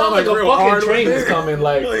be It going sounds like a real hard fucking train with is it. coming.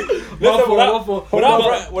 Like, without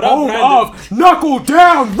Home Brandon. of Knuckle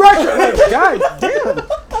Down Record. Like, God damn.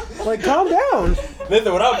 Like, calm down.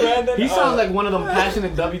 Listen, without Brandon. he sounds like one of them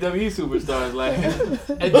passionate WWE superstars. Like,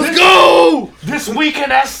 Let's go! this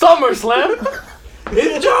weekend at SummerSlam.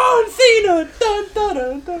 It's John Cena. Dun, dun,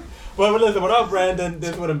 dun, dun. But listen, without Brandon,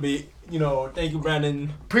 this wouldn't be. You know, thank you,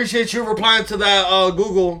 Brandon. Appreciate you replying to that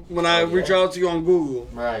Google when I reach out to you on Google.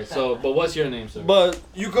 Right. So, but what's your name, sir? But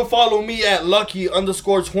you can follow me at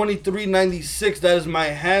Lucky_2396. That is my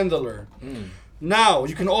handler. Now,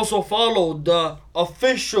 you can also follow the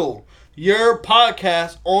official Your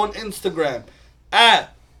Podcast on Instagram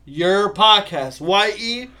at Your Podcast.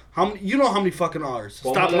 YE. You know how many fucking R's.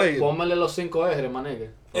 Stop playing. Póngale los 5 R's, my nigga.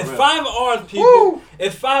 It's 5 R's, people. Woo!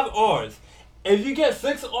 It's 5 R's. If you get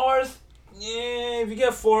 6 R's, yeah. If you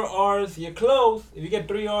get 4 R's, you're close. If you get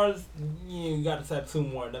 3 R's, yeah, you gotta set 2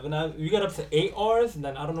 more. If you get up to 8 R's,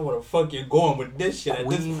 then I don't know where the fuck you're going with this shit.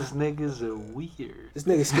 Niggas are weird. This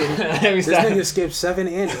nigga skipped 7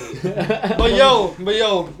 and 8. But yo,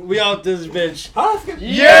 we out this bitch.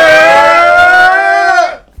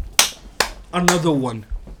 Yeah! Another one.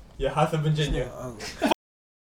 Yeah, House of Virginia.